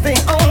something nasty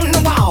on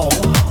the wall.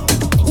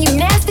 You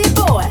nasty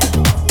boy.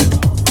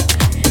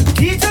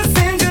 Teacher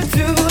sends you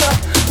to the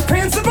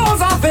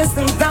principal's office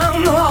and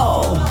down the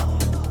hall.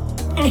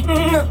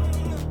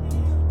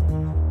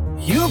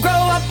 You grow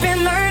up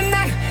and learn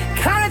that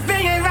kind of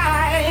thing ain't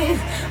right.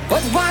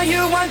 But while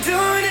you are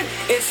doing it,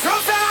 it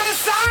sure fell out of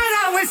sight.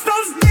 I wish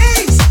those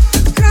days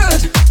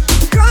could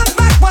come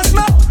back once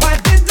more. Why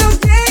did those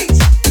days?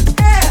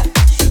 Yeah,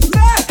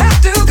 love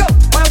have to go.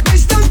 Why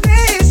wish those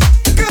days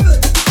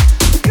could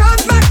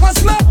come back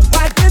once more.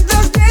 Why did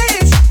those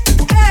days?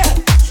 Yeah,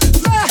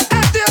 love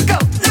have to go.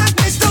 Not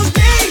wish those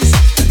days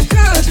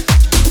could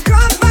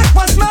come back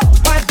once more.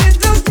 Why did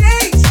those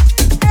days?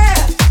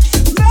 Yeah,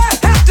 love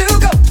have to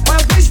go. Why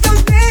wish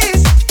those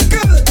days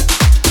could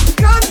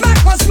come back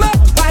once more.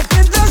 Why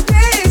did those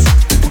days?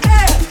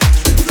 Yeah,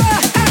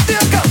 love have to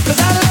go. 'Cause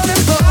I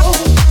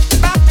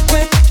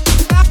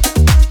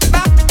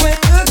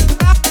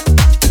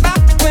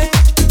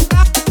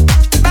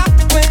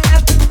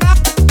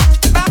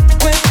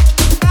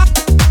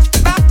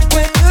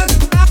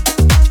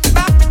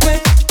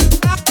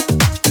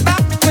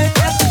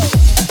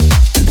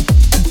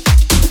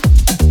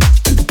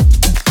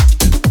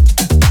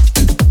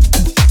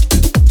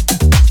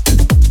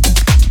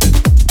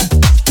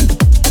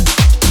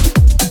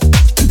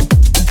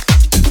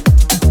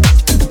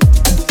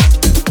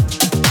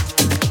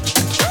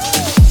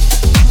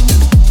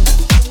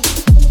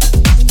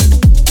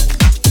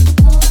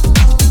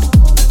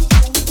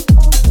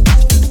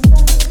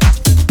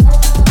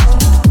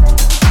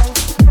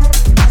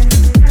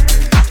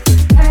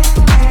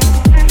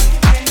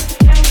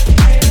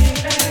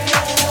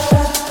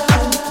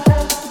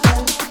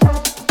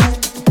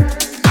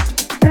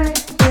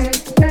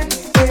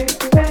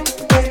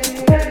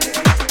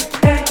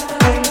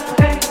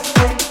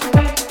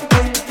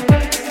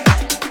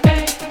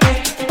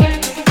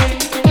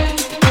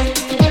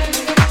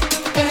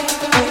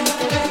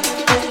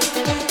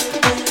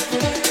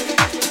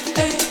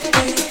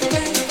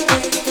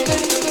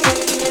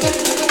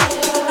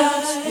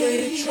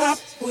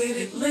with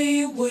it,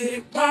 lean with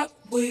it, rock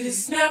with it,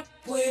 snap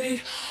with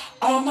it.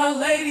 All my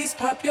ladies,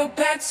 pop your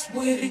backs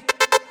with it.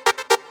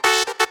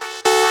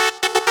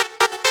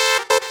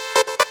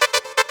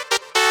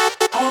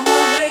 All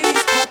my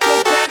ladies, pop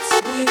your backs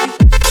with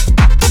it.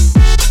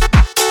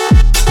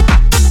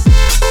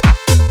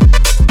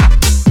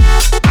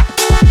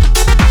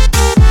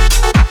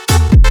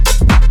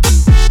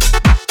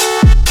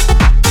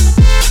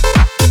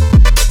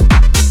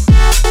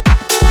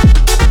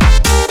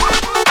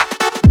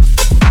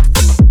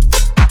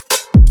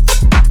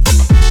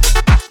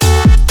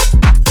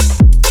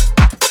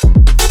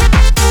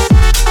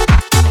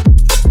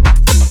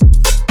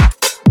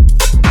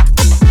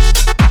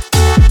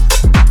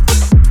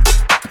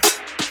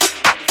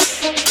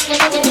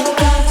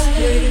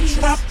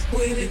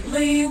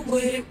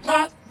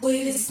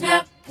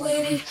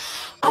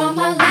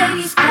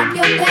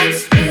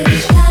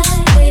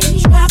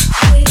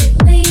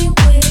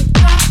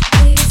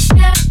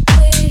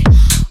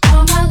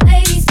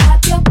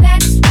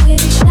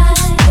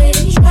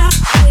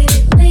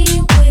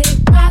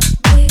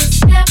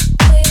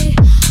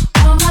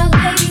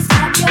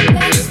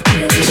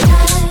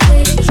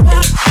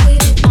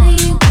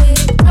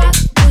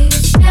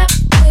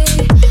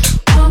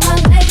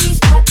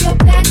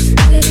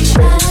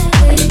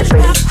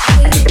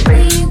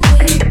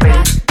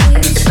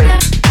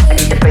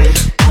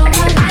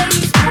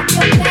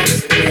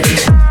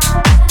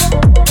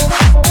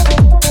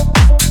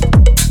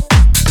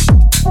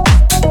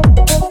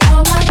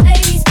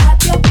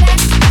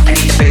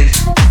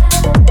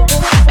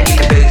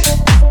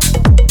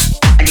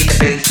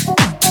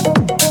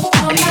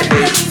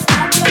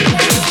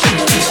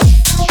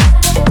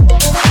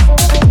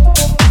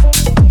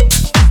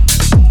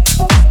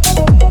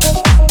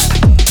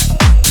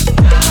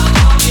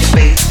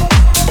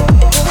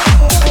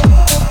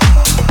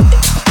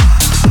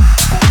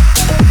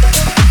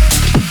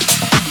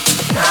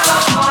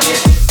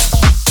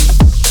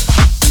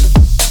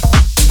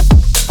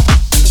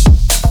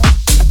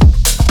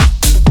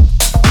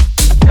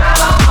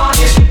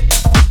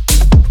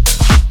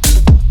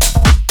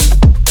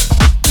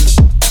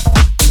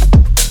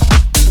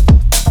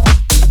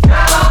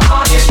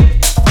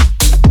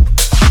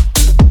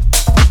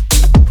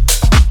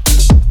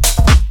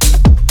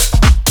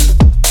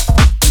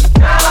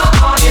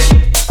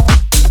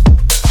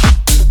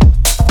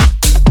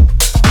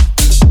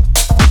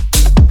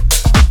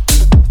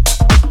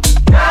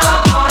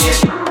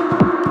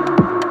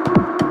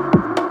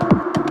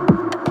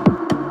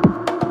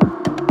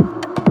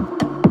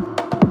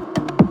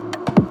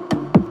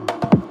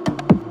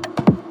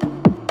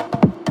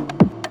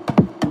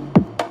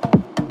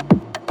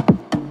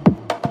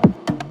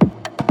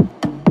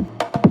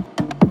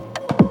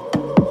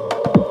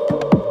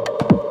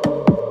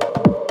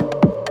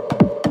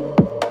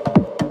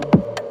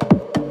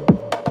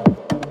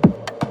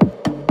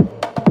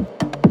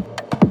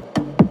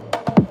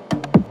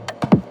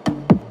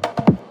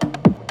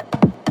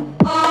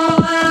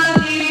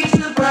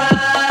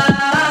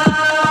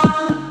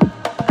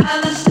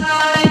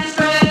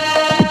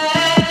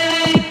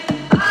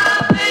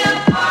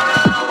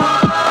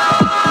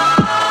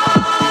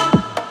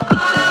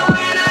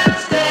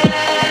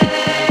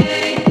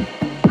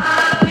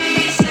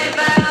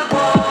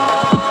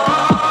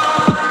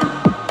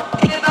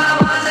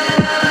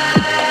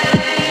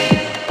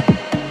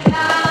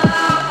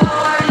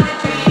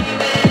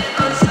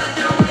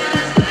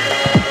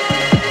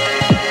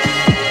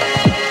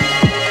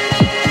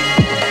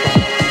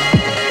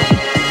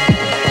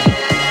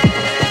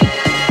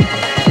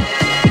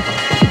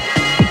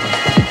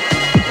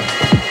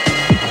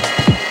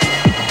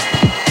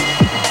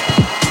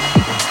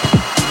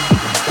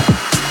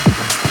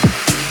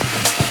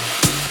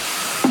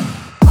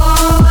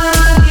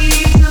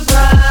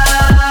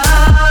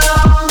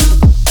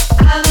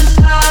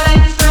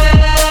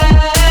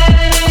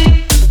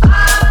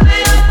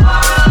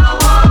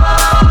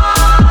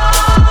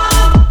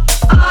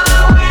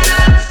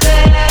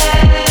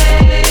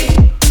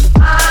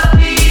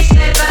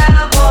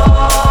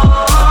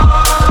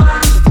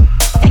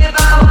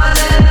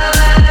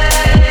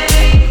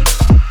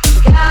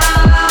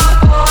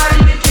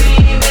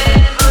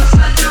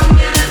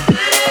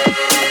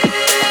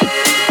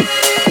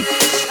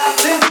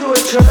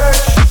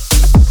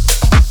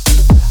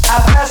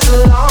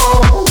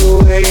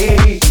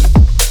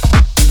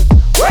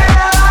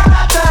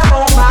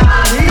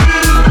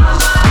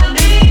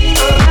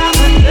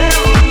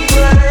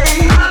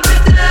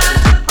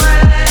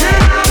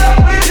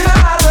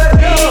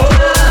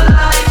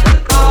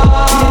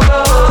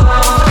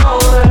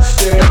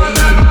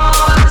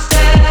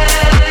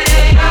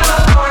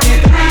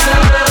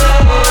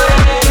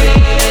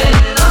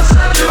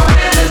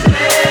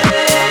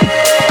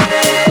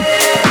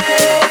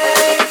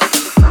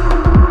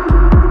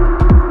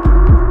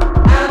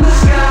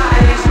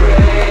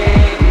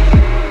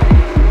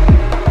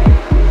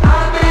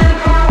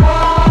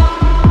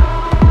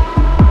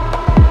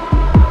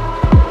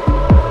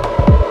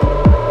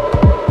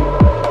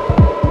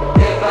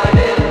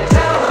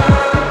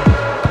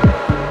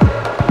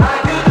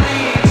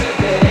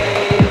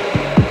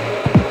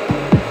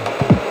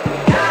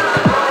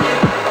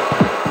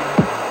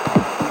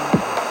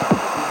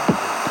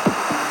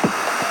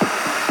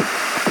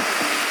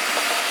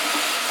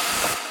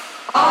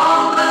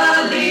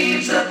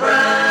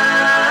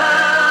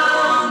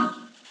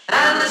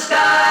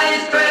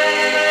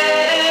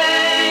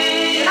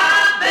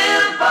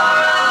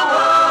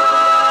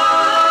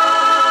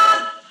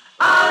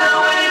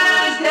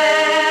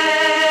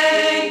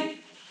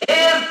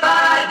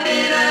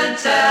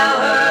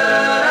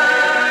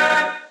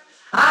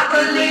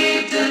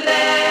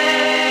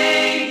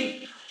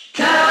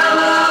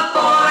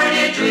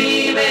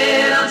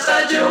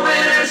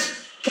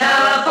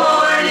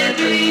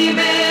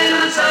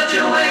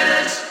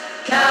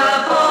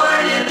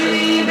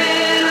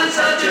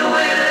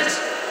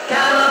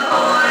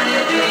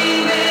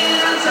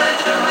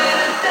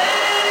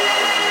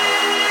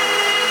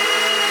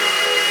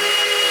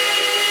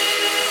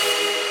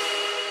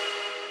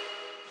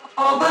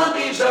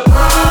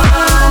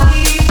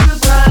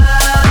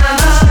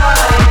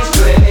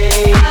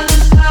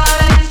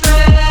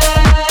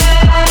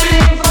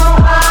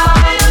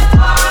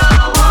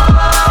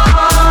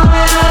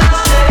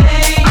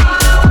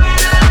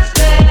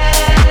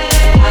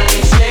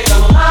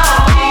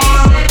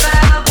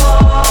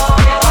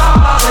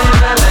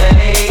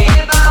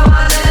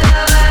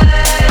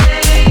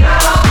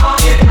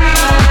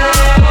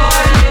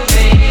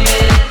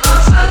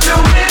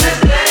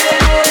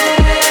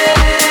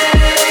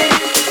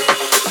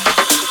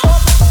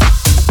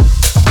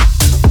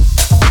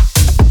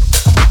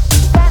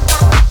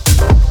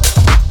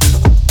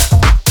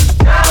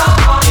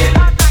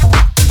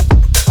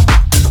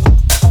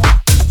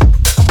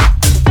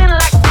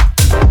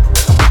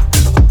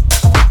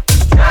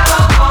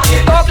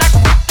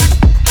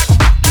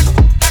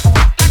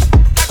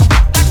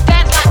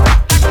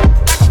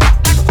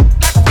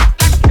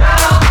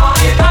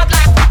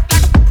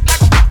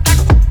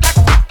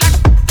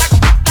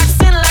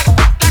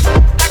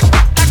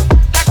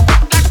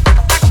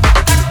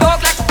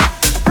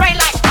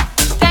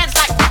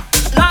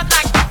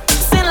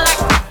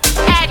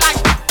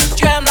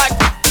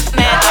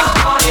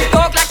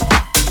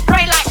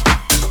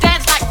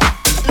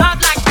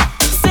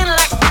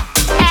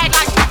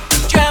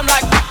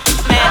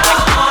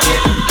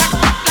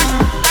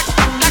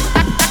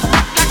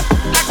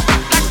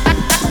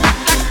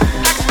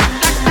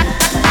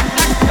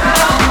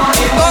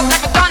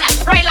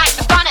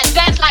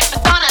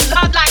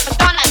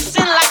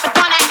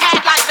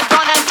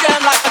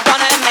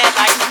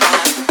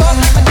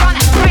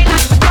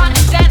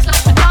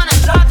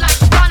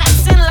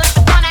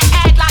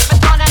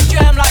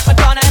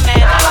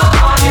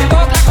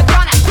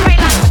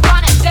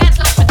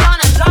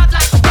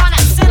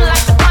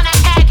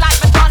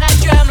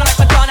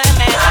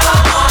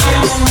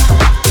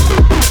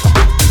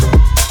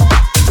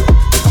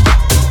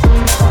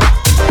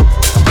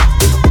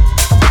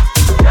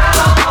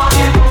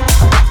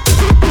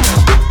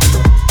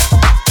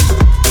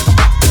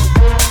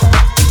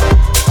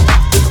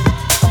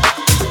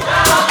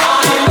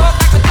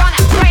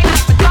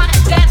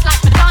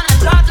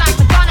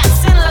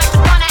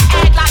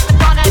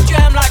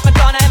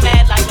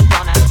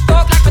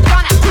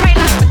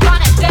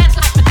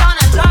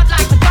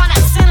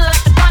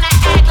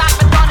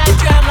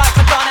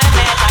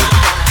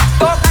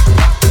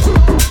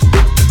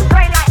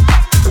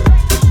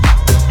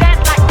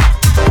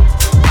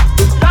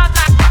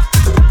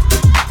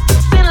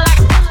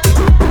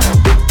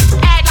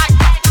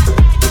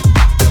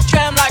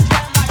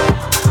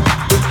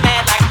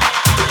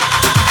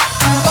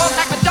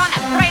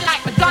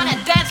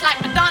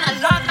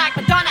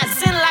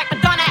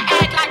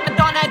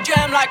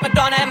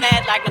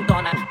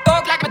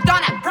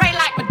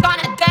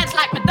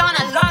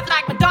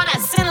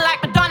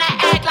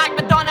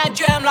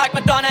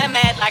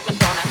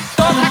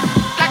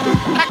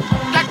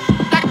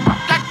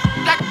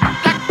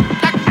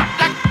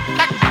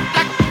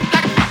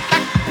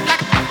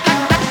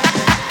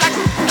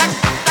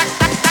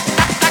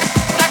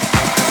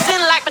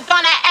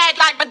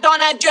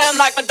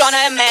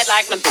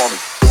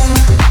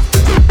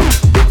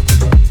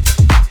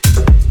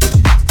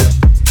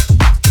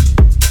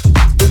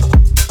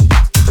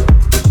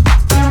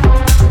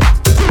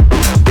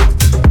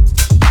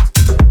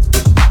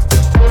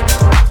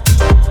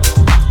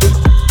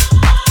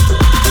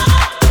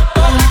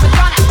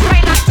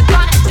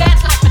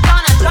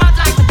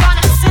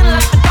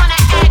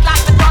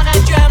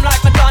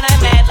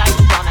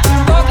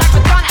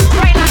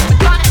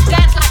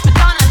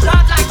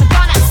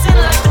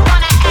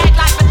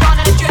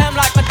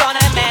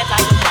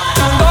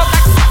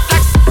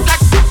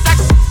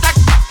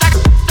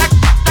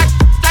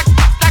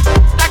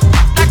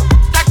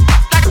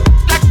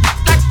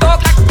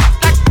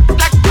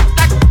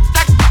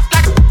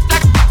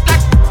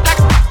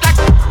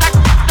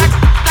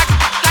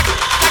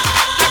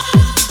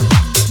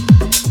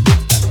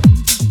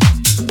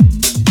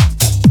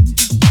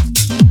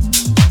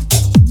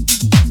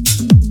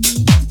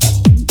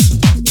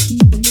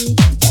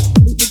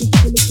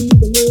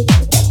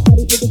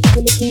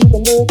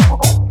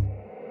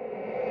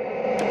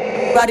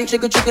 Roddy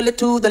jiggle jiggle it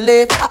to the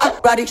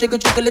left. Roddy jiggle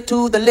jiggle it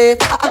to the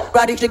left.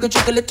 Roddy jiggle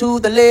jiggle it to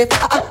the left.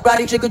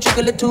 Roddy jiggle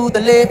jiggle it to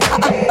the left.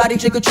 Roddy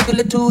jiggle jiggle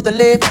it to the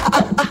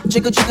left.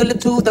 Jiggle jiggle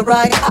it to the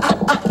right.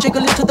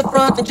 Jiggle it to the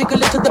front and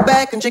jiggle it to the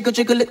back and jiggle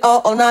jiggle it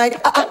all night.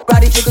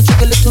 Roddy jiggle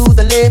jiggle it to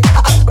the left.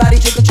 Roddy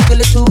jiggle jiggle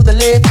it to the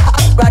left.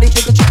 Roddy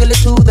jiggle jiggle it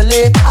to the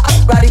left.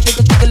 Roddy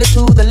jiggle jiggle it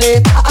to the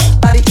left.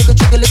 Roddy jiggle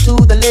jiggle it to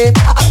the left.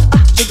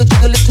 Jiggle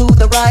jiggle it to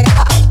the right.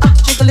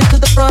 Jiggle it to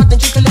the front and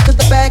jiggle it to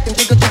the back and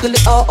jiggle jiggle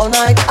it all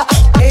night.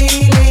 Hey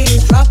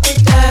ladies, drop it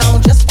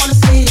down. Just wanna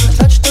see you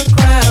touch the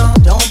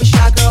ground. Don't be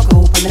shy, girl,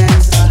 go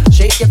bonanza.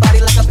 Shake your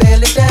body like a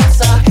belly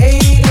dancer. Hey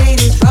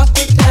ladies, drop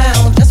it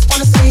down. Just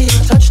wanna see you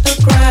touch the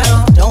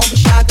ground. Don't be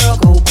shy, girl,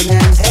 go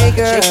bonanza. Hey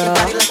girl, shake your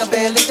body like a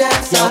belly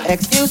dancer. Now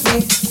excuse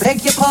me,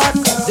 beg your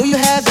pardon. Do you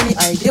have any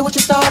idea what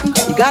you're starting?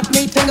 You got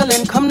me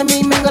tingling, come to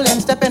me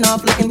mingling, stepping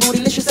off looking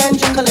bootylicious and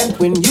jingling.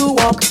 When you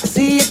walk, I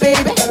see it,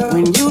 baby.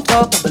 When you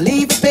talk, I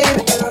believe it,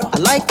 baby. I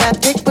like that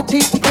thick,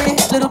 petite, pretty,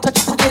 little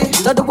touches of kitty.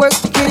 Love the work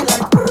to get it.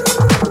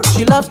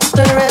 She loves to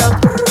stir it up.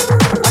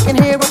 I can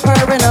hear her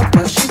purring up.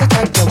 Well, she's the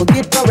type that will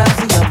get your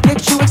rousey up, get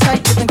you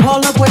excited, and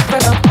call her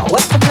boyfriend up.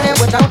 What's the plan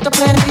without the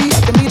plan B?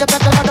 To meet up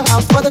at the Huddle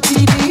House for the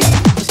TV.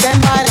 To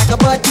stand by like a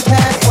buddy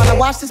pass while I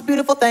watch this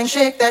beautiful thing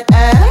shake that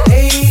ass.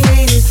 Hey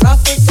ladies, drop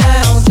it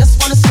down. Just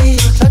wanna see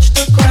you touch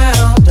the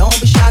ground. Don't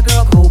be shy,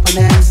 girl, go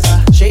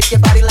bonanza. Shake your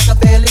body like a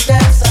belly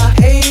dancer.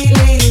 Hey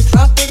ladies,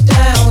 drop it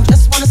down.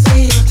 Just wanna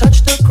see you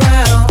touch the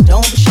ground.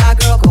 Don't be shy,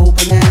 girl, go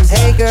bonanza.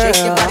 Hey girl,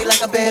 shake your body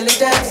like a belly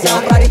dancer.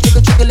 Now body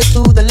jiggle jiggle it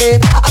to the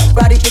left.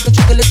 Body jiggle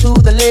jiggle it to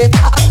the left.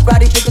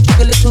 Body jiggle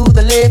jiggle it to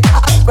the left.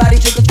 Body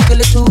jiggle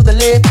jiggle it to the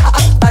left.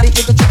 Body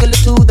jiggle jiggle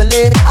it to the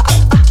left.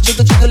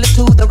 Jiggle jiggle it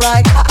to the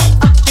right.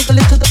 Jiggle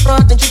it to the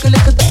front and jiggle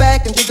it to the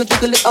back and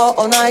jiggle it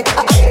all night.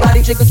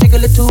 Body jiggle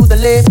jiggle it to the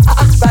left.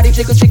 Body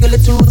jiggle jiggle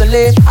it to the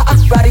left.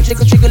 Body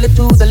jiggle jiggle it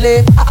to the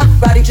left.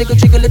 Body jiggle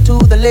jiggle it to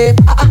the left.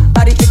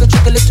 Body jiggle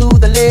jiggle it to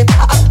the left.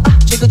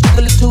 Jiggle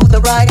jiggle it to the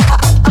right.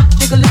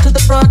 Jiggle it to the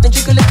front and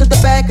jiggle it to the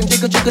back and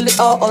jiggle it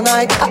all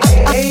night.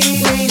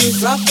 Hey ladies,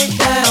 drop it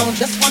down.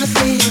 Just wanna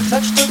see you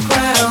touch the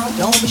ground.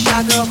 Don't be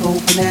shy, girl, go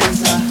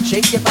bonanza.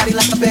 Shake your body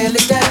like a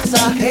belly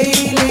dancer.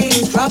 Hey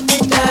ladies, drop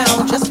it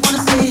down. Just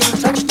wanna see you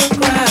touch the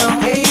ground.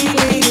 Hey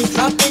ladies,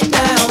 drop it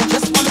down.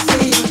 Just wanna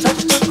see you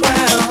touch the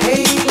ground.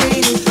 Hey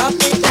ladies, drop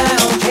it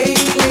down. Hey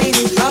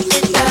ladies, drop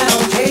it down.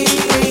 Hey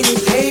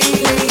ladies, hey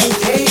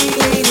ladies, hey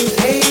ladies,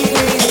 hey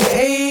ladies,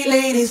 hey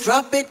ladies,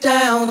 drop it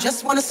down.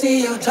 Just wanna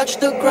see you touch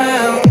the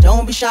ground.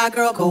 Don't be shy,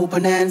 girl, go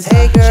bonanza.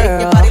 Hey girl,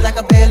 shake your body like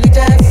a belly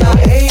dancer.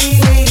 Hey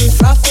ladies,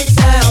 drop it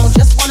down.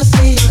 Just wanna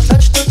see you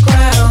touch the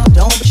ground.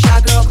 Don't be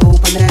shy, girl, go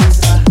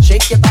bonanza.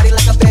 Shake your body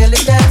like a belly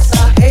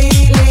dancer. Hey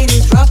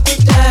ladies, drop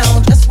it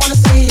down. Just wanna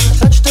see you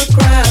touch the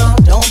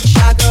ground. Don't be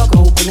shy, girl,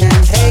 go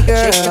bonanza. Hey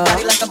girl, shake your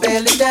body like a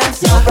belly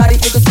dancer. Your body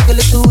jiggle jiggle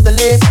it to the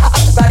left.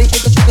 Body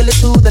jiggle jiggle it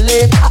to the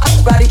left.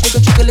 Body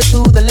jiggle jiggle it to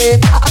the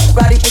left.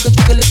 Body jiggle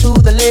jiggle it to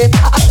the left.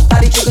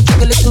 Body jiggle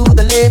jiggle it to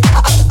the left.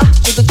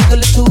 Jiggle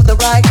jiggle it to the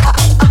right.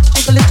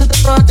 Jiggle it to the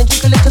front and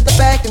jiggle it to the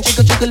back and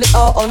jiggle it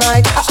all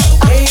night.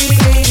 Hey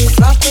ladies,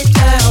 drop it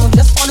down.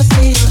 Just wanna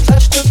see you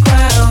touch the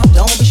ground.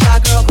 Don't be shy,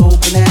 girl, go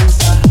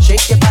bonanza.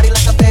 Shake your body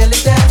like a belly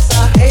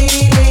dancer. Hey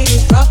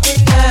ladies, drop it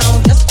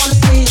down. Just wanna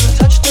see you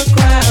touch the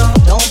ground.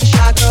 Don't be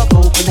shy, girl,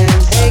 go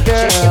bonanza. Hey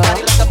girl, shake your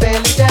body like a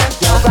belly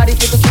dancer. Your body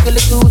jiggle jiggle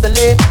it to the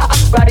left.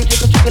 Body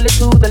jiggle jiggle it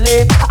to the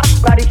left.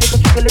 Body jiggle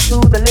jiggle it to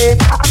the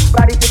left.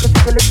 Body jiggle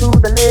jiggle it to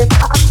the left.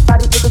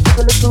 Body jiggle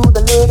jiggle it to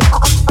the left.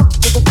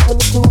 Jiggle jiggle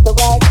it to the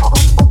right.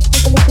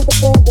 Jiggle it to the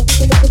front and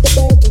jiggle it to the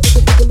back and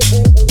jiggle it to the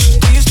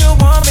back. Do you still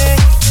want me?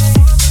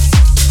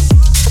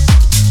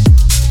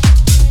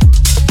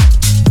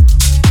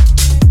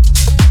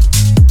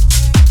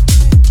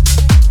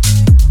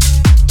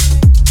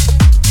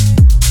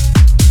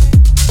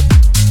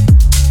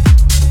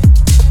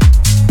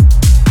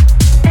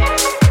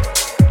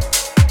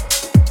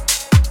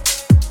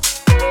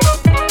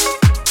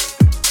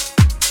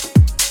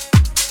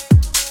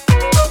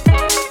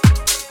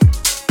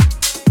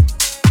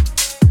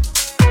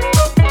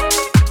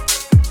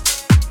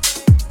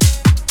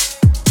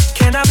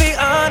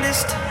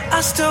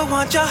 I still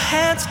want your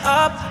hands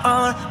up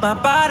on my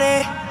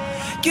body.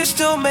 You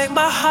still make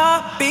my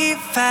heart beat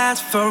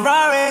fast.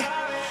 Ferrari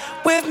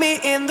with me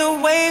in the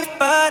wave,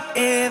 but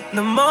in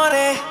the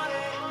morning.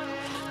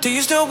 Do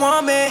you still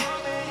want me?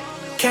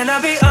 Can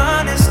I be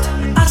honest?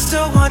 I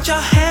still want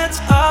your hands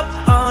up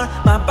on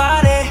my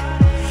body.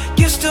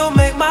 You still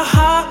make my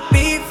heart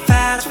beat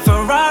fast.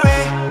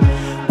 Ferrari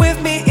with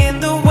me in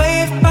the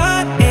wave,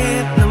 but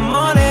in the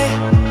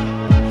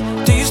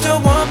morning. Do you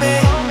still want me?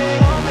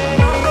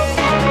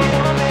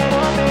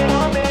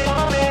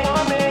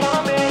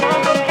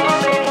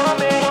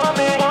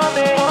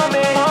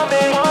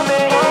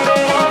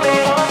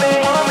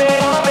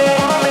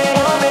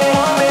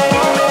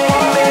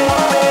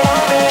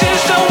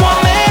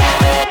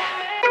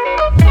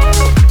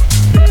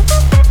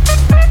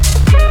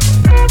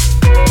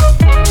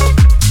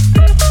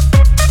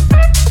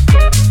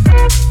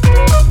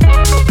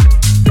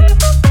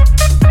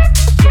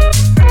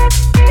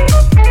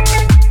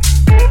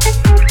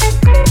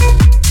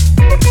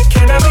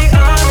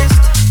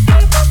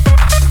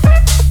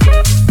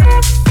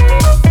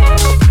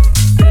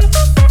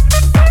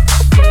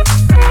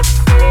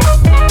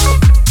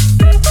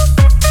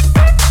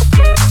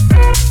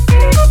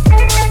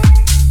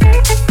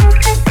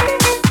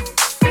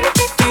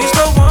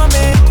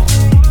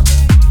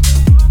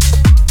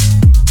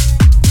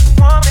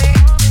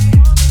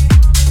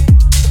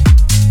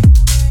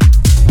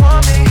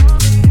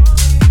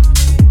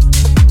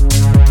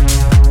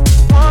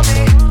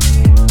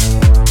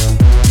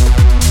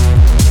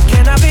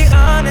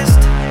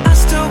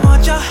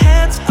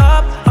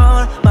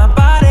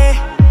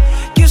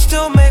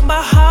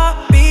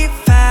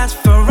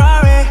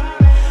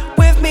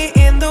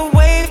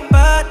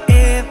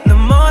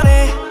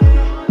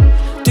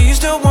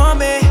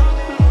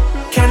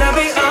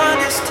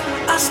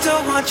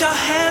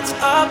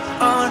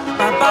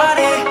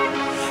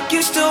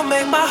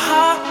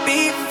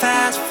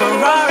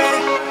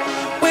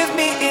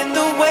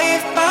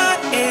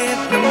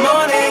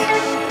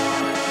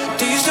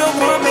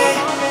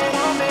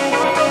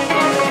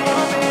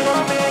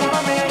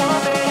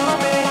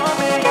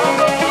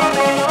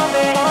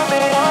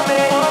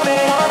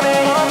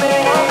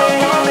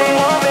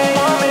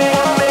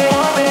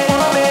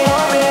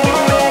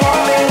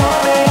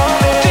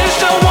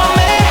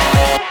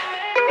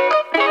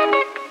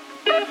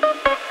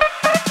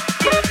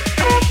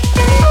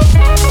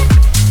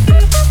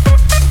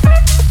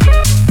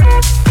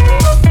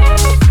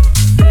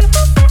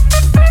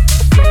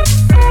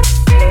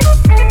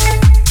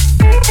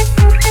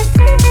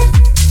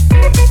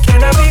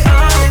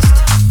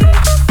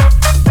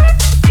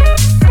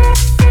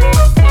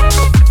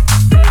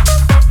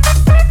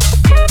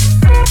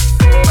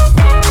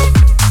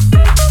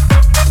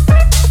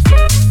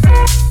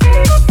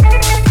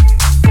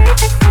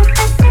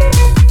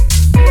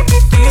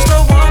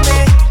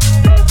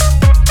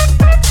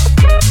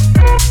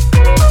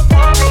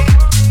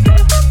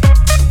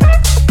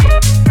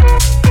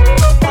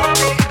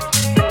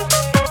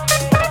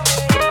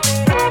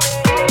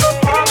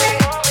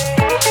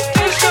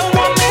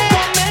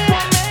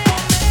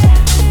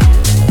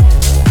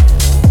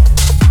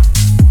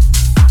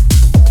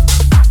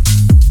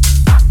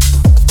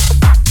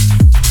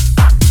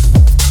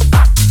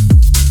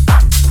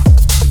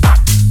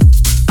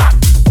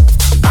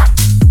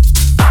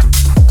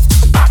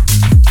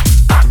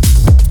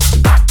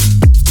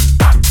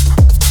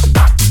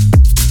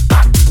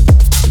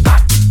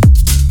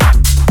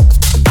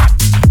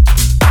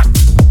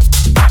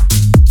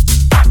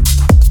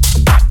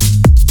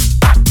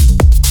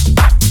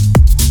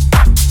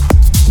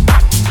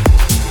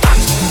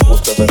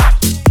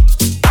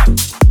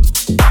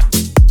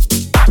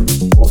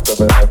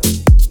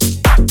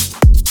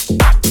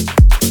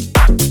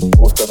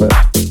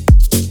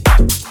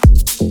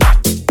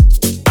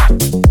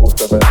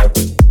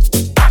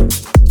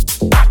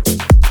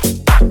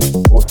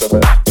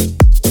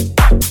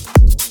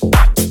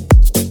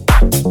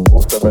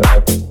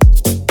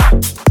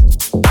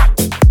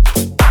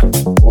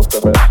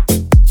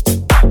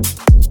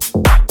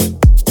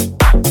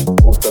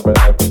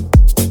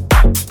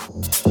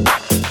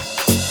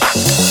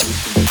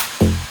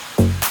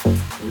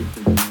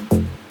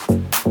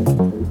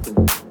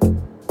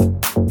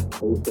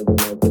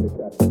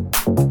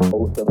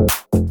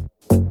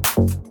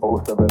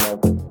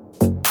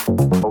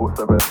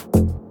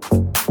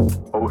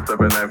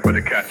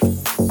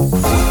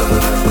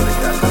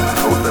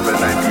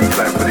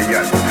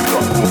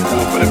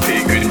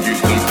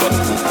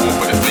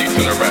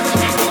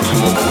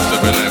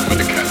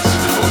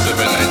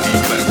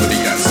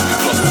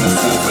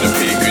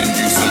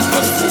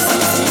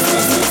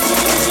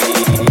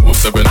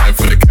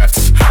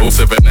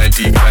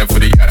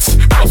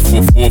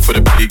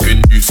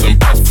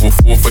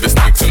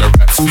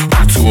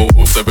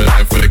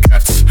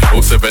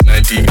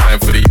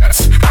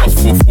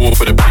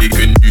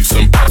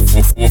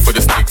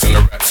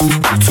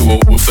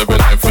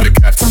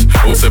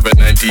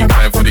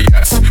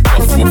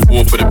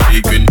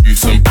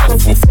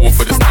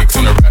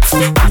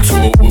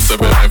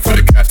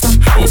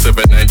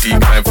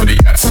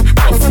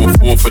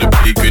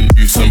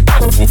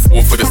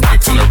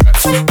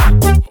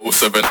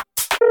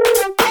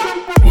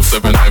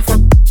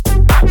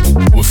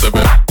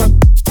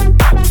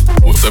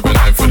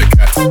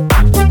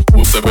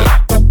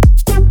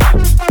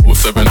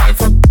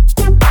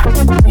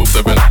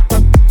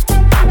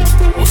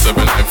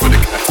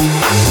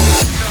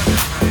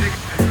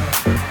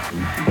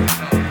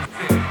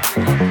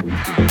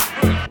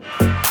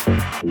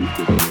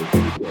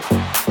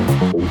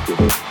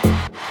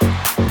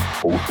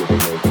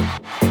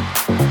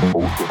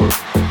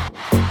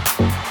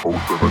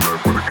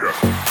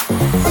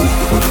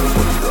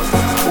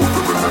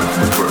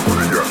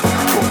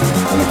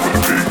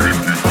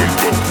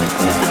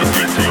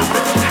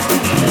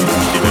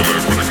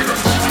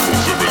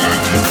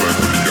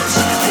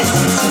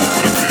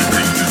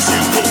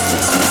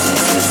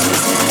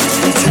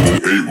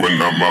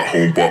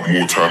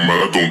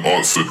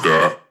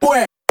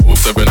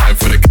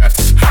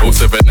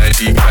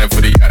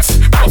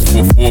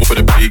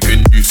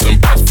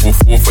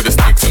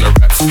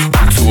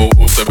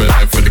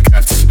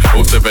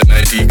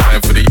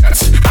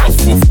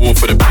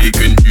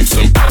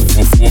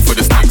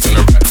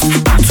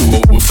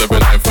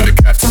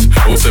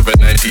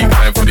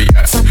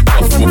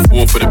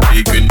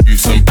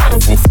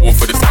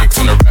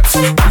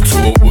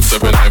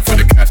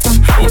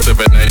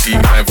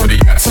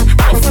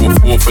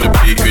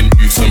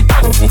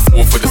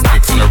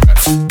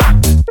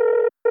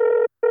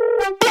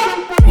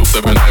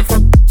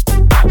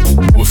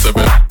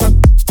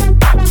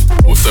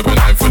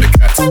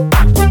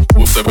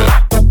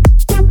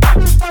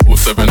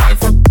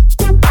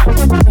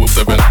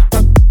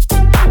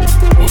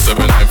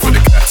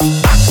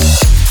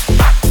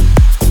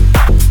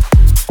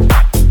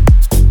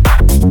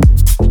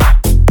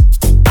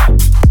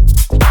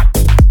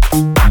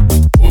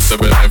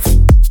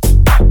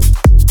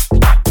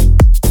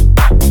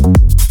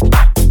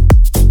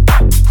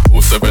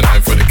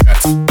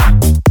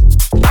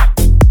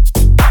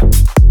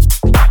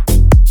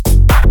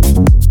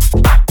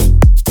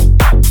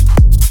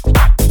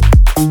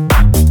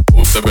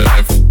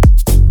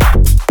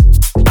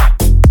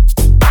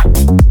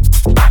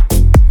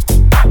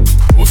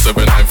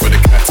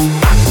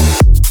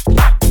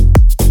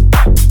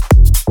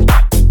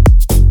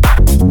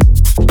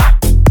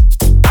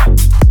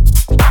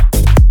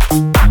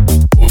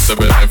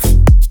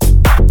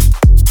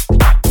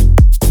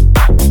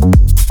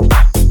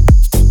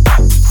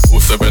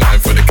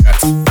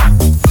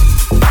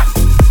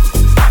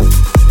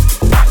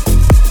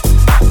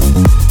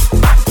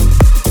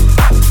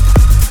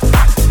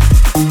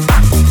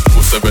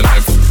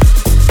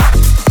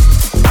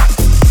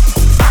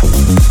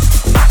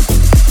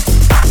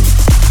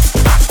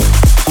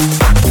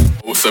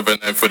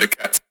 7 for the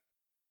cat.